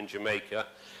mountain in Jamaica,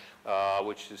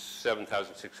 which is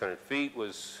 7,600 feet,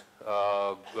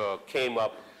 came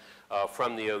up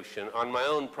from the ocean. On my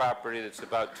own property that's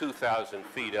about 2,000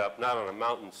 feet up, not on a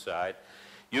mountainside,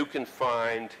 you can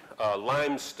find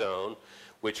limestone,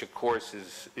 which of course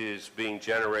is being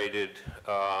generated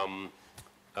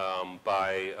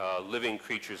by living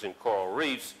creatures in coral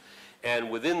reefs.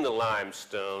 And within the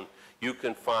limestone, you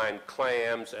can find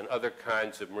clams and other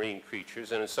kinds of marine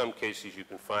creatures, and in some cases you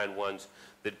can find ones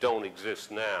that don't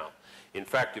exist now. In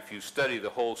fact, if you study the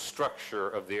whole structure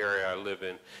of the area I live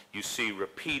in, you see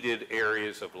repeated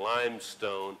areas of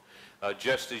limestone,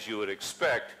 just as you would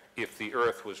expect if the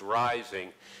earth was rising.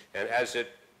 And as it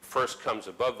first comes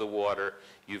above the water,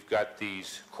 you've got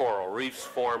these coral reefs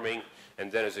forming, and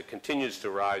then as it continues to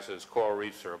rise, those coral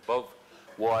reefs are above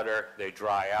water, they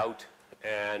dry out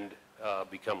and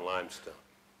become limestone.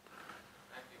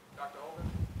 Thank you. Dr.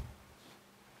 Hoven?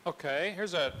 Okay,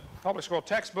 here's a public school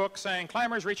textbook saying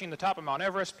climbers reaching the top of Mount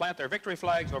Everest plant their victory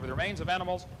flags over the remains of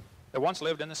animals that once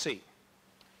lived in the sea.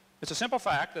 It's a simple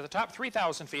fact that the top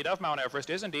 3,000 feet of Mount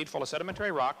Everest is indeed full of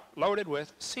sedimentary rock loaded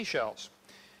with seashells.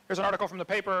 Here's an article from the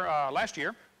paper last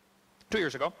year, 2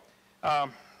 years ago.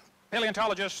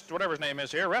 Paleontologist, whatever his name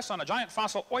is here, rests on a giant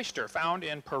fossil oyster found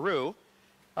in Peru.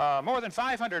 More than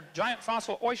 500 giant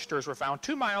fossil oysters were found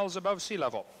 2 miles above sea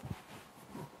level,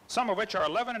 some of which are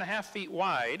 11.5 feet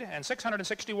wide and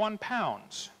 661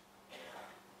 pounds.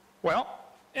 Well,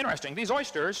 interesting. These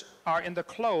oysters are in the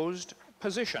closed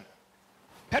position.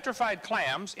 Petrified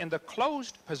clams in the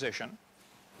closed position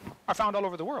are found all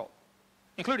over the world,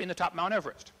 including the top Mount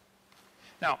Everest.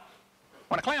 Now,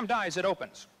 when a clam dies, it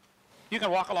opens. You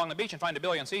can walk along the beach and find 1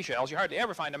 billion seashells. You hardly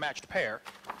ever find a matched pair,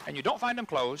 and you don't find them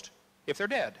closed if they're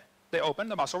dead. They open,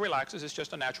 the muscle relaxes, it's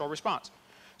just a natural response.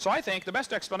 So I think the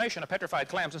best explanation of petrified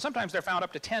clams, and sometimes they're found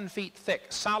up to 10 feet thick,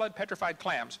 solid petrified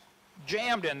clams,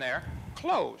 jammed in there,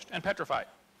 closed and petrified.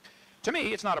 To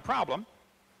me, it's not a problem.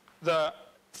 The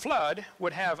flood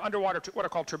would have underwater, what are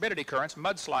called turbidity currents,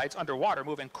 mudslides underwater,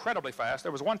 move incredibly fast.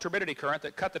 There was one turbidity current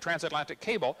that cut the transatlantic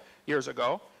cable years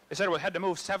ago. They said it had to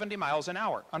move 70 miles an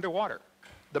hour underwater,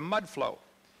 the mud flow.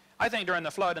 I think during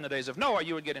the flood in the days of Noah,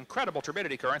 you would get incredible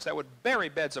turbidity currents that would bury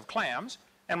beds of clams,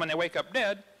 and when they wake up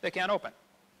dead, they can't open.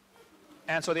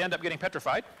 And so they end up getting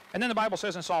petrified. And then the Bible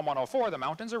says in Psalm 104, the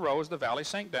mountains arose, the valleys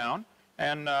sank down,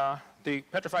 and the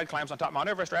petrified clams on top of Mount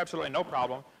Everest are absolutely no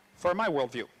problem for my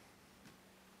worldview. Okay,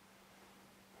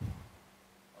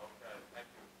 thank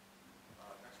you.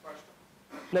 Next question.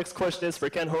 Next question is for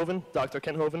Ken Hoven, Dr.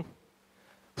 Ken Hoven.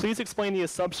 Please explain the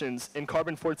assumptions in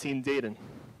carbon-14 dating.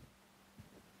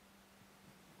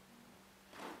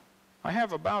 I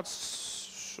have about,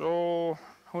 so,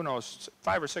 who knows,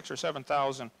 5,000 or 6,000 or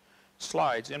 7,000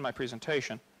 slides in my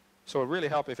presentation. So it would really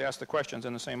help if you ask the questions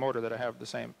in the same order that I have the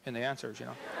same in the answers, you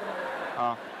know.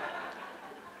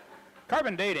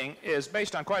 Carbon dating is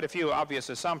based on quite a few obvious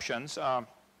assumptions. I'll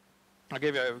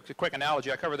give you a quick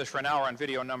analogy. I covered this for an hour on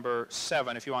video number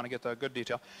 7 if you want to get the good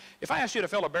detail. If I asked you to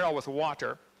fill a barrel with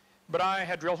water, but I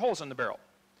had drilled holes in the barrel,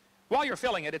 while you're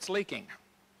filling it, it's leaking.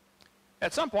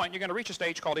 At some point, you're going to reach a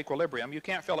stage called equilibrium. You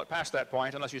can't fill it past that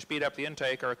point unless you speed up the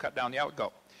intake or cut down the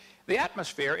outgo. The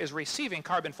atmosphere is receiving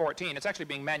carbon-14. It's actually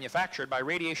being manufactured by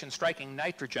radiation striking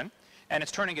nitrogen, and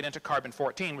it's turning it into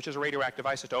carbon-14, which is a radioactive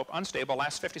isotope, unstable,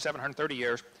 lasts 5,730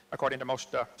 years, according to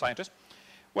most scientists.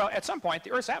 Well, at some point,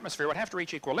 the Earth's atmosphere would have to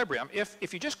reach equilibrium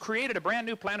if you just created a brand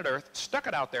new planet Earth, stuck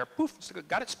it out there, poof,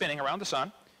 got it spinning around the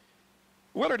sun.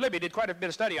 Willard Libby did quite a bit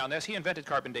of study on this. He invented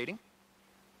carbon dating.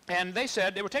 And they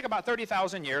said it would take about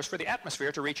 30,000 years for the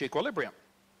atmosphere to reach equilibrium.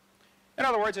 In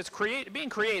other words, it's being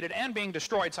created and being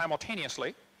destroyed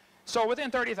simultaneously. So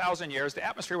within 30,000 years, the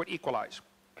atmosphere would equalize.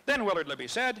 Then Willard Libby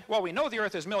said, well, we know the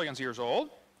Earth is millions of years old.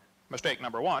 Mistake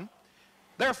number 1.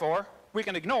 Therefore, we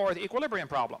can ignore the equilibrium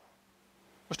problem.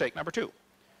 Mistake number 2.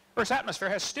 Earth's atmosphere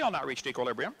has still not reached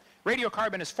equilibrium.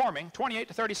 Radiocarbon is forming 28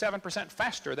 to 37%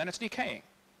 faster than it's decaying.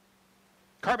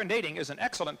 Carbon dating is an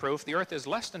excellent proof the Earth is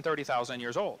less than 30,000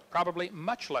 years old, probably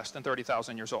much less than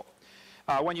 30,000 years old.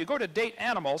 When you go to date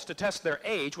animals to test their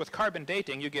age with carbon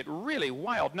dating, you get really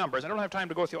wild numbers. I don't have time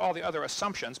to go through all the other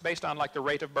assumptions based on like the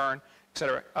rate of burn,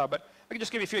 etc. But I can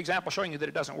just give you a few examples showing you that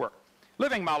it doesn't work.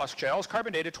 Living mollusk shells,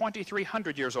 carbon dated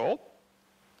 2,300 years old.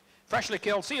 Freshly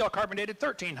killed seal, carbon dated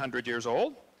 1,300 years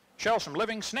old. Shells from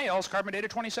living snails, carbon dated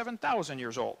 27,000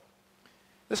 years old.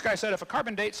 This guy said if a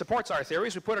carbon date supports our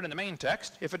theories, we put it in the main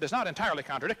text. If it does not entirely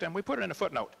contradict them, we put it in a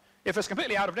footnote. If it's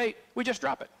completely out of date, we just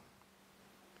drop it.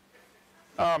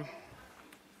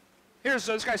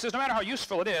 This guy says, no matter how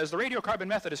useful it is, the radiocarbon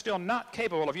method is still not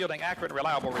capable of yielding accurate and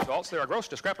reliable results. There are gross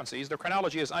discrepancies. The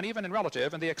chronology is uneven and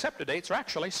relative, and the accepted dates are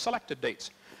actually selected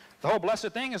dates. The whole blessed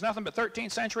thing is nothing but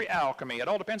 13th century alchemy. It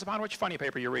all depends upon which funny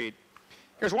paper you read.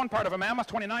 Here's one part of a mammoth,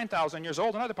 29,000 years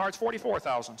old, another part's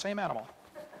 44,000, same animal.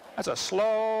 That's a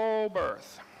slow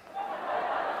birth.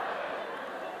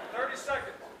 30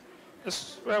 seconds.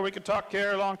 Well, we could talk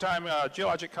here a long time.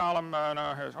 Geologic column,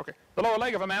 no, here's, okay. The lower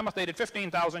leg of a mammoth dated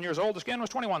 15,000 years old. The skin was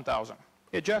 21,000.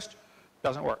 It just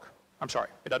doesn't work. I'm sorry,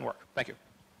 it doesn't work. Thank you.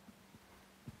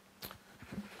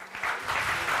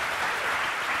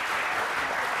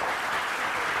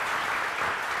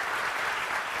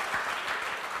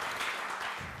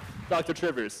 Dr.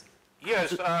 Trivers.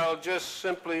 Yes, I'll just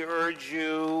simply urge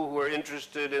you who are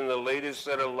interested in the latest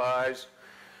set of lies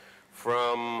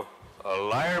from A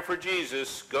Liar for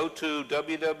Jesus, go to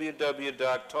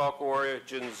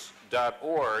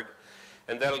www.talkorigins.org,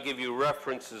 and that'll give you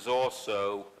references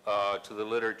also to the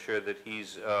literature that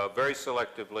he's very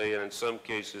selectively and in some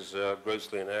cases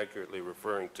grossly inaccurately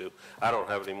referring to. I don't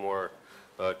have any more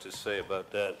to say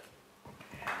about that.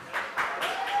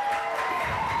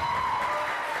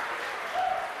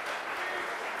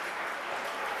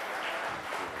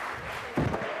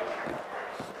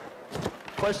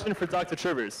 Question for Dr.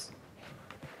 Trivers.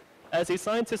 As a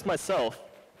scientist myself,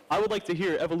 I would like to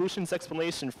hear evolution's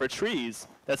explanation for trees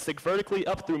that stick vertically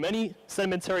up through many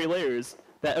sedimentary layers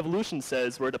that evolution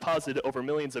says were deposited over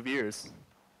millions of years.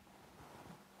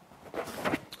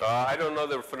 I don't know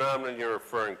the phenomenon you're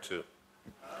referring to.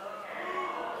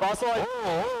 Fossilized.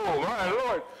 Oh, my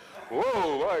Lord.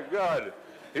 Whoa, my God.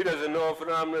 He doesn't know a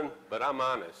phenomenon, but I'm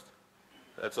honest.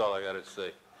 That's all I got to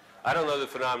say. I don't know the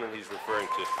phenomenon he's referring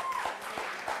to.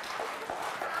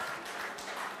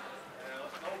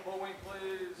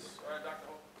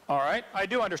 All right, I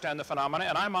do understand the phenomena,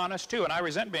 and I'm honest too, and I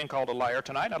resent being called a liar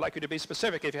tonight. I'd like you to be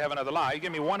specific if you have another lie. You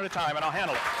give me one at a time, and I'll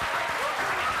handle it.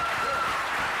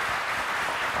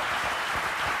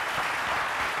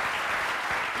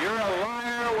 You're a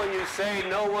liar when you say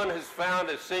no one has found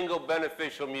a single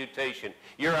beneficial mutation.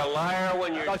 You're a liar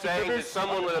when you're saying that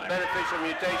someone with a beneficial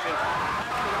mutation has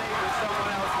to mate with someone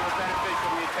else with a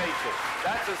beneficial mutation.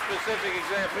 That's a specific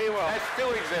example. That's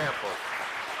 2 examples.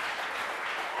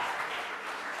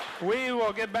 We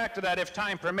will get back to that if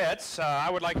time permits. I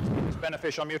would like to teach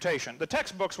beneficial mutation. The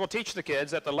textbooks will teach the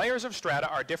kids that the layers of strata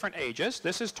are different ages.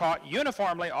 This is taught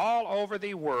uniformly all over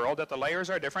the world, that the layers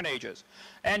are different ages.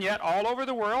 And yet all over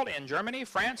the world, in Germany,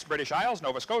 France, British Isles,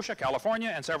 Nova Scotia,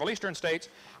 California, and several eastern states,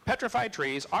 petrified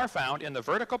trees are found in the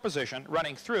vertical position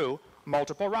running through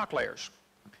multiple rock layers.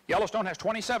 Yellowstone has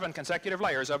 27 consecutive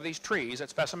layers of these trees at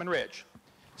Specimen Ridge.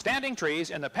 Standing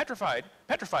trees in the petrified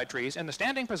trees in the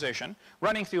standing position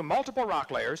running through multiple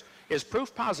rock layers is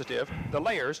proof positive the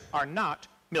layers are not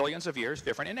millions of years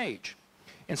different in age.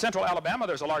 In central Alabama,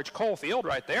 there's a large coal field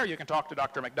right there. You can talk to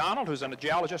Dr. McDonald, who's a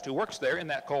geologist who works there in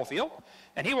that coal field,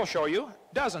 and he will show you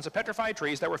dozens of petrified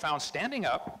trees that were found standing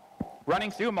up, running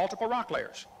through multiple rock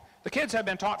layers. The kids have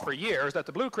been taught for years that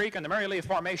the Blue Creek and the Mary Lee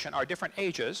Formation are different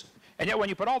ages, and yet when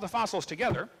you put all the fossils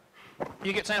together,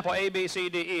 you get sample A, B, C,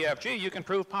 D, E, F, G, you can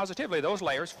prove positively those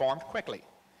layers formed quickly.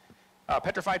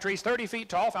 Petrified trees 30 feet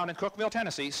tall found in Cookeville,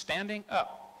 Tennessee, standing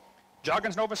up.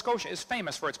 Joggins, Nova Scotia is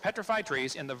famous for its petrified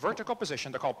trees in the vertical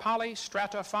position. They're called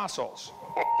polystrata fossils.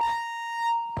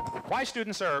 Why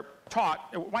students are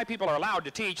taught, why people are allowed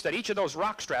to teach that each of those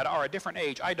rock strata are a different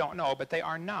age, I don't know, but they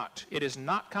are not. It is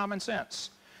not common sense.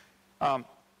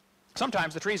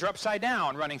 Sometimes the trees are upside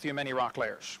down running through many rock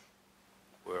layers.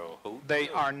 Well, They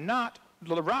are not,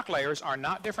 the rock layers are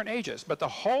not different ages, but the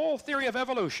whole theory of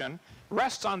evolution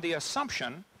rests on the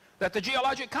assumption that the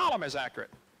geologic column is accurate.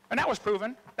 And that was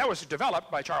proven, that was developed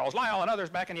by Charles Lyell and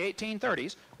others back in the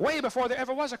 1830s, way before there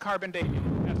ever was a carbon dating,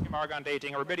 potassium argon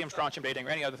dating, or rubidium strontium dating, or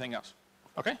any other thing else.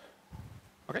 Okay?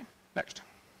 Okay, next.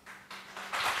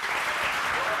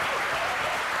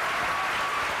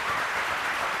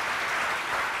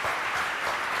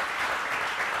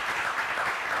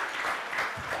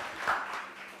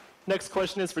 Next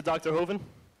question is for Dr. Hoven.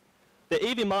 The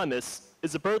Aviomymus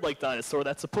is a bird-like dinosaur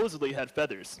that supposedly had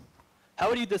feathers. How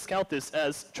would you discount this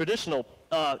as transitional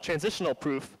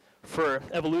proof for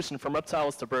evolution from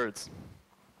reptiles to birds?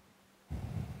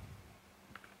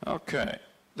 Okay.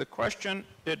 The question,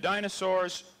 did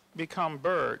dinosaurs become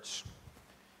birds?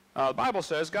 The Bible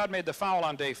says God made the fowl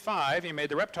on day 5, he made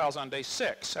the reptiles on day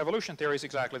 6. Evolution theory is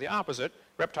exactly the opposite.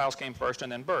 Reptiles came first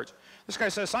and then birds. This guy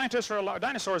says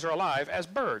dinosaurs are alive as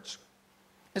birds.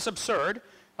 It's absurd.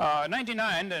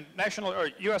 1999,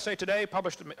 the USA Today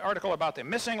published an article about the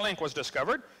missing link was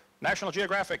discovered. National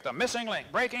Geographic, the missing link,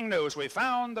 breaking news, we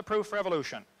found the proof for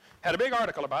evolution. Had a big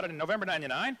article about it in November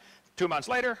 99. 2 months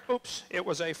later, oops, it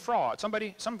was a fraud. Some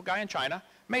guy in China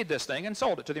made this thing and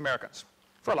sold it to the Americans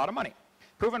for a lot of money.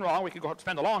 Proven wrong. We could go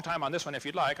spend a long time on this one if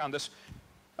you'd like, on this.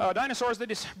 Birds,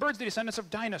 the descendants of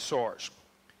dinosaurs.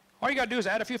 All you got to do is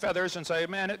add a few feathers and say,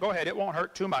 man, go ahead, it won't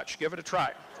hurt too much. Give it a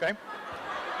try, okay?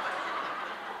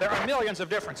 There are millions of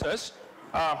differences.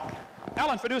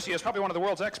 Alan Fiducia is probably one of the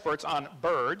world's experts on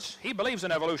birds. He believes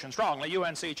in evolution strongly,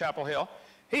 UNC Chapel Hill.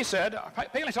 He said,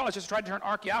 paleontologists tried to turn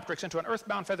Archaeopteryx into an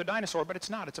earthbound feathered dinosaur, but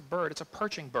it's not. It's a bird. It's a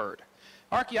perching bird.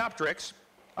 Archaeopteryx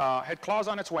had claws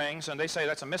on its wings, and they say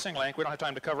that's a missing link. We don't have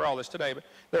time to cover all this today, but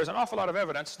there's an awful lot of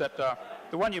evidence that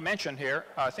the one you mentioned here,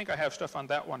 I think I have stuff on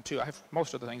that one too. I have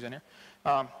most of the things in here.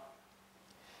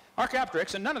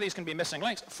 Archaeopteryx, and none of these can be missing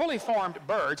links, fully formed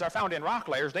birds are found in rock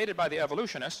layers dated by the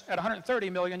evolutionists at 130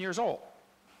 million years old.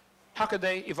 How could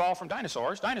they evolve from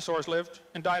dinosaurs? Dinosaurs lived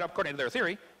and died, according to their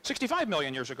theory, 65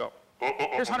 million years ago.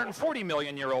 Here's 140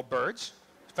 million year old birds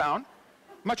found,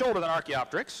 much older than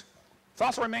Archaeopteryx.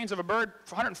 Fossil remains of a bird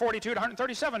 142 to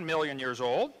 137 million years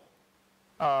old,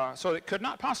 so it could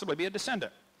not possibly be a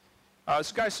descendant.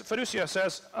 This guy, Fiducia,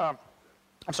 says,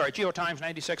 GeoTimes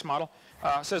 96 model,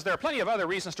 says there are plenty of other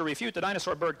reasons to refute the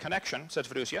dinosaur-bird connection, says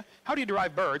Fiducia. How do you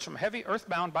derive birds from a heavy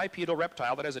earthbound bipedal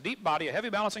reptile that has a deep body, a heavy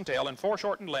balancing tail, and 4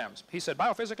 shortened limbs? He said,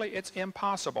 biophysically, it's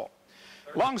impossible.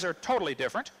 Lungs are totally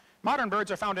different. Modern birds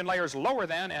are found in layers lower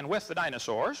than and with the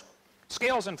dinosaurs.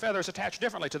 Scales and feathers attach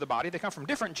differently to the body. They come from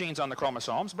different genes on the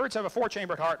chromosomes. Birds have a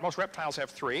 4-chambered heart. Most reptiles have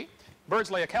 3. Birds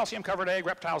lay a calcium-covered egg.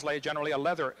 Reptiles lay generally a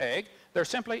leather egg. There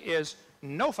simply is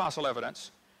no fossil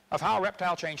evidence of how a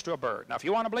reptile changed to a bird. Now, if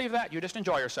you want to believe that, you just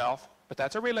enjoy yourself, but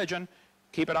that's a religion.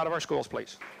 Keep it out of our schools,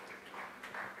 please.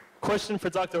 Question for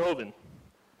Dr. Hoven.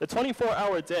 The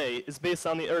 24-hour day is based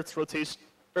on the Earth's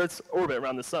orbit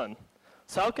around the sun.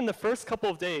 So how can the first couple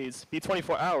of days be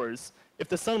 24 hours if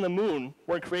the sun and the moon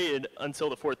weren't created until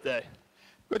the 4th day?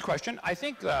 Good question. I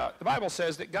think the Bible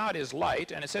says that God is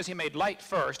light, and it says he made light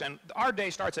first, and our day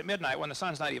starts at midnight when the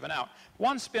sun's not even out.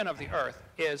 One spin of the earth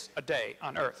is a day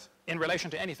on earth in relation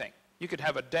to anything. You could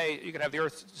have a day, you could have the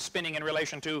earth spinning in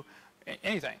relation to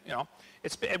anything, you know.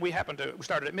 We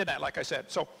started at midnight, like I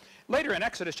said. So later in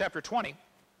Exodus chapter 20,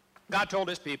 God told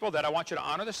his people that I want you to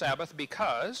honor the Sabbath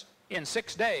because in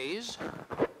 6 days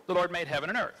the Lord made heaven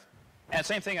and earth. And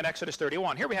same thing in Exodus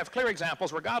 31. Here we have clear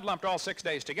examples where God lumped all 6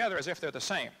 days together as if they're the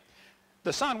same.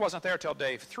 The sun wasn't there till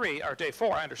day 3, or day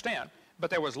 4, I understand, but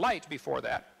there was light before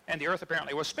that, and the earth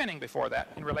apparently was spinning before that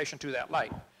in relation to that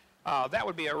light. That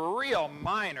would be a real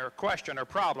minor question or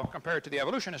problem compared to the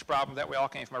evolutionist problem that we all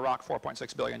came from a rock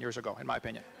 4.6 billion years ago, in my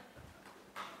opinion.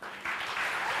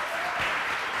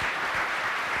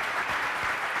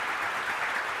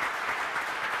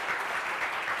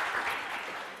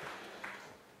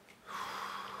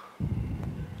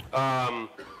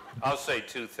 I'll say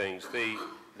two things. The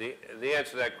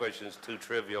answer to that question is too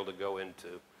trivial to go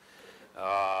into.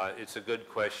 It's a good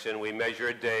question. We measure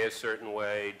a day a certain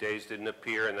way. Days didn't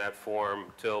appear in that form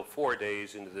till 4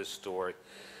 days into this story.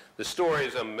 The story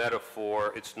is a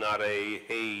metaphor. It's not a,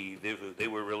 hey, they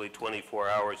were really 24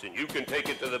 hours and you can take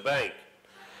it to the bank.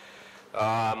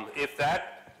 If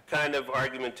that kind of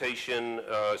argumentation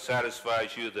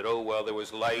satisfies you that, oh, well, there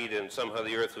was light and somehow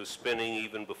the earth was spinning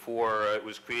even before it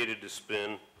was created to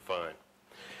spin, fine.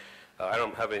 I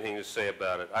don't have anything to say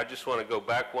about it. I just want to go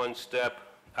back one step.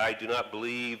 I do not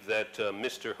believe that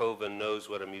Mr. Hovind knows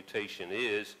what a mutation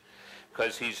is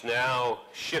because he's now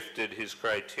shifted his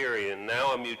criterion.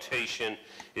 Now a mutation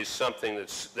is something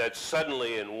that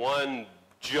suddenly in one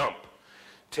jump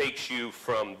takes you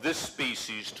from this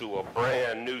species to a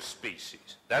brand new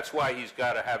species. That's why he's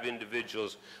got to have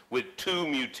individuals with 2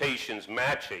 mutations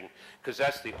matching, because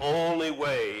that's the only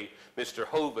way Mr.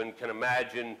 Hovind can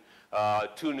imagine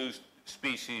 2 new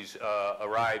species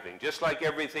arriving. Just like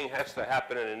everything has to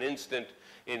happen in an instant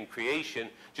in creation,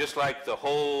 just like the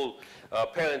whole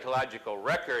paleontological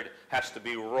record has to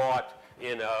be wrought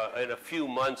in a few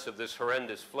months of this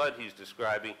horrendous flood he's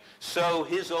describing, so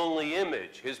his only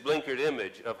image, his blinkered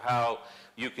image of how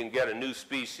you can get a new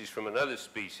species from another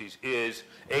species is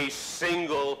a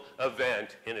single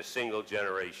event in a single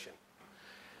generation.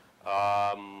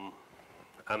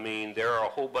 I mean, there are a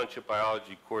whole bunch of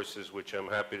biology courses which I'm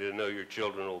happy to know your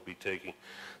children will be taking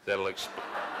that'll explain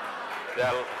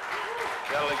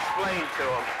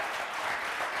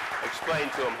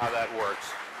to them how that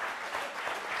works.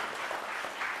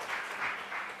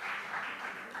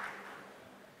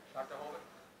 Dr. Holden?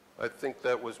 I think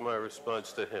that was my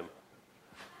response to him.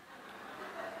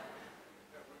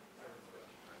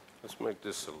 Let's make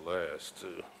this the last.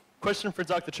 Question for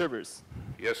Dr. Trivers.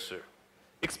 Yes, sir.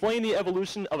 Explain the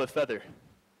evolution of a feather.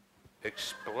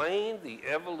 Explain the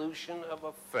evolution of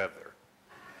a feather.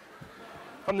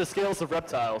 From the scales of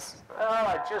reptiles. Well,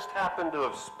 I just happened to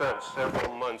have spent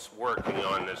several months working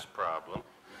on this problem.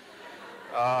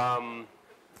 How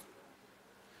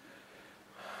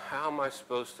am I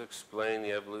supposed to explain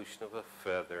the evolution of a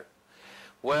feather?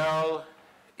 Well,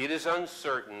 it is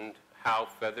uncertain how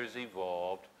feathers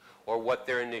evolved or what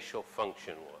their initial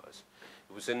function was.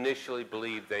 It was initially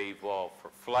believed they evolved for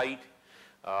flight.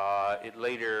 It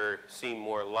later seemed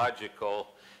more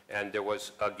logical, and there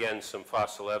was, again, some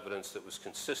fossil evidence that was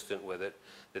consistent with it,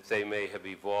 that they may have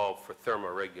evolved for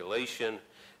thermoregulation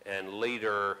and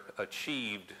later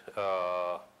achieved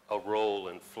a role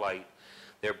in flight.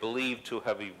 They're believed to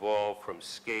have evolved from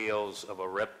scales of a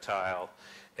reptile,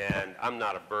 and I'm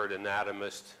not a bird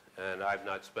anatomist, and I've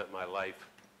not spent my life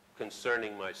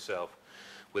concerning myself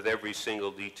with every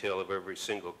single detail of every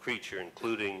single creature,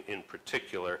 including, in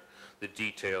particular, the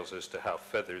details as to how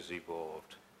feathers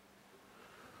evolved.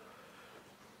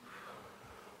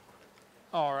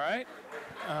 All right.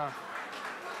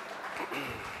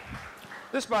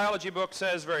 This biology book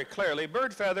says very clearly,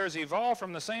 bird feathers evolved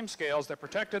from the same scales that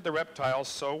protected the reptiles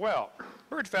so well.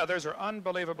 Bird feathers are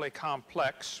unbelievably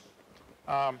complex.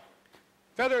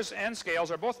 Feathers and scales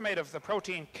are both made of the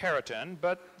protein keratin,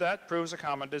 but that proves a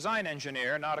common design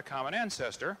engineer, not a common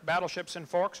ancestor. Battleships and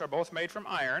forks are both made from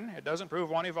iron. It doesn't prove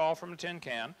one evolved from a tin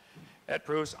can. It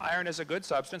proves iron is a good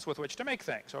substance with which to make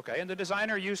things, okay? And the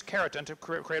designer used keratin to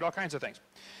create all kinds of things.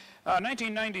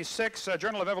 1996,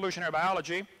 Journal of Evolutionary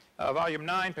Biology, volume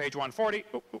 9, page 140.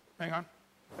 Hang on.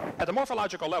 At the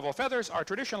morphological level, feathers are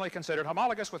traditionally considered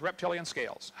homologous with reptilian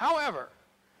scales. However,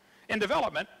 in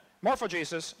development,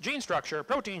 morphogenesis, gene structure,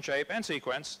 protein shape and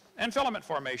sequence, and filament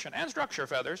formation and structure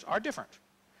feathers are different.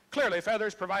 Clearly,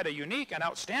 feathers provide a unique and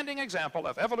outstanding example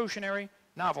of evolutionary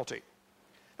novelty.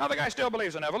 Now, the guy still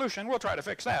believes in evolution. We'll try to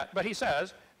fix that. But he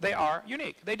says, They are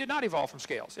unique. They did not evolve from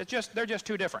scales. They're just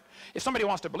too different. If somebody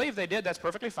wants to believe they did, that's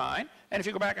perfectly fine. And if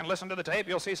you go back and listen to the tape,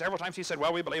 you'll see several times he said,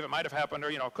 well, we believe it might have happened,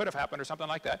 or, could have happened, or something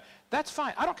like that. That's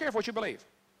fine. I don't care what you believe.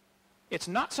 It's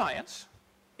not science.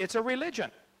 It's a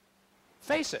religion.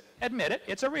 Face it. Admit it.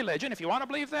 It's a religion. If you want to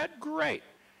believe that, great.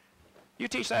 You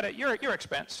teach that at your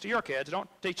expense to your kids. Don't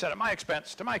teach that at my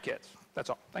expense to my kids. That's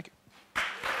all. Thank you.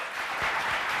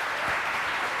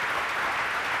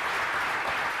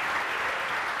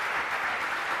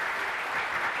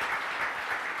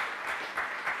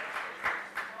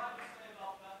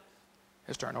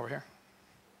 His turn over here.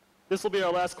 This will be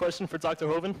our last question for Dr.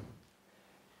 Hovind.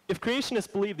 If creationists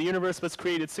believe the universe was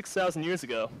created 6,000 years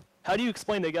ago, how do you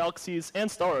explain the galaxies and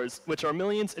stars, which are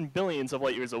millions and billions of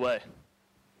light years away?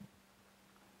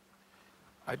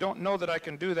 I don't know that I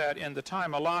can do that in the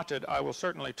time allotted. I will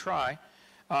certainly try.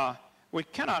 We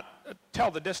cannot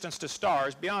tell the distance to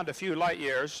stars beyond a few light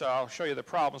years. I'll show you the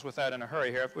problems with that in a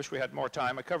hurry here. I wish we had more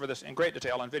time. I cover this in great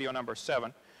detail on video number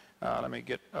 7. Let me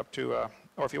get up to,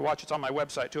 or if you watch, it's on my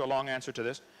website too, a long answer to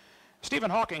this.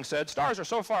 Stephen Hawking said, stars are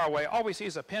so far away, all we see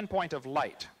is a pinpoint of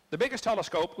light. The biggest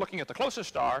telescope, looking at the closest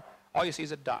star, all you see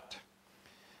is a dot.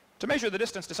 To measure the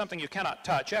distance to something you cannot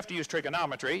touch, you have to use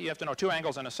trigonometry. You have to know 2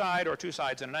 angles and a side, or 2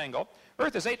 sides and an angle.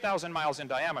 Earth is 8,000 miles in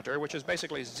diameter, which is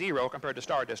basically 0 compared to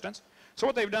star distance. So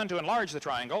what they've done to enlarge the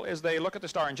triangle is they look at the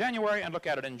star in January and look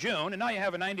at it in June, and now you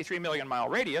have a 93 million mile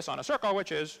radius on a circle,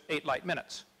 which is 8 light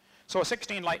minutes. So a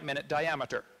 16 light minute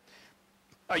diameter.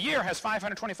 A year has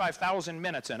 525,000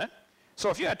 minutes in it. So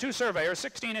if you had 2 surveyors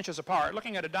 16 inches apart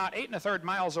looking at a dot 8 1/3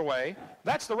 miles away,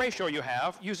 that's the ratio you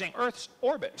have using Earth's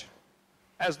orbit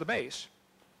as the base,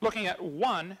 looking at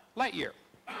 1 light year.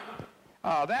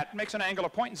 That makes an angle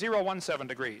of 0.017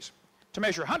 degrees. To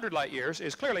measure 100 light years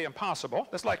is clearly impossible.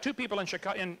 That's like 2 people in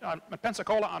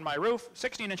Pensacola on my roof,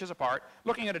 16 inches apart,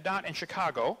 looking at a dot in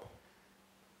Chicago.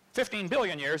 15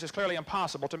 billion years is clearly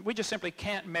impossible. We just simply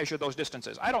can't measure those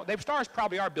distances. Stars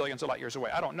probably are billions of light years away.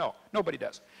 I don't know. Nobody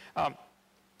does.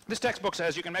 This textbook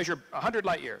says you can measure 100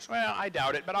 light years. Well, I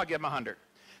doubt it, but I'll give them 100.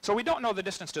 So we don't know the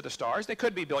distance to the stars. They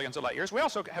could be billions of light years. We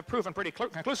also have proven pretty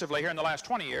conclusively here in the last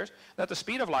 20 years that the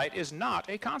speed of light is not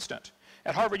a constant.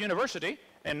 At Harvard University,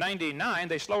 in '99,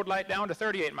 they slowed light down to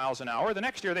 38 miles an hour. The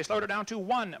next year, they slowed it down to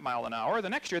 1 mile an hour. The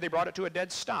next year, they brought it to a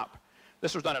dead stop.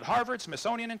 This was done at Harvard,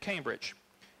 Smithsonian, and Cambridge.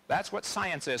 That's what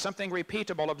science is, something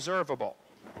repeatable, observable,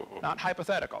 not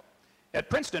hypothetical. At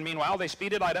Princeton, meanwhile, they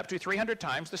speeded light up to 300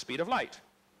 times the speed of light.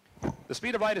 The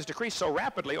speed of light has decreased so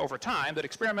rapidly over time that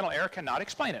experimental error cannot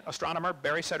explain it, astronomer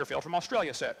Barry Setterfield from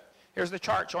Australia said. Here's the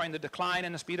chart showing the decline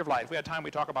in the speed of light. If we had time,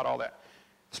 we'd talk about all that.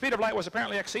 The speed of light was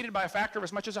apparently exceeded by a factor of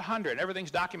as much as 100.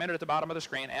 Everything's documented at the bottom of the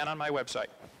screen and on my website.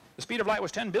 The speed of light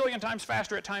was 10 billion times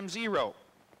faster at time 0.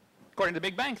 According to the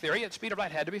Big Bang Theory, the speed of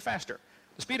light had to be faster.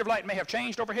 The speed of light may have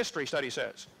changed over history, study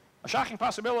says. A shocking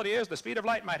possibility is the speed of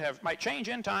light might change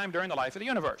in time during the life of the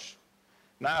universe.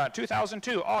 Now,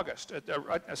 2002, August,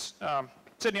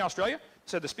 Sydney, Australia,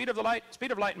 said the speed of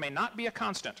light may not be a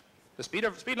constant. The speed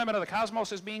limit of the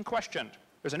cosmos is being questioned.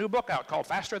 There's a new book out called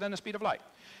Faster Than the Speed of Light.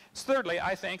 Thirdly,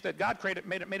 I think that God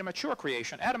made a mature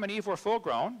creation. Adam and Eve were full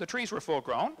grown. The trees were full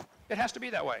grown. It has to be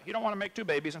that way. You don't want to make 2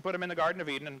 babies and put them in the Garden of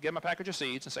Eden and give them a package of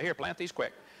seeds and say, here, plant these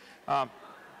quick.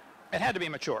 It had to be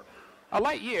mature. A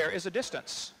light year is a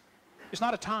distance. It's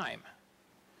not a time.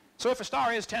 So if a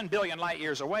star is 10 billion light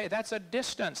years away, that's a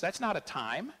distance. That's not a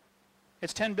time.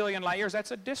 It's 10 billion light years.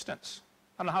 That's a distance.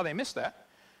 I don't know how they missed that.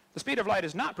 The speed of light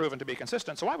is not proven to be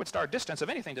consistent, so why would star distance have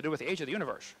anything to do with the age of the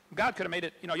universe? God could have made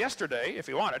it, yesterday, if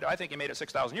he wanted. I think he made it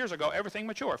 6,000 years ago. Everything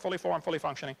mature, fully formed, fully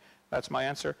functioning. That's my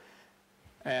answer.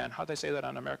 And how'd they say that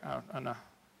on America?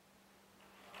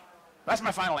 That's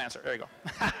my final answer. There you go.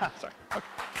 Sorry. Okay.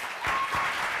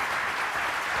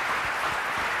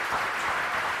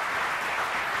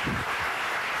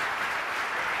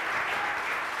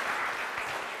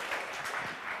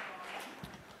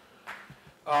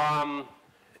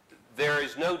 There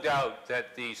is no doubt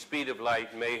that the speed of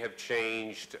light may have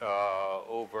changed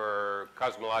over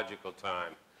cosmological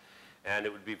time, and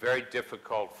it would be very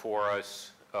difficult for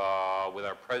us with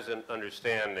our present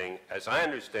understanding, as I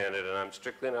understand it, and I'm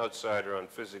strictly an outsider on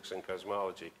physics and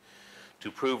cosmology,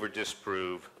 to prove or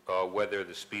disprove whether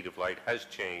the speed of light has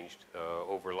changed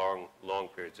over long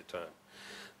periods of time.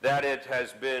 That it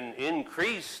has been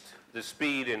increased, the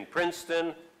speed in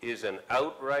Princeton, is an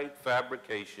outright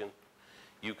fabrication.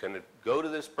 You can go to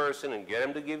this person and get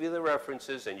him to give you the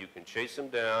references, and you can chase him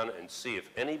down and see if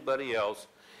anybody else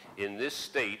in this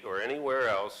state or anywhere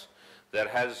else that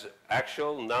has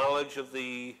actual knowledge of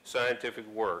the scientific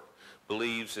work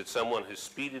believes that someone has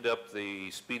speeded up the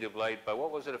speed of light by,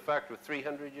 what was it, a factor of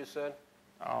 300, you said?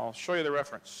 I'll show you the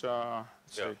reference.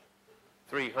 Let's Yeah. see.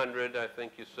 300, I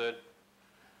think you said.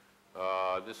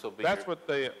 This will be That's what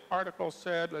the article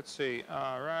said. Let's see.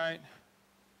 Right.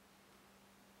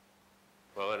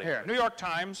 well, anyway. Here, New York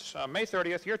Times, May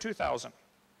 30th, year 2000.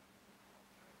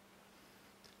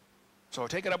 So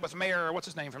take it up with Mayor, what's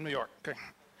his name, from New York. Okay.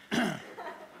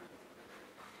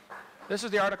 This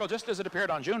is the article just as it appeared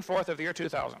on June 4th of the year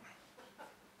 2000.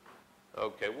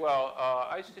 Okay, well,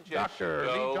 I suggest Dr. you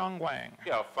go, Li Jong Wang.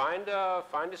 yeah, find a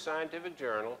scientific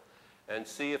journal and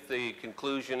see if the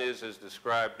conclusion is as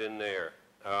described in there.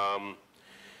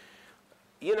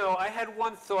 You know, I had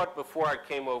one thought before I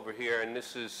came over here, and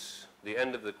this is the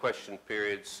end of the question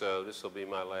period, so this will be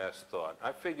my last thought.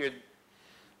 I figured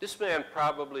this man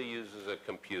probably uses a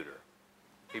computer.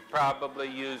 He probably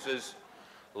uses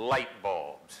light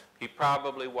bulbs. He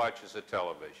probably watches a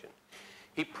television.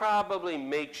 He probably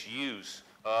makes use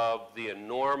of the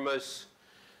enormous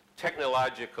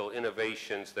technological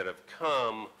innovations that have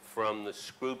come from the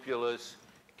scrupulous,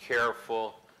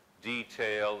 careful,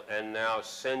 detailed, and now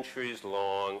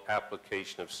centuries-long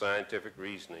application of scientific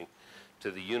reasoning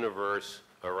to the universe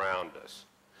around us.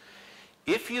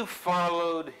 If you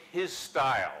followed his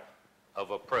style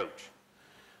of approach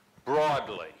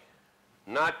broadly,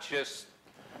 not just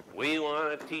we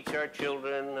want to teach our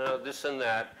children this and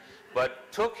that,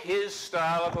 but took his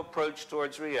style of approach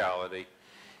towards reality,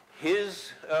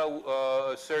 his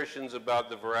assertions about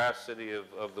the veracity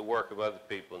of the work of other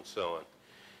people and so on,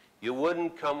 you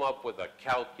wouldn't come up with a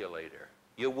calculator.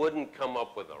 You wouldn't come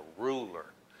up with a ruler.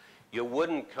 You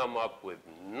wouldn't come up with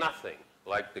nothing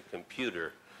like the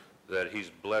computer that he's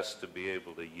blessed to be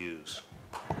able to use.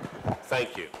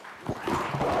 Thank you.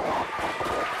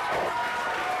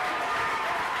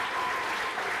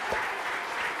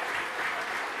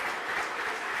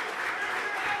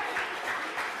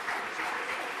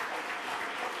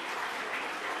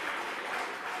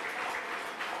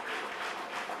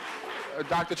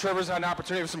 Dr. Trivers had an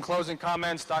opportunity for some closing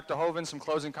comments. Dr. Hovind, some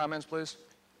closing comments, please.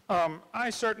 I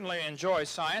certainly enjoy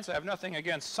science. I have nothing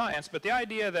against science, but the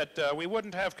idea that we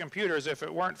wouldn't have computers if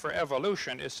it weren't for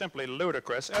evolution is simply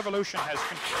ludicrous. Evolution has...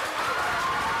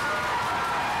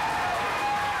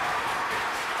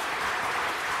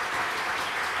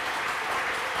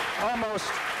 Almost,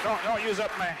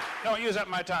 don't use up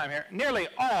my time here. Nearly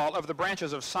all of the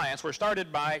branches of science were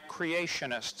started by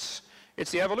creationists. It's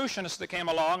the evolutionists that came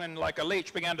along and like a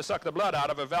leech began to suck the blood out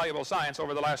of a valuable science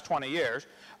over the last 20 years.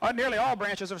 Nearly all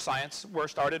branches of science were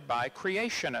started by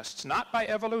creationists, not by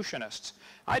evolutionists.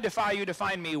 I defy you to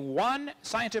find me one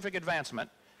scientific advancement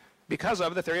because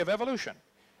of the theory of evolution.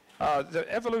 The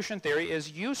evolution theory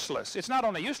is useless. It's not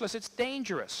only useless, it's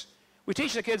dangerous. We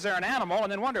teach the kids they're an animal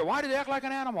and then wonder, why do they act like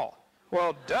an animal?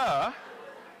 Well, duh.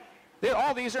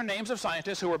 All these are names of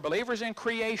scientists who were believers in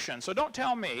creation. So don't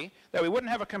tell me that we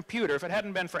wouldn't have a computer if it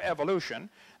hadn't been for evolution.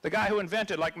 The guy who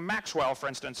invented, like Maxwell, for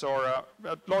instance, or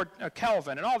Lord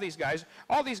Kelvin, and all these guys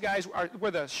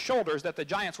were the shoulders that the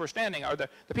giants were standing on, or the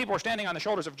people were standing on the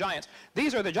shoulders of giants.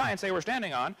 These are the giants they were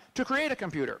standing on to create a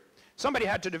computer. Somebody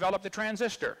had to develop the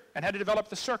transistor and had to develop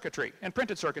the circuitry and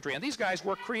printed circuitry, and these guys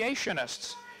were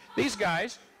creationists. These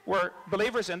guys were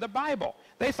believers in the Bible.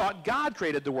 They thought God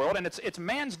created the world, and it's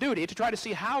man's duty to try to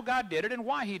see how God did it and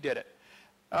why he did it.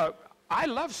 I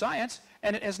love science,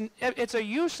 and it's a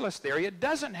useless theory. It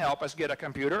doesn't help us get a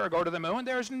computer or go to the moon.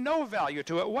 There's no value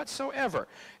to it whatsoever.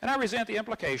 And I resent the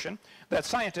implication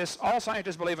that all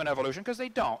scientists believe in evolution, because they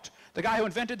don't. The guy who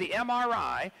invented the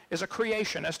MRI is a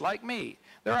creationist like me.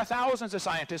 There are thousands of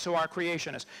scientists who are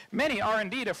creationists. Many are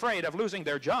indeed afraid of losing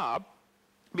their job,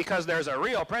 because there's a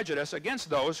real prejudice against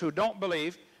those who don't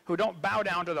believe, who don't bow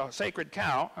down to the sacred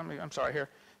cow. I'm sorry, here,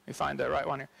 let me find the right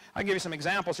one here. I can give you some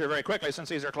examples here very quickly, since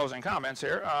these are closing comments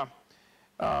here,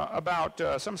 about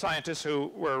some scientists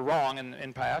who were wrong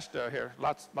in past. Here,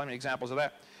 many examples of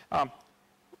that.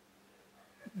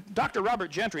 Dr.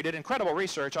 Robert Gentry did incredible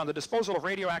research on the disposal of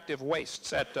radioactive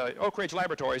wastes at Oak Ridge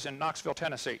Laboratories in Knoxville,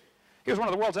 Tennessee. He was one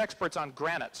of the world's experts on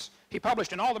granites. He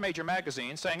published in all the major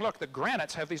magazines saying, look, the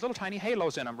granites have these little tiny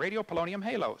halos in them, radiopolonium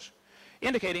halos,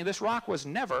 indicating this rock was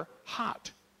never hot.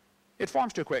 It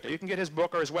forms too quickly. You can get his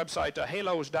book or his website,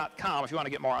 halos.com, if you want to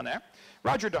get more on that.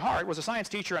 Roger DeHart was a science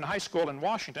teacher in a high school in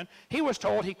Washington. He was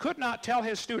told he could not tell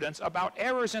his students about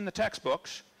errors in the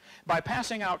textbooks by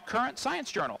passing out current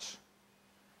science journals.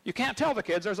 You can't tell the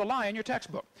kids there's a lie in your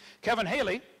textbook. Kevin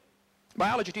Haley,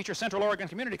 biology teacher, Central Oregon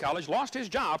Community College, lost his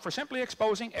job for simply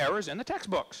exposing errors in the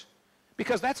textbooks.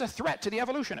 because that's a threat to the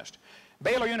evolutionist.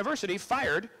 Baylor University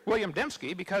fired William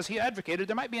Dembski because he advocated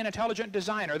there might be an intelligent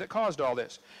designer that caused all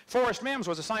this. Forrest Mims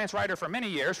was a science writer for many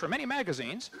years, for many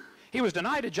magazines. He was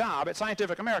denied a job at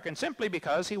Scientific American simply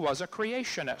because he was a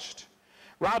creationist.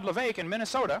 Rod Levake in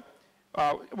Minnesota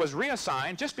was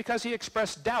reassigned just because he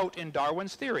expressed doubt in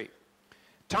Darwin's theory.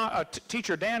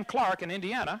 Teacher Dan Clark in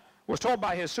Indiana was told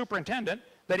by his superintendent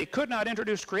that he could not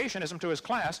introduce creationism to his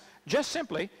class just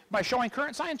simply by showing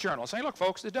current science journals, saying, look,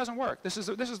 folks, it doesn't work. This is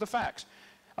the facts.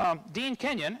 Dean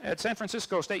Kenyon at San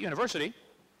Francisco State University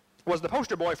was the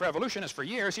poster boy for evolutionists for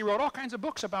years. He wrote all kinds of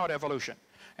books about evolution.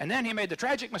 And then he made the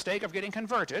tragic mistake of getting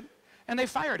converted, and they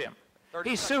fired him.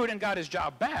 He sued and got his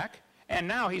job back, and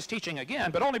now he's teaching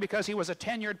again, but only because he was a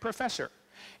tenured professor.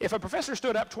 If a professor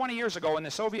stood up 20 years ago in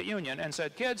the Soviet Union and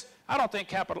said, kids, I don't think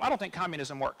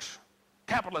communism works.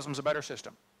 Capitalism's a better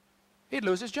system, he'd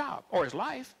lose his job or his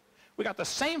life. We got the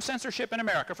same censorship in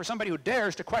America for somebody who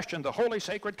dares to question the holy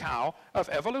sacred cow of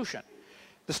evolution.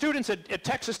 The students at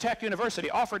Texas Tech University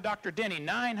offered Dr. Denny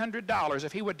 $900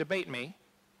 if he would debate me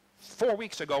 4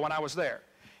 weeks ago when I was there.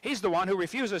 He's the one who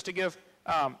refuses to give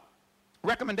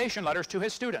recommendation letters to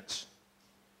his students.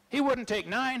 He wouldn't take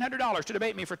 $900 to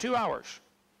debate me for 2 hours.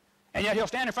 And yet he'll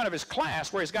stand in front of his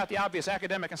class where he's got the obvious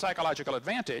academic and psychological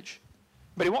advantage,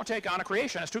 but he won't take on a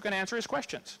creationist who can answer his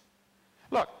questions.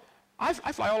 Look, I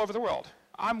fly all over the world.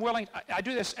 I'm willing, I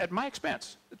do this at my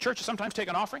expense. The churches sometimes take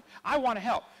an offering. I want to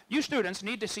help. You students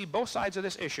need to see both sides of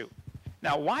this issue.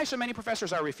 Now, why so many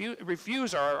professors are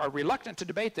reluctant to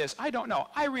debate this, I don't know.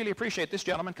 I really appreciate this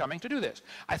gentleman coming to do this.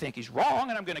 I think he's wrong,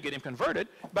 and I'm going to get him converted,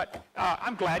 but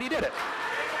I'm glad he did it.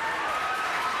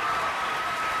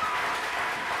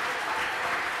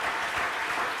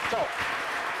 So,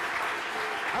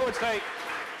 I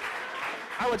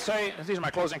would say, these are my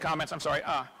closing comments, I'm sorry.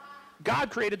 God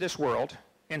created this world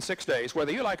in 6 days,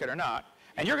 whether you like it or not,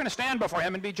 and you're going to stand before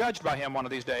him and be judged by him one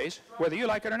of these days, whether you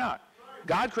like it or not.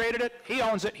 God created it, he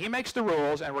owns it, he makes the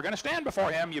rules, and we're going to stand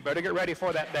before him. You better get ready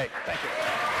for that day. Thank you.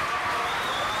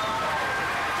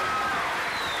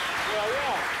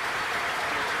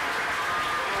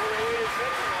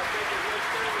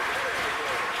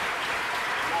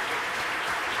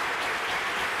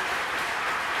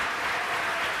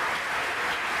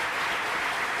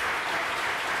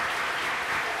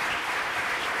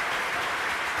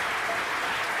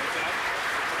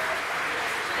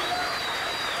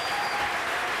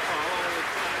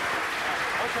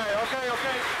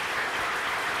 Okay.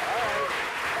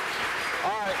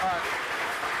 All right.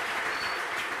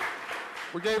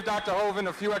 We gave Dr. Hovind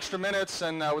a few extra minutes,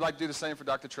 and we'd like to do the same for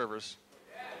Dr. Trivers.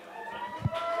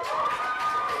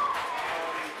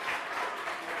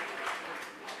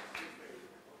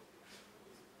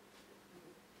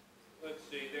 Let's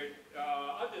see,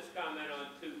 I'll just comment on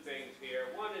two things here.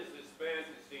 One is this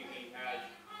fantasy he has.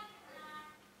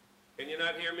 Can you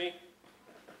not hear me?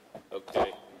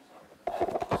 Okay.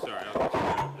 Sorry,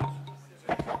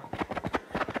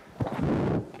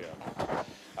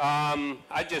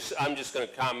 I'm just going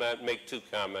to make two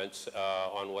comments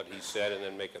on what he said, and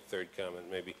then make a third comment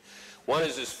maybe. One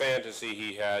is this fantasy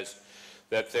he has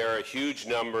that there are a huge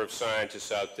number of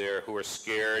scientists out there who are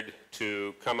scared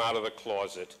to come out of the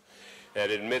closet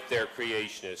and admit they're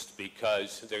creationists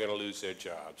because they're going to lose their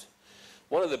jobs.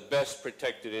 One of the best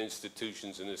protected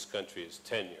institutions in this country is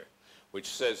tenure, which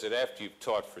says that after you've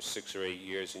taught for 6 or 8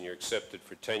 years and you're accepted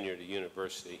for tenure at a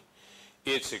university,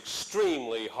 it's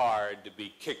extremely hard to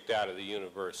be kicked out of the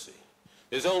university.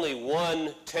 There's only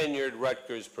one tenured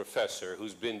Rutgers professor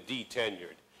who's been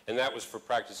detenured, and that was for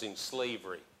practicing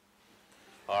slavery,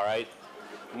 all right?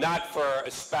 Not for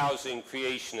espousing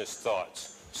creationist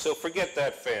thoughts. So forget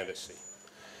that fantasy.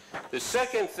 The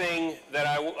second thing that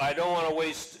I don't want to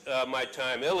waste my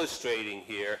time illustrating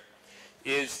here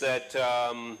is that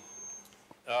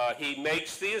he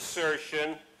makes the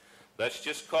assertion, let's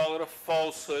just call it a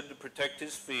falsehood to protect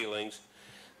his feelings,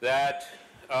 that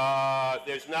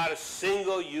there's not a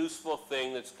single useful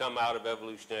thing that's come out of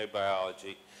evolutionary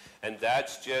biology, and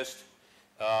that's just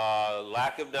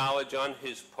lack of knowledge on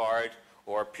his part,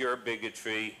 or pure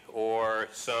bigotry, or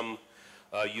some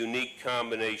unique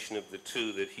combination of the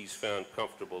two that he's found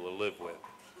comfortable to live with.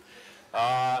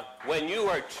 When you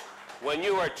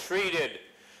are treated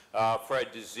for a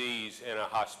disease in a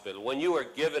hospital, when you are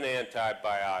given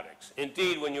antibiotics,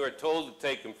 indeed when you are told to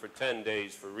take them for 10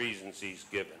 days for reasons he's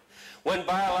given, when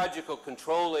biological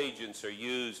control agents are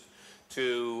used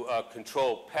to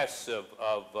control pests of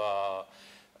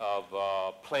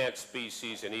plant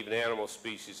species and even animal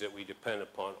species that we depend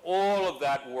upon, all of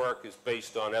that work is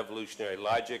based on evolutionary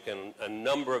logic, and a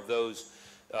number of those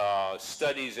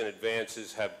studies and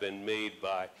advances have been made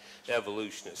by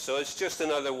evolutionists. So it's just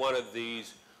another one of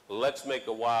these, let's make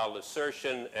a wild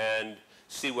assertion and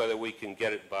see whether we can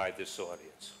get it by this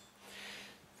audience.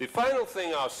 The final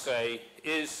thing I'll say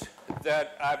is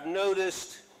that I've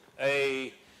noticed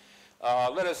a,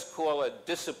 let us call it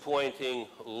disappointing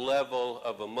level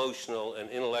of emotional and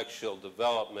intellectual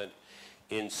development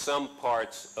in some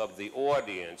parts of the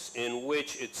audience, in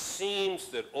which it seems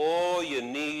that all you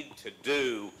need to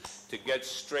do to get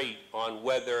straight on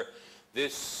whether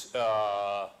this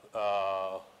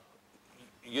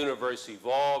universe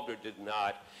evolved or did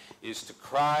not is to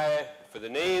cry for the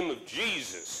name of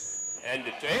Jesus and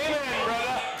to, amen,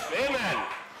 brother, amen,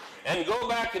 and go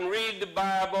back and read the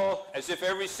Bible as if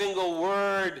every single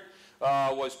word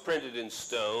was printed in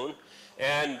stone,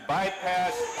 and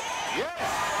bypass, yes.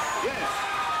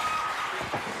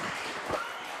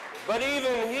 But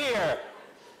even here,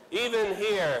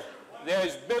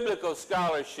 there's biblical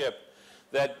scholarship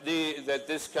that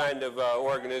this kind of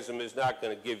organism is not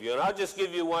going to give you. And I'll just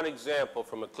give you one example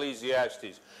from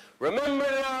Ecclesiastes. Remember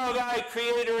now thy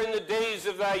Creator in the days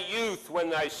of thy youth,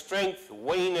 when thy strength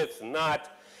waneth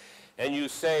not, and you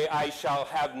say, I shall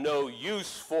have no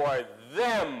use for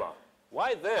them.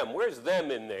 Why them? Where's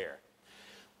them in there?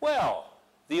 Well,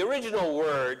 the original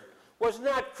word was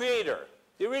not creator.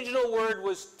 The original word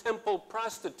was temple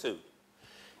prostitute.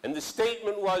 And the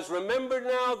statement was, remember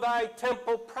now thy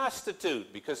temple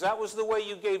prostitute, because that was the way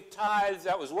you gave tithes.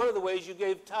 That was one of the ways you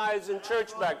gave tithes in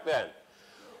church back then.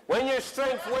 When your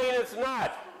strength waneth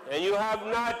not, and you have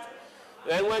not,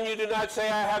 and when you do not say,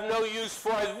 I have no use for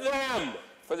them,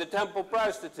 for the temple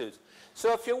prostitutes.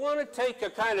 So if you want to take a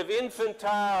kind of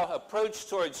infantile approach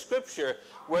towards Scripture,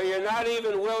 where you're not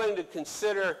even willing to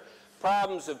consider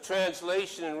problems of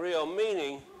translation and real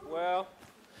meaning, well...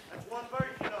 That's one verse,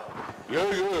 you know.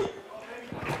 Yeah.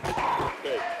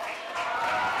 Okay.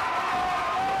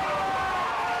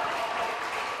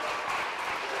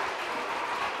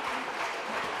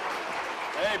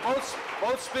 Hey,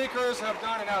 both speakers have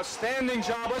done an outstanding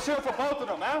job. Let's hear it for both of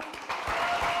them, huh?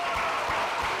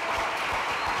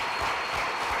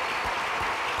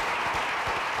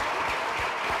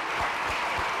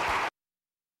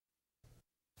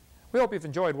 We hope you've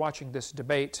enjoyed watching this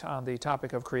debate on the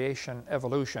topic of creation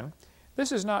evolution.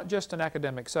 This is not just an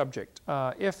academic subject.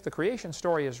 If the creation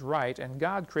story is right and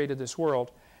God created this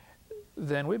world,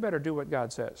 then we better do what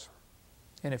God says.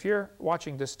 And if you're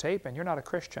watching this tape and you're not a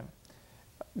Christian,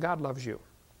 God loves you.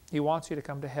 He wants you to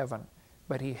come to heaven,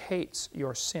 but He hates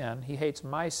your sin. He hates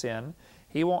my sin.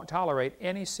 He won't tolerate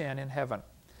any sin in heaven.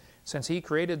 Since He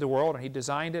created the world and He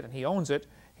designed it and He owns it,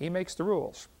 He makes the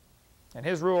rules. And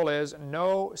His rule is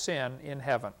no sin in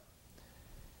heaven.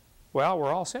 Well,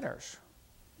 we're all sinners,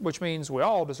 which means we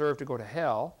all deserve to go to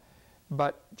hell,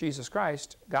 but Jesus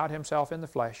Christ, God Himself in the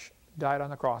flesh, died on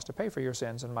the cross to pay for your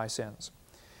sins and my sins.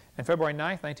 On February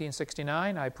 9th,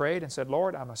 1969, I prayed and said,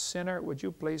 Lord, I'm a sinner. Would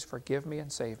you please forgive me and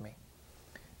save me?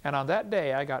 And on that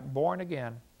day, I got born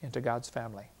again into God's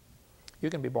family. You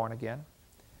can be born again.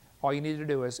 All you need to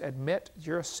do is admit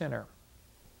you're a sinner.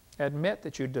 Admit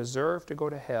that you deserve to go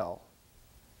to hell.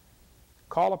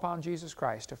 Call upon Jesus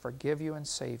Christ to forgive you and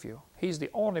save you. He's the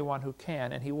only one who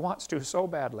can, and He wants to so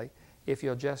badly if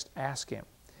you'll just ask Him.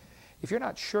 If you're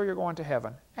not sure you're going to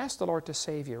heaven, ask the Lord to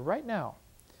save you right now.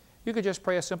 You could just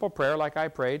pray a simple prayer like I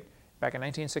prayed back in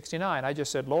 1969. I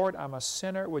just said, Lord, I'm a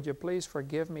sinner. Would you please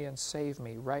forgive me and save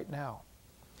me right now?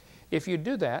 If you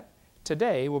do that,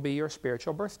 today will be your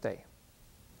spiritual birthday.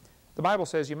 The Bible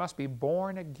says you must be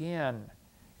born again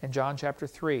in John chapter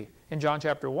 3. In John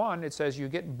chapter 1, it says you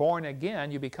get born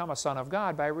again, you become a son of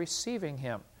God by receiving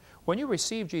Him. When you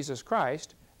receive Jesus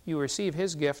Christ, you receive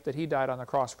His gift that He died on the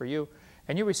cross for you,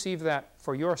 and you receive that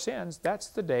for your sins. That's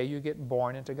the day you get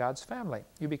born into God's family.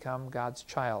 You become God's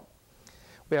child.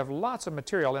 We have lots of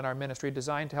material in our ministry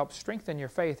designed to help strengthen your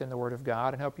faith in the Word of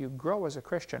God and help you grow as a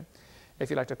Christian. If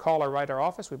you'd like to call or write our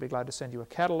office, we'd be glad to send you a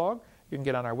catalog. You can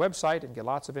get on our website and get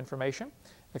lots of information.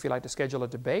 If you'd like to schedule a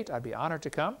debate, I'd be honored to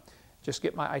come. Just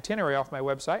get my itinerary off my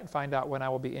website and find out when I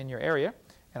will be in your area.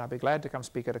 And I'll be glad to come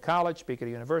speak at a college, speak at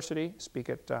a university, speak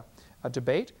at a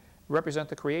debate, represent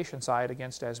the creation side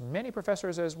against as many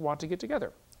professors as want to get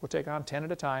together. We'll take on 10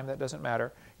 at a time. That doesn't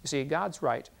matter. You see, God's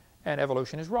right and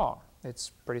evolution is wrong. It's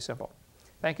pretty simple.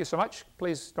 Thank you so much.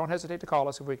 Please don't hesitate to call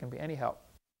us if we can be any help.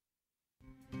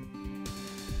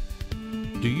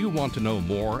 Do you want to know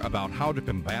more about how to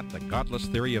combat the godless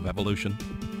theory of evolution?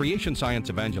 Creation Science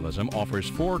Evangelism offers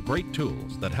 4 great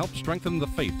tools that help strengthen the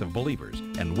faith of believers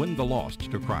and win the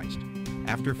lost to Christ.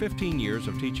 After 15 years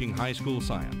of teaching high school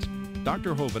science,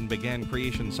 Dr. Hovind began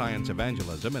Creation Science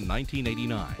Evangelism in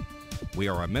 1989. We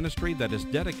are a ministry that is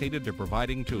dedicated to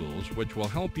providing tools which will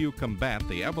help you combat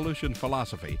the evolution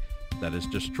philosophy that is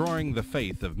destroying the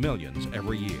faith of millions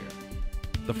every year.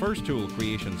 The first tool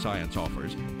Creation Science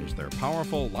offers is their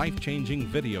powerful, life-changing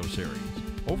video series.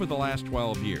 Over the last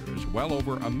 12 years, well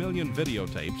over 1 million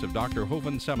videotapes of Dr.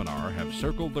 Hovind's seminar have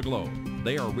circled the globe.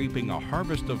 They are reaping a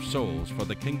harvest of souls for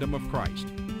the kingdom of Christ,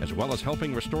 as well as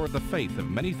helping restore the faith of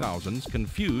many thousands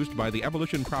confused by the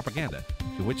evolution propaganda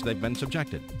to which they've been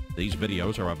subjected. These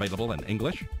videos are available in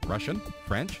English, Russian,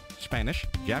 French, Spanish,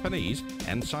 Japanese,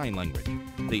 and sign language.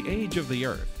 The Age of the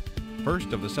Earth,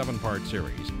 first of the 7-part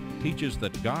series, teaches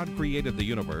that God created the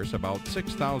universe about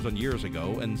 6,000 years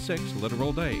ago in 6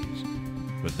 literal days.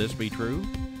 Could this be true?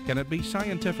 Can it be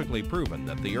scientifically proven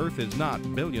that the Earth is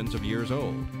not billions of years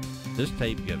old? This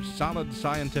tape gives solid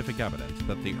scientific evidence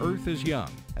that the Earth is young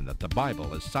and that the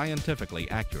Bible is scientifically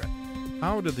accurate.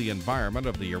 How did the environment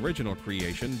of the original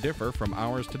creation differ from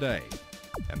ours today?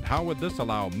 And how would this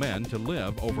allow men to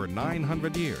live over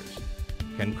 900 years?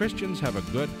 Can Christians have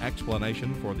a good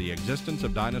explanation for the existence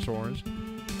of dinosaurs?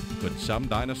 Could some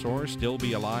dinosaurs still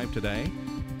be alive today?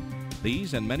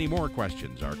 These and many more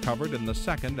questions are covered in the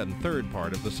second and third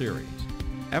part of the series.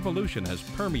 Evolution has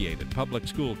permeated public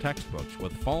school textbooks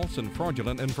with false and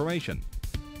fraudulent information.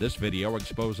 This video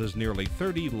exposes nearly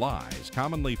 30 lies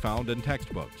commonly found in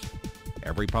textbooks.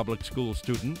 Every public school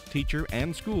student, teacher,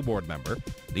 and school board member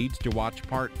needs to watch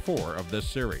part 4 of this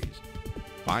series.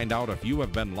 Find out if you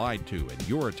have been lied to in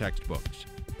your textbooks.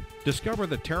 Discover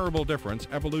the terrible difference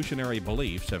evolutionary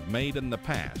beliefs have made in the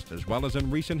past as well as in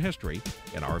recent history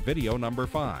in our video number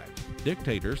 5.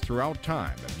 Dictators throughout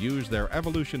time have used their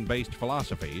evolution-based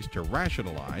philosophies to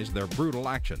rationalize their brutal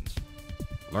actions.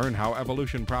 Learn how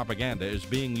evolution propaganda is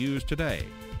being used today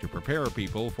to prepare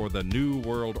people for the New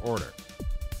World Order.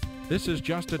 This is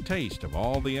just a taste of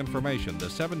all the information the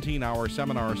 17-hour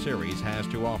seminar series has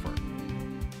to offer.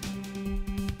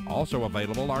 Also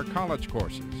available are college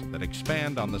courses that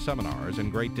expand on the seminars in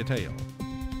great detail.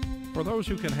 For those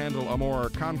who can handle a more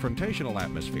confrontational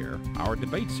atmosphere, our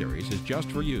debate series is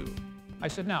just for you. I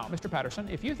said, now, Mr. Patterson,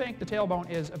 if you think the tailbone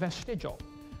is vestigial,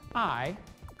 I,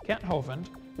 Kent Hovind,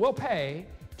 will pay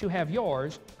to have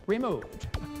yours removed.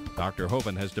 Dr.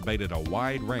 Hovind has debated a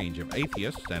wide range of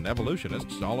atheists and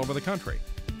evolutionists all over the country,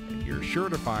 and you're sure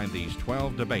to find these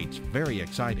 12 debates very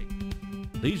exciting.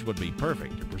 These would be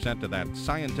perfect to present to that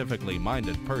scientifically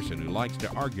minded person who likes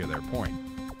to argue their point.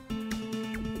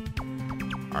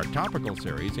 Our topical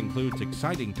series includes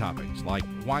exciting topics like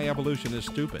why evolution is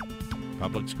stupid,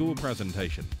 public school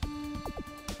presentation,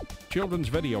 children's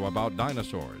video about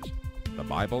dinosaurs, the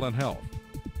Bible and health,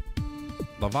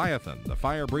 Leviathan, the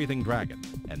fire-breathing dragon,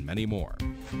 and many more.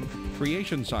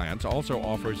 Creation Science also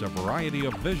offers a variety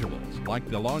of visuals, like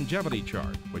the longevity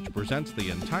chart, which presents the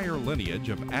entire lineage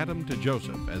of Adam to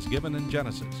Joseph as given in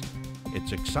Genesis.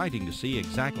 It's exciting to see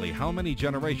exactly how many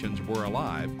generations were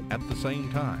alive at the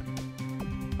same time.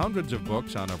 Hundreds of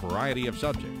books on a variety of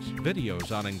subjects,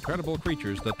 videos on incredible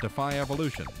creatures that defy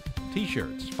evolution,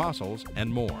 t-shirts, fossils,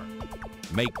 and more.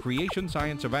 Make Creation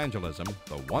Science Evangelism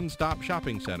the one-stop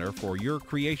shopping center for your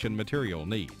creation material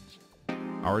needs.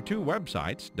 Our 2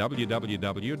 websites,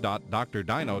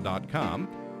 www.drdino.com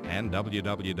and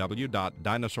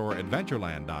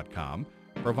www.dinosauradventureland.com,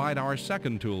 provide our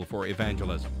second tool for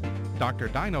evangelism.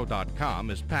 drdino.com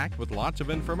is packed with lots of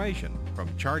information,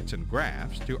 from charts and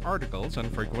graphs to articles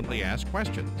and frequently asked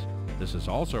questions. This is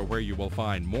also where you will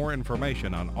find more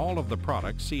information on all of the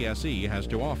products CSE has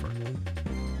to offer.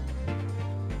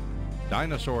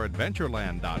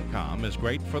 DinosaurAdventureland.com is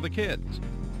great for the kids.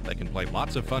 They can play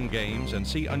lots of fun games and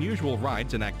see unusual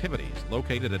rides and activities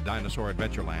located at Dinosaur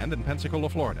Adventureland in Pensacola,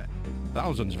 Florida.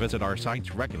 Thousands visit our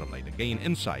sites regularly to gain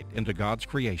insight into God's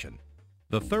creation.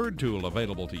 The third tool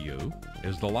available to you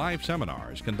is the live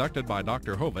seminars conducted by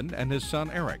Dr. Hovind and his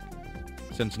son Eric.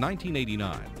 Since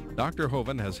 1989, Dr.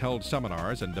 Hovind has held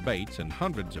seminars and debates in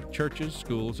hundreds of churches,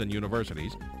 schools, and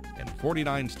universities in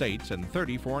 49 states and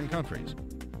 30 foreign countries.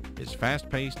 His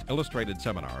fast-paced, illustrated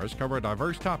seminars cover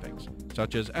diverse topics,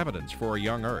 such as evidence for a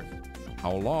young Earth,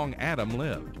 how long Adam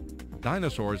lived,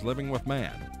 dinosaurs living with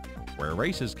man, where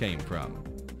races came from,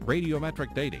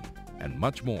 radiometric dating, and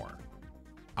much more.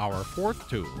 Our fourth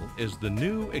tool is the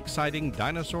new, exciting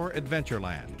Dinosaur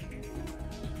Adventureland.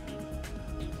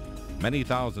 Many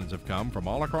thousands have come from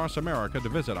all across America to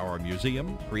visit our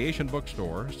museum, creation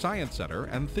bookstore, science center,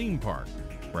 and theme park,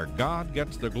 where God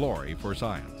gets the glory for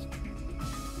science.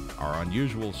 Our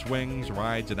unusual swings,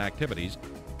 rides, and activities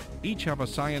each have a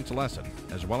science lesson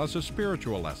as well as a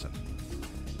spiritual lesson.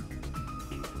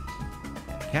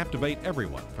 Captivate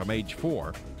everyone from age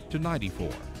 4 to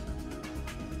 94.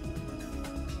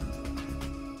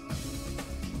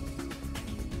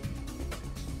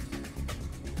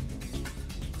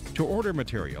 To order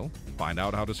material, find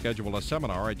out how to schedule a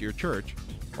seminar at your church,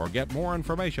 or get more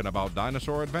information about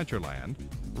Dinosaur Adventureland,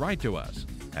 write to us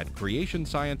at Creation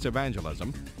Science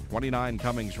Evangelism, 29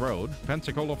 Cummings Road,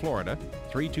 Pensacola, Florida,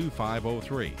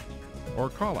 32503. Or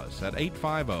call us at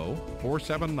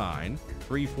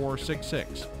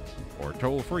 850-479-3466. Or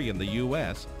toll free in the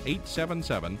U.S.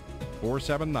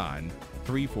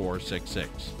 877-479-3466.